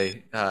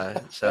lately.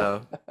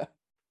 So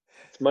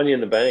it's money in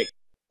the bank.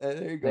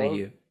 There you go. Thank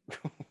you.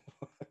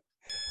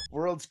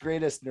 World's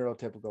greatest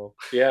neurotypical.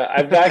 Yeah,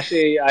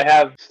 I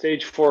have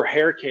stage 4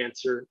 hair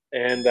cancer,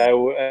 and I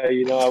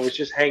was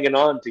just hanging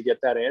on to get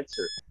that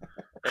answer,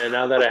 and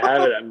now that I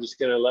have it, I'm just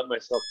gonna let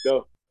myself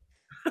go.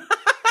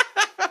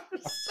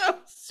 I'm so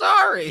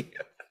sorry.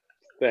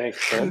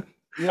 Thanks, man.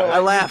 I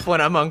laugh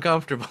when I'm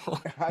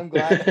uncomfortable. I'm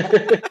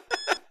glad.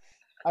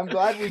 I'm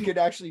glad we could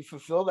actually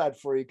fulfill that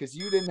for you, because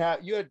you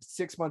had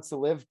 6 months to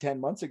live 10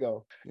 months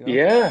ago. You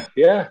know?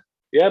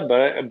 Yeah,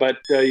 but I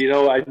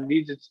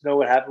needed to know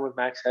what happened with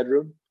Max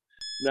Headroom.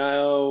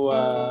 Now,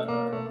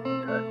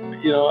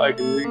 I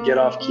can get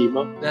off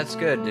chemo. That's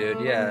good, dude.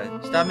 Yeah,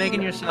 stop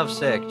making yourself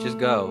sick. Just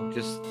go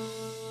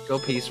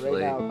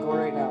peacefully. Go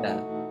right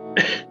now.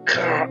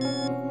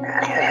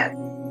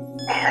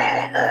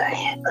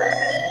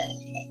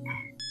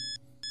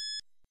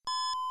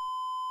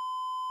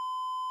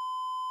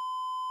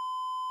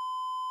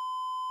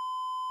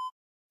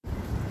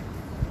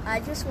 I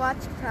just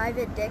watched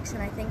Private Dicks,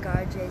 and I think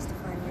RJ's the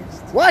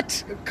funniest.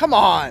 What? Come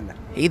on!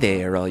 Hey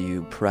there, all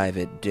you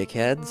private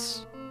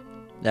dickheads.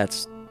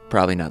 That's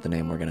probably not the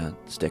name we're gonna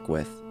stick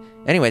with.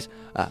 Anyways,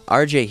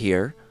 RJ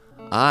here.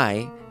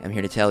 I am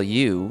here to tell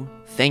you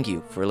thank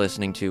you for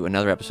listening to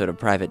another episode of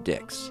Private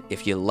Dicks.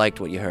 If you liked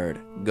what you heard,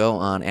 go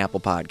on Apple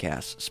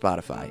Podcasts,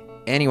 Spotify,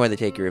 anywhere they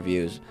take your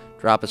reviews,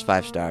 drop us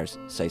 5 stars,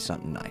 say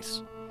something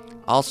nice.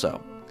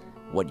 Also,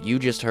 what you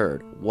just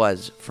heard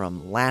was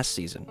from last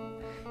season.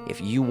 If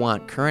you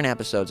want current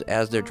episodes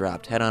as they're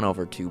dropped, head on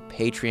over to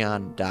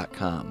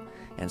patreon.com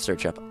and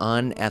search up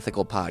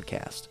Unethical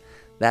Podcast.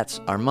 That's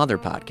our mother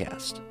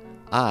podcast.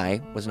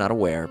 I was not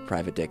aware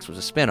Private Dicks was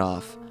a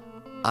spinoff.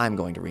 I'm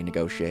going to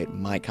renegotiate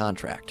my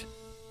contract.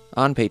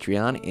 On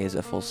Patreon is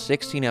a full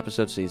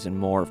 16-episode season,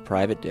 more of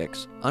Private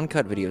Dicks,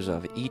 uncut videos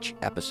of each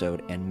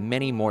episode, and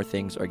many more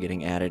things are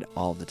getting added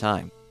all the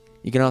time.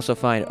 You can also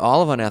find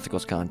all of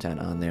Unethical's content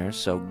on there,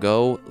 so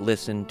go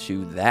listen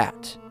to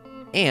that.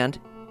 And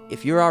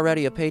if you're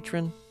already a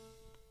patron,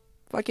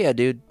 fuck yeah,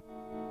 dude.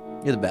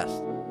 You're the best.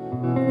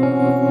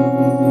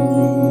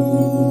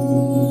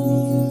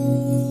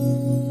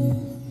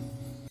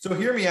 So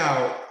hear me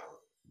out.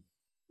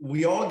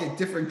 we all get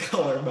different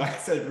color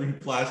Max Headroom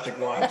plastic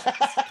watches.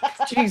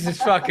 Jesus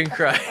fucking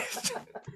Christ.